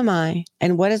 But who am I,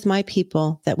 and what is my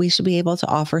people, that we should be able to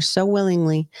offer so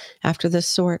willingly after this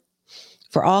sort?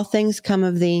 For all things come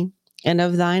of thee, and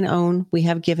of thine own we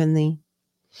have given thee.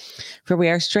 For we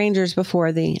are strangers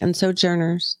before thee, and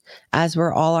sojourners, as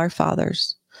were all our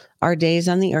fathers. Our days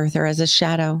on the earth are as a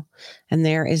shadow, and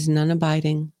there is none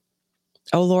abiding.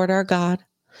 O Lord our God,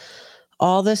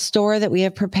 all the store that we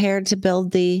have prepared to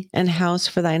build thee an house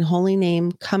for thine holy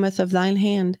name cometh of thine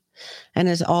hand, and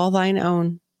is all thine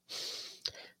own.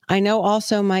 I know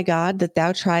also, my God, that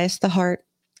thou triest the heart,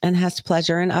 and hast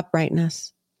pleasure in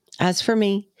uprightness. As for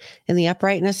me, in the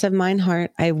uprightness of mine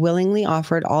heart, I willingly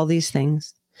offered all these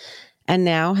things. And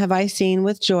now have I seen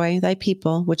with joy thy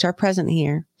people which are present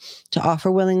here, to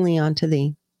offer willingly unto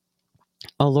thee.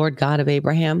 O Lord God of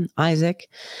Abraham, Isaac,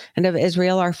 and of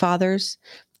Israel our fathers,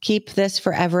 keep this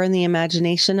forever in the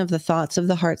imagination of the thoughts of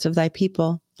the hearts of thy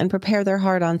people, and prepare their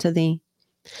heart unto thee.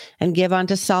 And give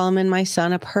unto Solomon my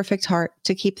son a perfect heart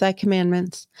to keep thy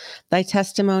commandments, thy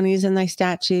testimonies, and thy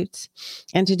statutes,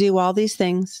 and to do all these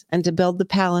things, and to build the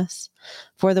palace,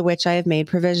 for the which I have made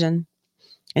provision.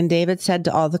 And David said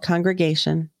to all the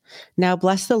congregation, Now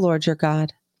bless the Lord your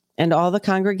God. And all the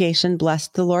congregation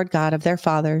blessed the Lord God of their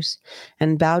fathers,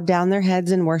 and bowed down their heads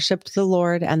and worshipped the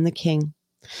Lord and the king.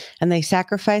 And they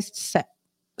sacrificed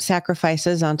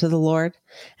sacrifices unto the Lord,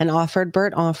 and offered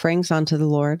burnt offerings unto the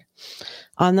Lord.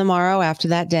 On the morrow after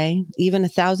that day, even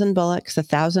 1,000 bullocks,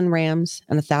 1,000 rams,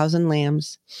 and 1,000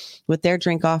 lambs, with their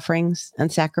drink offerings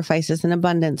and sacrifices in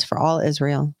abundance for all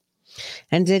Israel,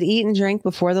 and did eat and drink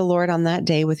before the Lord on that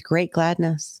day with great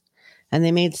gladness. And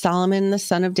they made Solomon the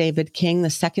son of David king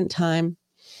the second time,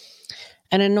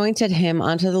 and anointed him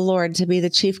unto the Lord to be the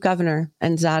chief governor,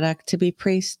 and Zadok to be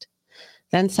priest.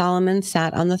 Then Solomon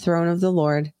sat on the throne of the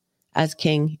Lord as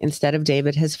king instead of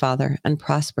David his father, and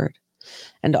prospered.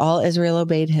 And all Israel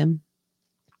obeyed him.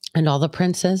 And all the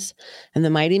princes, and the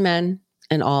mighty men,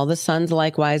 and all the sons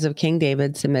likewise of King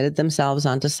David submitted themselves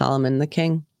unto Solomon the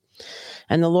king.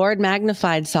 And the Lord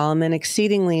magnified Solomon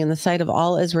exceedingly in the sight of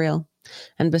all Israel,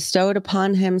 and bestowed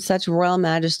upon him such royal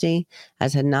majesty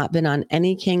as had not been on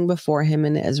any king before him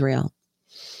in Israel.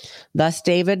 Thus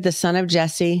David, the son of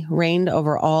Jesse, reigned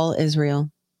over all Israel.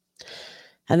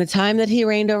 And the time that he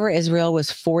reigned over Israel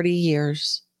was 40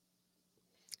 years.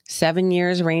 7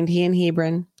 years reigned he in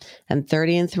Hebron, and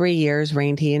 33 years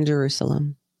reigned he in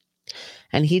Jerusalem.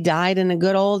 And he died in a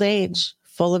good old age,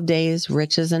 full of days,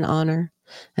 riches, and honor.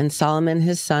 And Solomon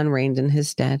his son reigned in his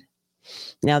stead.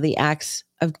 Now the acts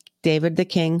of David the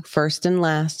king, first and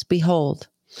last, behold,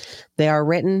 they are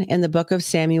written in the book of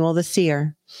Samuel the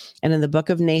seer, and in the book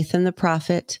of Nathan the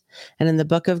prophet, and in the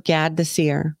book of Gad the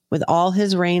seer, with all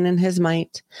his reign and his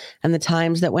might, and the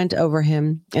times that went over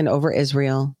him, and over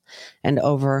Israel, and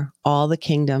over all the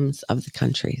kingdoms of the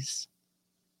countries.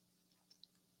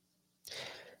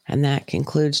 And that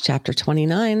concludes chapter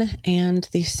 29 and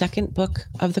the second book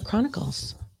of the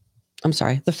Chronicles. I'm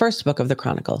sorry, the first book of the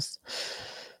Chronicles.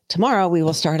 Tomorrow we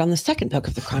will start on the second book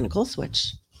of the Chronicles,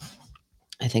 which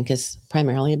I think is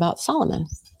primarily about Solomon.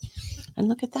 And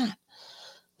look at that.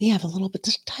 We have a little bit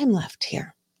of time left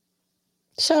here.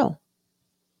 So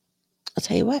I'll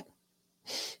tell you what.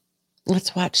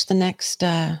 Let's watch the next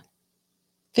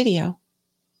video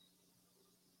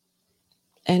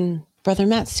in Brother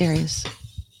Matt's series.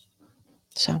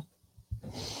 So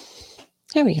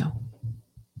here we go.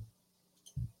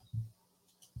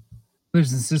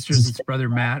 Brothers and sisters, it's Brother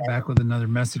Matt back with another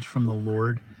message from the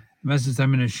Lord. The message I'm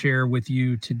going to share with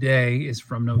you today is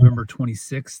from November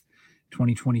 26th,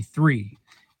 2023.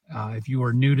 If you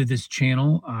are new to this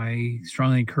channel, I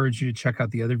strongly encourage you to check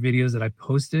out the other videos that I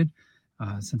posted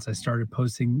since I started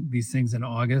posting these things in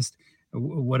August.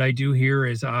 What I do here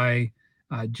is I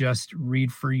just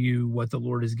read for you what the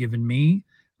Lord has given me,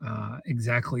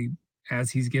 exactly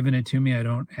as he's given it to me. I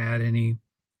don't add any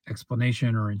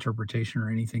explanation or interpretation or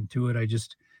anything to it. I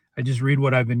just read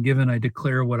what I've been given. I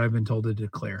declare what I've been told to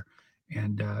declare.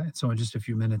 And so in just a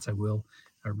few minutes, I will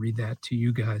read that to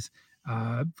you guys.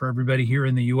 For everybody here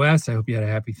in the U.S., I hope you had a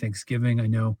happy Thanksgiving. I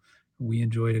know we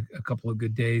enjoyed a couple of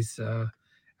good days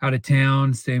out of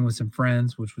town, staying with some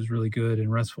friends, which was really good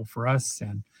and restful for us.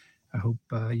 And I hope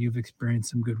you've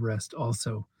experienced some good rest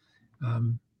also.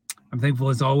 I'm thankful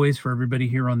as always for everybody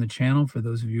here on the channel, for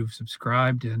those of you who've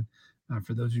subscribed, and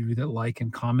for those of you that like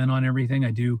and comment on everything.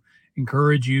 I do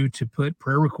encourage you to put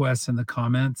prayer requests in the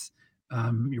comments.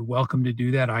 You're welcome to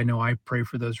do that. I know I pray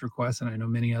for those requests, and I know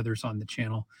many others on the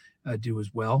channel do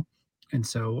as well. And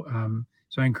so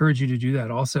I encourage you to do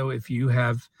that. Also, if you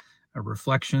have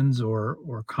reflections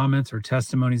or comments or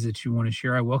testimonies that you want to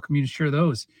share, I welcome you to share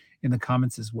those in the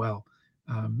comments as well.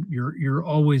 You're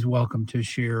always welcome to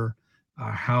share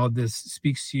how this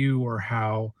speaks to you or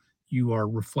how you are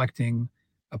reflecting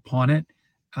upon it.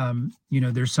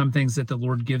 There's some things that the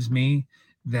Lord gives me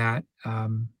that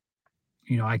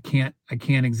I can't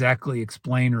exactly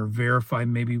explain or verify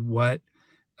maybe what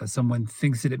someone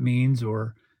thinks that it means,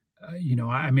 or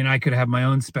I could have my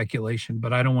own speculation,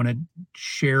 but I don't want to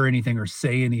share anything or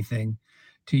say anything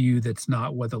to you that's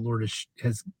not what the Lord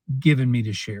has given me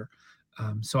to share.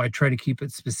 So I try to keep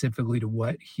it specifically to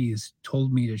what He has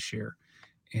told me to share.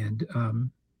 And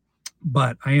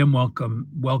but I am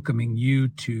welcoming you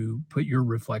to put your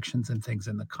reflections and things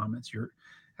in the comments. You're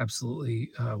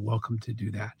absolutely welcome to do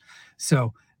that.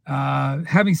 So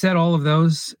having said all of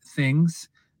those things,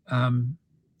 I'm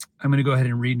going to go ahead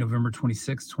and read November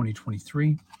 26,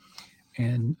 2023.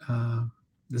 And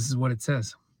this is what it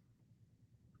says.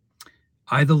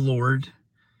 I, the Lord,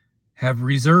 have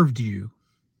reserved you.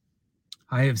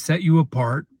 I have set you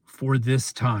apart for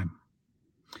this time.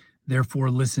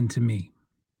 Therefore, listen to me.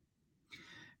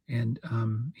 And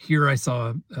here I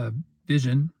saw a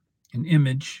vision, an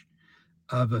image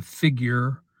of a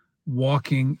figure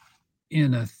walking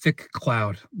in a thick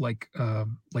cloud, like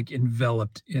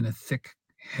enveloped in a thick,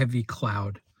 heavy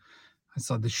cloud. I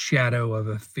saw the shadow of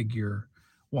a figure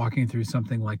walking through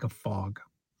something like a fog,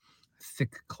 a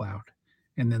thick cloud.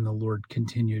 And then the Lord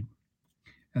continued,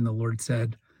 and the Lord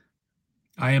said,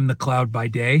 I am the cloud by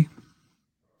day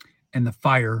and the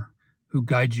fire who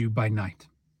guides you by night.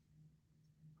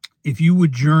 If you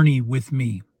would journey with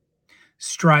me,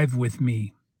 strive with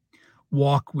me,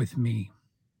 walk with me,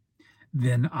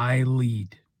 then I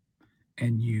lead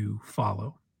and you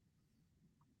follow.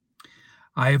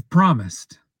 I have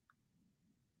promised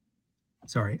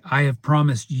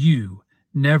you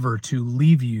never to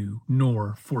leave you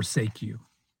nor forsake you,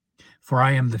 for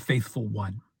I am the faithful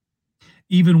one,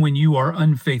 even when you are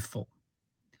unfaithful.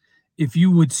 If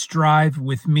you would strive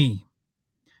with me,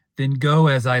 then go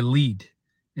as I lead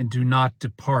and do not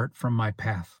depart from my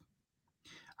path.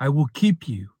 I will keep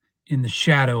you in the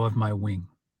shadow of my wing.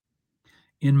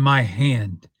 In my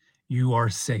hand you are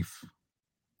safe.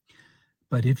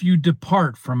 But if you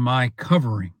depart from my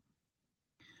covering,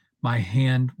 my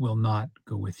hand will not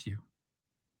go with you.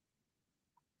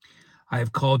 I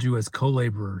have called you as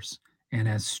co-laborers and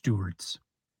as stewards.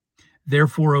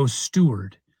 Therefore, O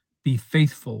steward, be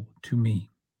faithful to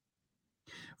me.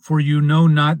 For you know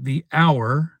not the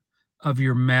hour of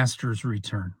your master's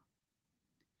return.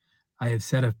 I have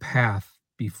set a path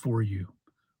before you.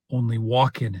 Only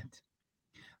walk in it.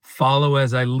 Follow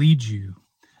as I lead you,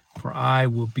 for I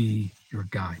will be your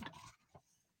guide.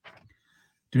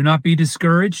 Do not be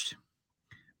discouraged.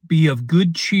 Be of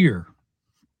good cheer,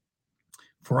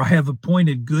 for I have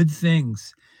appointed good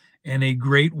things and a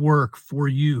great work for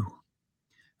you.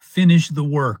 Finish the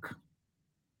work.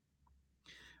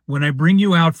 When I bring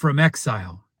you out from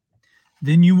exile,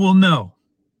 then you will know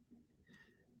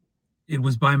it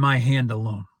was by my hand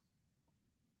alone.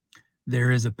 There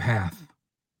is a path.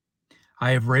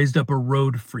 I have raised up a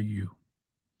road for you.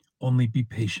 Only be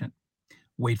patient.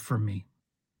 Wait for me.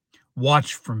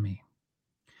 Watch for me,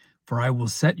 for I will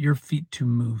set your feet to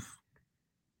move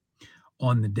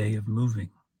on the day of moving.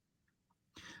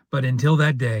 But until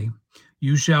that day,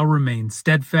 you shall remain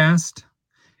steadfast,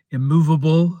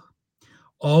 immovable,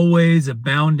 always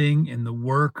abounding in the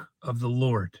work of the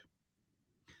Lord.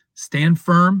 Stand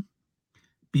firm,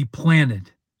 be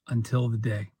planted until the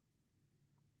day.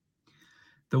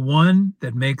 The one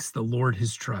that makes the Lord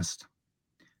his trust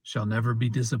shall never be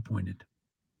disappointed.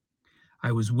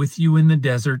 I was with you in the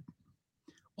desert,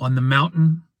 on the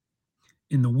mountain,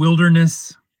 in the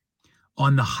wilderness,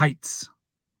 on the heights.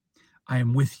 I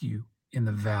am with you in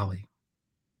the valley,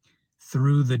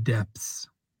 through the depths.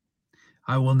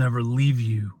 I will never leave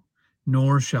you,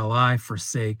 nor shall I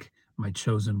forsake my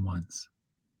chosen ones.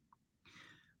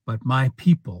 But my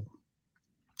people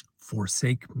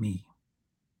forsake me.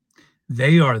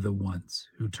 They are the ones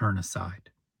who turn aside.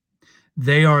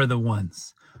 They are the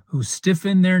ones who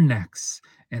stiffen their necks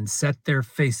and set their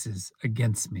faces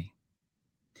against me.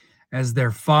 As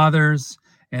their fathers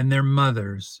and their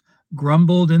mothers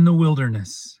grumbled in the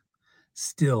wilderness,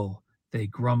 still they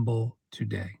grumble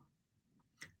today.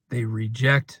 They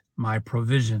reject my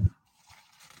provision.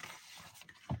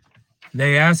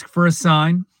 They ask for a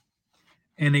sign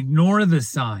and ignore the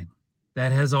sign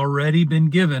that has already been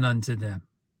given unto them.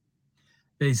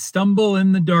 They stumble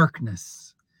in the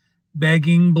darkness,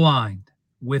 begging blind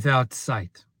without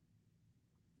sight.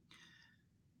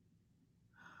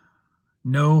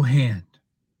 No hand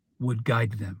would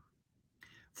guide them,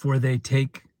 for they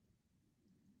take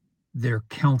their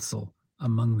counsel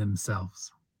among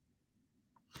themselves,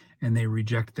 and they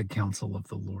reject the counsel of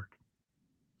the Lord.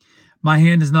 My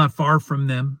hand is not far from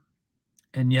them,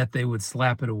 and yet they would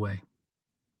slap it away.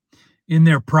 In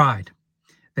their pride,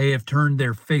 They have turned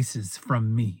their faces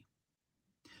from me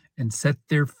and set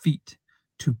their feet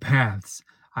to paths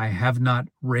I have not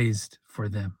raised for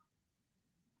them.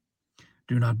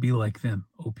 Do not be like them,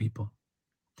 O people.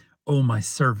 O my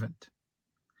servant,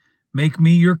 make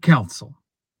me your counsel.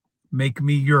 Make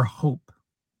me your hope.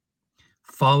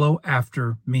 Follow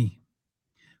after me,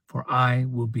 for I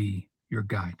will be your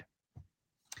guide.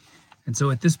 And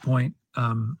so at this point,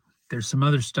 there's some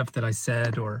other stuff that I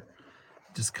said or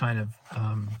just kind of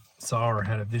saw or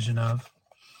had a vision of.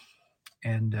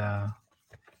 And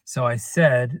so I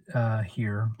said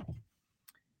here,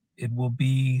 it will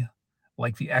be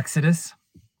like the Exodus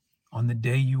on the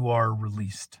day you are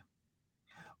released.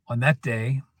 On that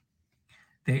day,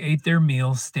 they ate their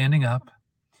meals standing up,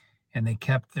 and they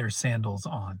kept their sandals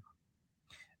on.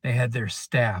 They had their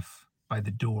staff by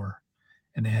the door,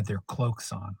 and they had their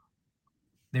cloaks on.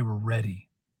 They were ready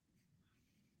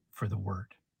for the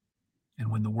word.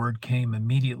 And when the word came,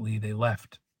 immediately they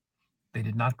left. They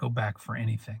did not go back for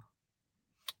anything.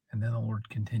 And then the Lord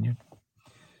continued.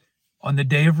 On the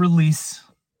day of release,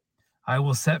 I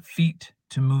will set feet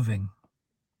to moving.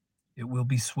 It will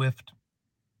be swift.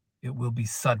 It will be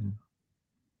sudden.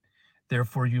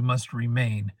 Therefore, you must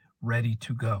remain ready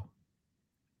to go.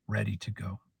 Ready to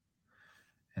go.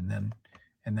 And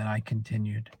then I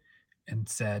continued and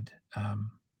said,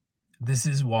 this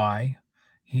is why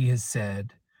he has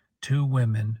said 2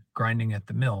 women grinding at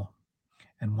the mill,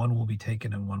 and one will be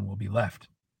taken and one will be left.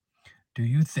 Do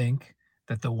you think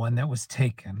that the one that was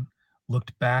taken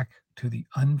looked back to the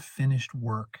unfinished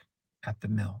work at the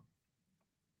mill?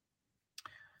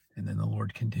 And then the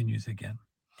Lord continues again.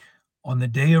 On the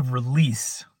day of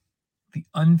release, the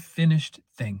unfinished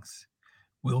things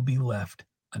will be left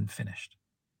unfinished.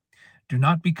 Do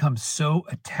not become so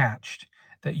attached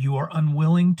that you are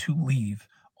unwilling to leave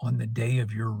on the day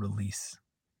of your release,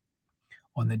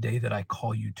 on the day that I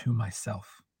call you to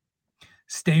myself.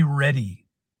 Stay ready.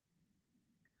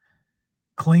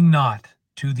 Cling not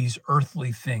to these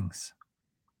earthly things,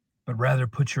 but rather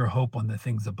put your hope on the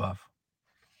things above,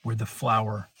 where the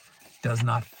flower does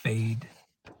not fade,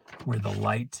 where the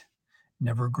light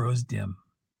never grows dim.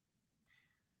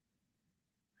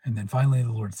 And then finally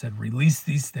the Lord said, release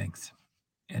these things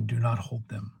and do not hold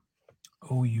them.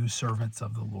 O you servants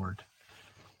of the Lord,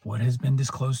 what has been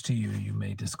disclosed to you, you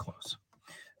may disclose.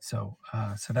 So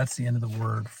that's the end of the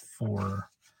word for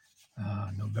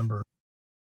November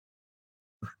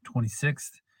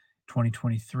 26th,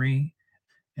 2023.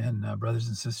 And brothers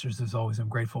and sisters, as always, I'm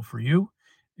grateful for you.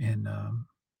 And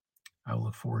I will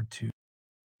look forward to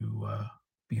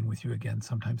being with you again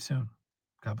sometime soon.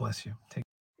 God bless you.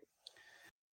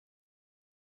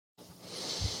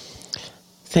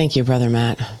 Thank you, Brother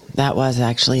Matt. That was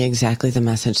actually exactly the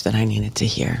message that I needed to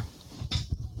hear.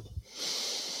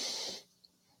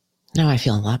 Now I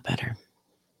feel a lot better.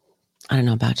 I don't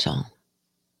know about y'all.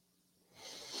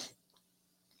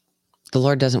 The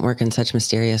Lord doesn't work in such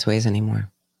mysterious ways anymore.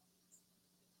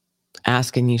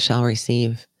 Ask and you shall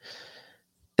receive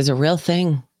is a real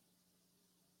thing.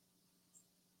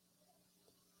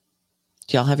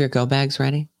 Do y'all have your go bags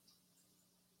ready?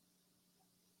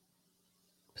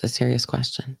 It's a serious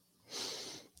question.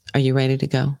 Are you ready to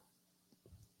go?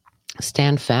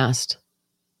 Stand fast.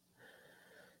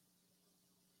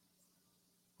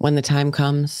 When the time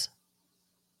comes,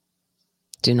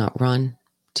 do not run,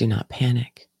 do not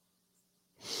panic.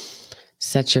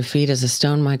 Set your feet as a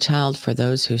stone, my child, for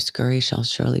those who scurry shall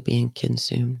surely be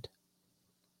consumed.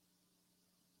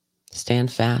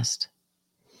 Stand fast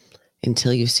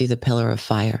until you see the pillar of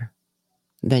fire.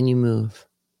 Then you move.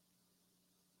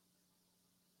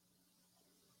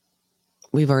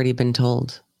 We've already been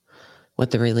told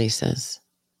what the release is.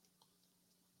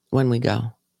 When we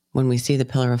go, when we see the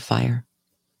pillar of fire,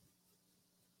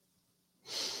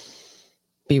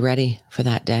 be ready for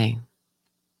that day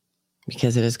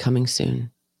because it is coming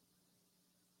soon.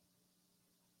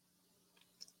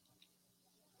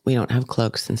 We don't have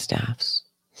cloaks and staffs.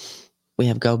 We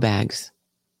have go bags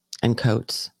and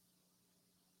coats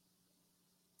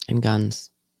and guns.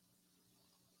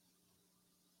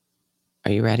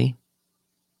 Are you ready?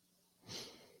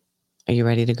 Are you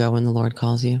ready to go when the Lord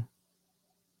calls you?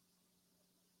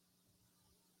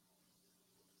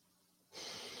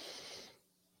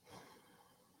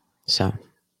 So,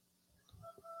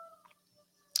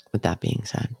 with that being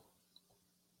said,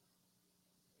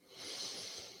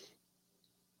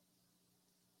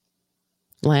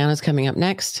 Lyanna's coming up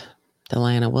next. The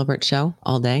Lyanna Wilbert Show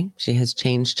all day. She has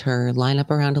changed her lineup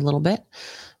around a little bit.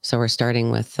 So we're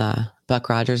starting with Buck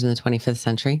Rogers in the 25th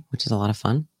century, which is a lot of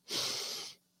fun.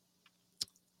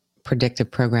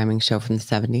 Predictive programming show from the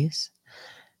 70s.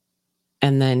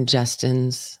 And then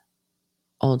Justin's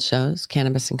old shows,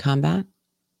 Cannabis and Combat,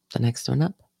 the next one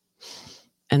up.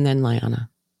 And then Liana.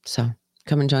 So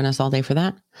come and join us all day for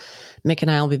that. Mick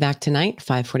and I will be back tonight,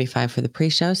 5:45 for the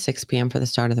pre-show, 6 p.m. for the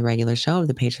start of the regular show of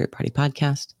the Patriot Party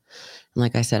podcast. And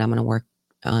like I said, I'm going to work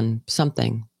on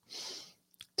something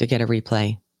to get a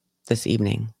replay this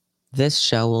evening. This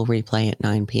show will replay at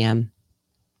 9 p.m.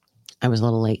 I was a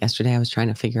little late yesterday. I was trying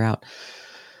to figure out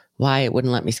why it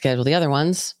wouldn't let me schedule the other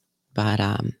ones, but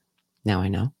now I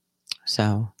know.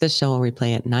 So this show will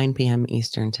replay at 9 p.m.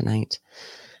 Eastern tonight.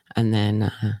 And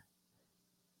then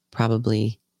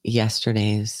probably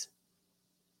yesterday's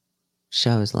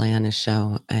shows, Liana's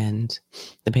show and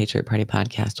the Patriot Party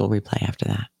podcast will replay after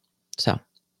that. So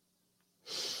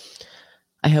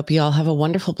I hope you all have a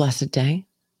wonderful, blessed day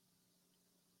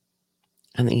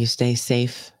and that you stay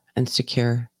safe and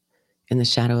secure in the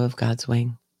shadow of God's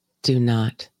wing. Do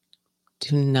not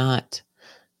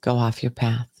go off your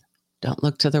path. Don't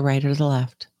look to the right or the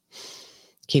left.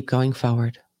 Keep going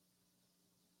forward.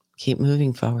 Keep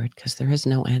moving forward because there is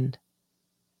no end.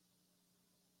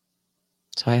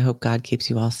 So I hope God keeps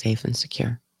you all safe and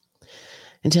secure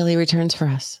until he returns for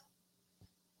us.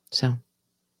 So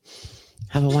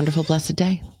have a wonderful, blessed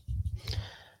day.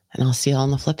 And I'll see you all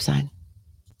on the flip side.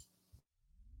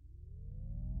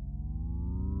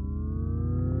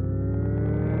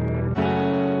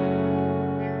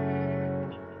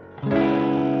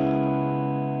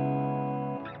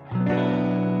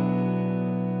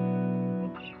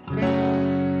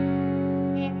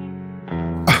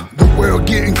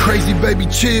 Getting crazy, baby,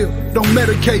 chill. Don't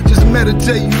medicate, just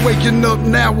meditate. You waking up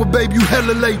now, well, baby, you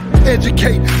hella late.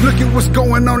 Educate, look at what's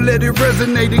going on, let it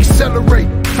resonate, accelerate.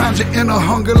 Find your inner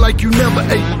hunger like you never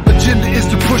ate. Agenda is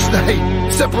to push the hate,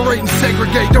 separate and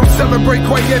segregate. Don't celebrate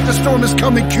quite yet, the storm is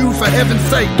coming, Q, for heaven's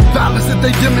sake. Violence that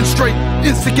they demonstrate,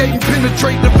 instigate and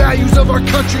penetrate. The values of our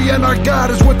country and our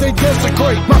God is what they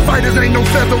desecrate. My fighters ain't no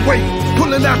featherweight,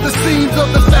 pulling out the seams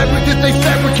of the fabric that they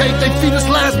fabricate. They feed us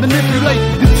lies, manipulate,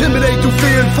 intimidate through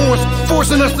fear and force,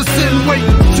 forcing us to sit and wait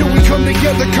till we come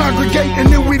together, congregate, and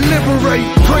then we liberate.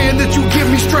 Praying that you give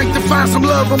me strength to find some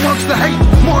love amongst the hate.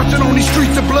 Marching on these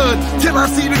streets of blood till I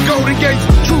see the golden gates.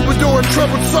 Troubadour and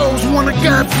troubled souls, one of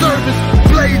God's servants.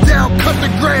 Blades out, cut the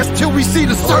grass till we see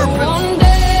the serpents. One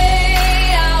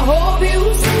day I hope you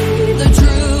see the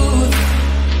truth.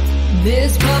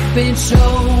 This puppet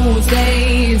show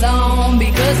stays on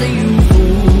because of you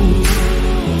fools.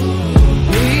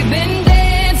 We've been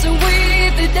dancing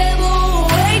with the devil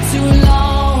way too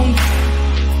long.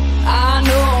 I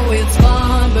know it's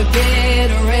fun, but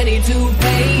get ready to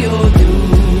pay your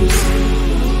dues.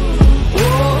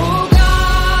 Oh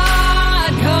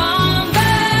God, come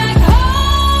back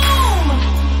home.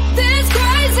 This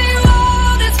crazy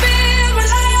world is filled with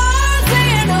liars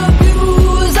and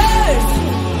abusers.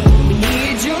 We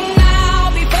need you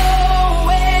now before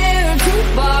we're too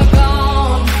far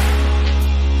gone.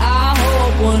 I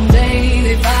hope one day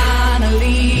they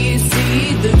finally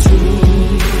see the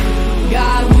truth.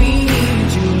 God, we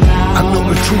need you now. I know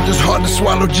the truth is hard to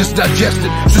swallow, just digest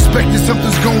it. Suspected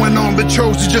something's going on, but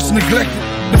chose to just neglect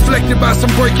it. Deflected by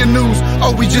some breaking news,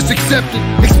 oh, we just accept it.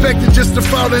 Expected just to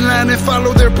fall in line and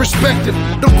follow their perspective.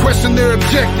 Don't question their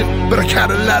objective, but I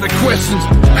got a lot of questions.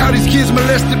 How these kids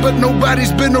molested, but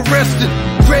nobody's been arrested.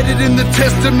 Read it in the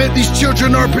testament, these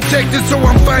children are protected. So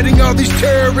I'm fighting all these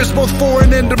terrorists, both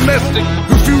foreign and domestic.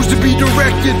 Refuse to be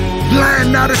directed,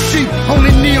 blind, not a sheep.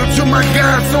 Only kneel to my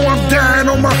God, so I'm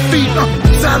dying on my feet.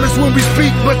 Silence when we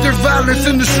speak, but there's violence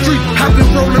in the street. I've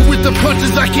been rolling with the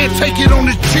punches, I can't take it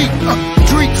on the cheek.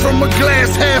 Drink from a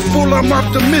glass half full, I'm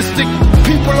optimistic.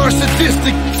 People are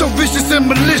sadistic, so vicious and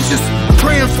malicious.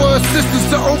 Praying for assistance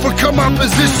to overcome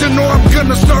opposition, or I'm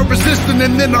gonna start resisting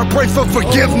and then I'll pray for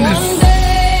forgiveness. One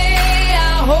day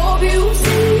I hope you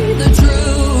see the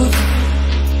truth.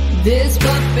 This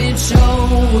puppet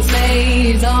show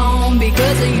stays on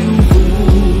because of you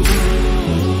fools.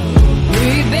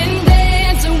 We've been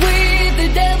dancing with the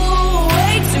devil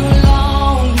way too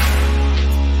long.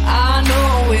 I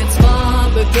know it's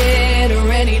fun, but get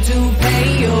ready to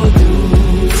pay your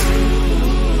dues.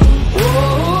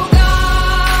 Oh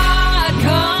God,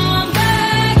 come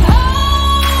back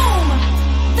home.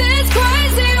 This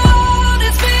crazy world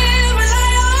is filled with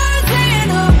liars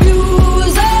and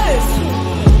abusers.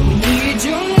 We need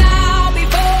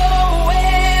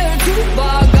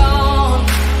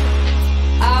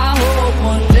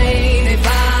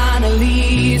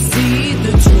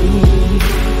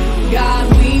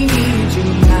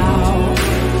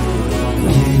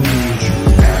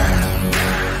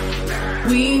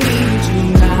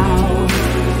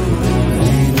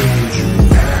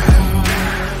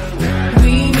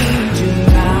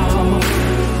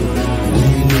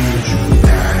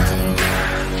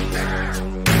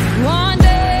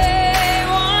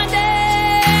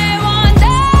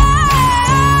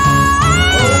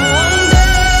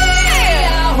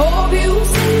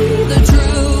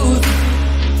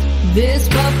This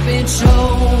puppet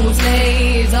show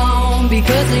stays on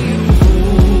because of you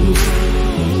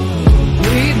fools.